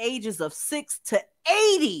from the ages of 6 to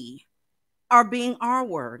 80 are being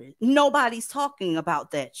R-worded. Nobody's talking about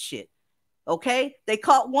that shit. Okay, they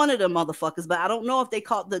caught one of the motherfuckers, but I don't know if they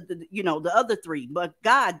caught the other three. But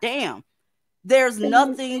goddamn, there's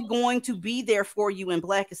nothing going to be there for you in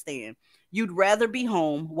Blackistan. You'd rather be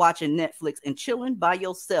home watching Netflix and chilling by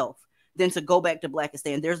yourself than to go back to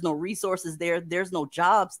Blackistan. There's no resources there. There's no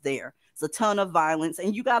jobs there. It's a ton of violence,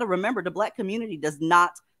 and you got to remember the Black community does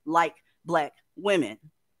not like Black women.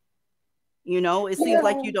 It seems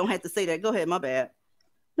like you don't have to say that. Go ahead, my bad.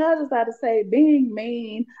 No, I just got to say, being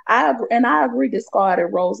mean, I agree,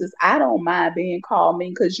 discarded roses. I don't mind being called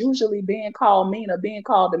mean, because usually being called mean or being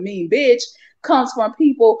called a mean bitch comes from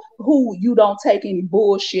people who you don't take any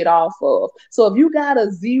bullshit off of. So if you got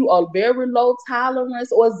a very low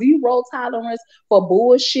tolerance or zero tolerance for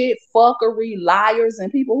bullshit, fuckery, liars,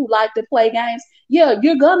 and people who like to play games, yeah,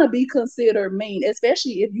 you're gonna be considered mean,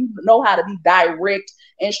 especially if you know how to be direct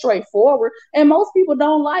and straightforward. And most people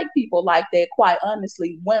don't like people like that, quite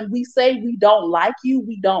honestly. When we say we don't like you,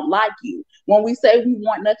 we don't like you. When we say we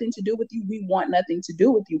want nothing to do with you, we want nothing to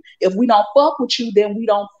do with you. If we don't fuck with you, then we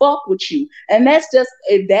don't fuck with you. And that's just,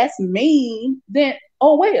 if that's mean, then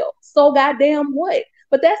oh well, so goddamn what?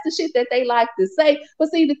 But that's the shit that they like to say.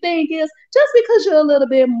 But see, the thing is, just because you're a little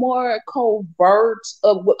bit more covert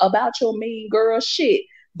about your mean girl shit,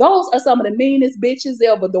 those are some of the meanest bitches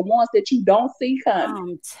ever. The ones that you don't see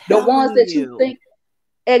coming. The ones that you think.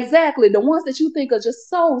 Exactly, the ones that you think are just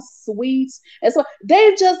so sweet, and so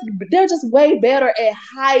they're just way better at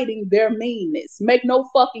hiding their meanness. Make no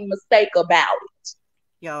fucking mistake about it.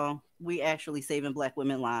 Y'all, we actually saving Black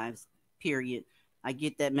women lives. Period. I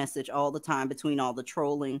get that message all the time between all the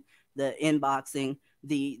trolling, the inboxing,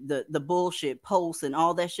 the bullshit posts, and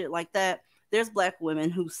all that shit like that. There's Black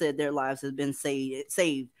women who said their lives have been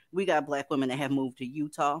saved. We got Black women that have moved to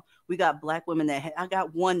Utah. We got Black women I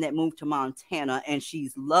got one that moved to Montana, and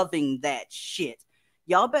she's loving that shit.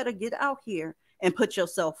 Y'all better get out here and put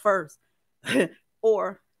yourself first.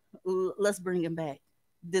 Or let's bring him back.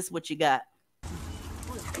 This what you got.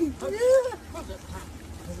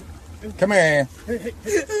 Come here.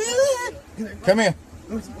 Come here.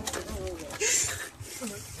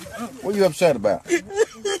 What are you upset about?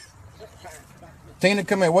 Tina,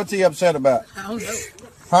 come here. What's he upset about? I don't know.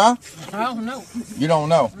 Huh? I don't know. You don't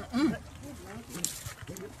know?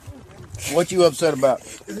 What you upset about?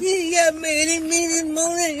 He got mad at me this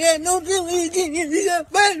morning. He got no difference. He got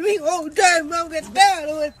fight me all the time. I'm getting tired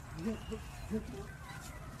of it.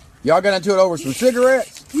 Y'all got into it over some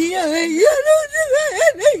cigarettes? Yeah, he got no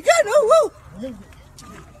cigarettes. He got no rope.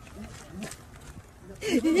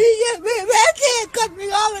 He got me back here, cut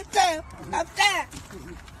me all the time. I'm tired.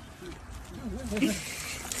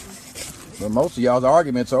 Well, most of y'all's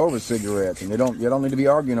arguments are over cigarettes, and you don't need to be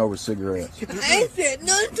arguing over cigarettes. I ain't said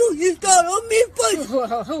nothing to you. Start on me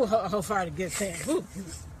first. Who Friday gets sent? Who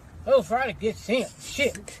Friday gets sent?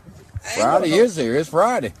 Shit. Friday is here. It's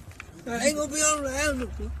Friday. I ain't gonna be on.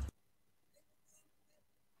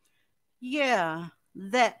 Yeah,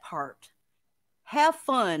 that part. Have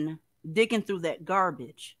fun digging through that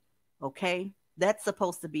garbage, okay? That's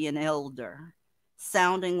supposed to be an elder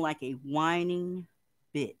sounding like a whining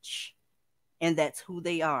bitch. And that's who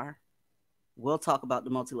they are. We'll talk about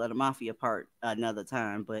the multi-letter mafia part another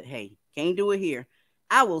time, but hey, can't do it here.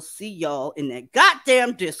 I will see y'all in that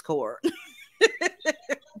goddamn Discord.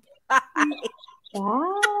 Bye.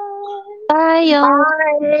 Bye,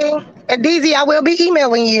 y'all. And DZ, I will be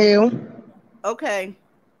emailing you. Okay.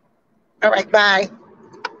 All right, bye.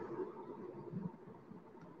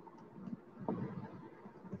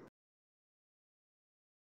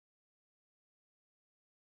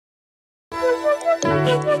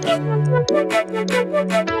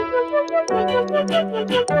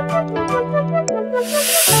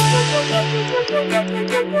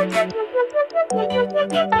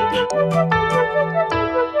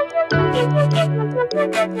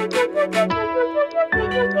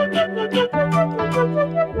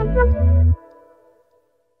 Thank you.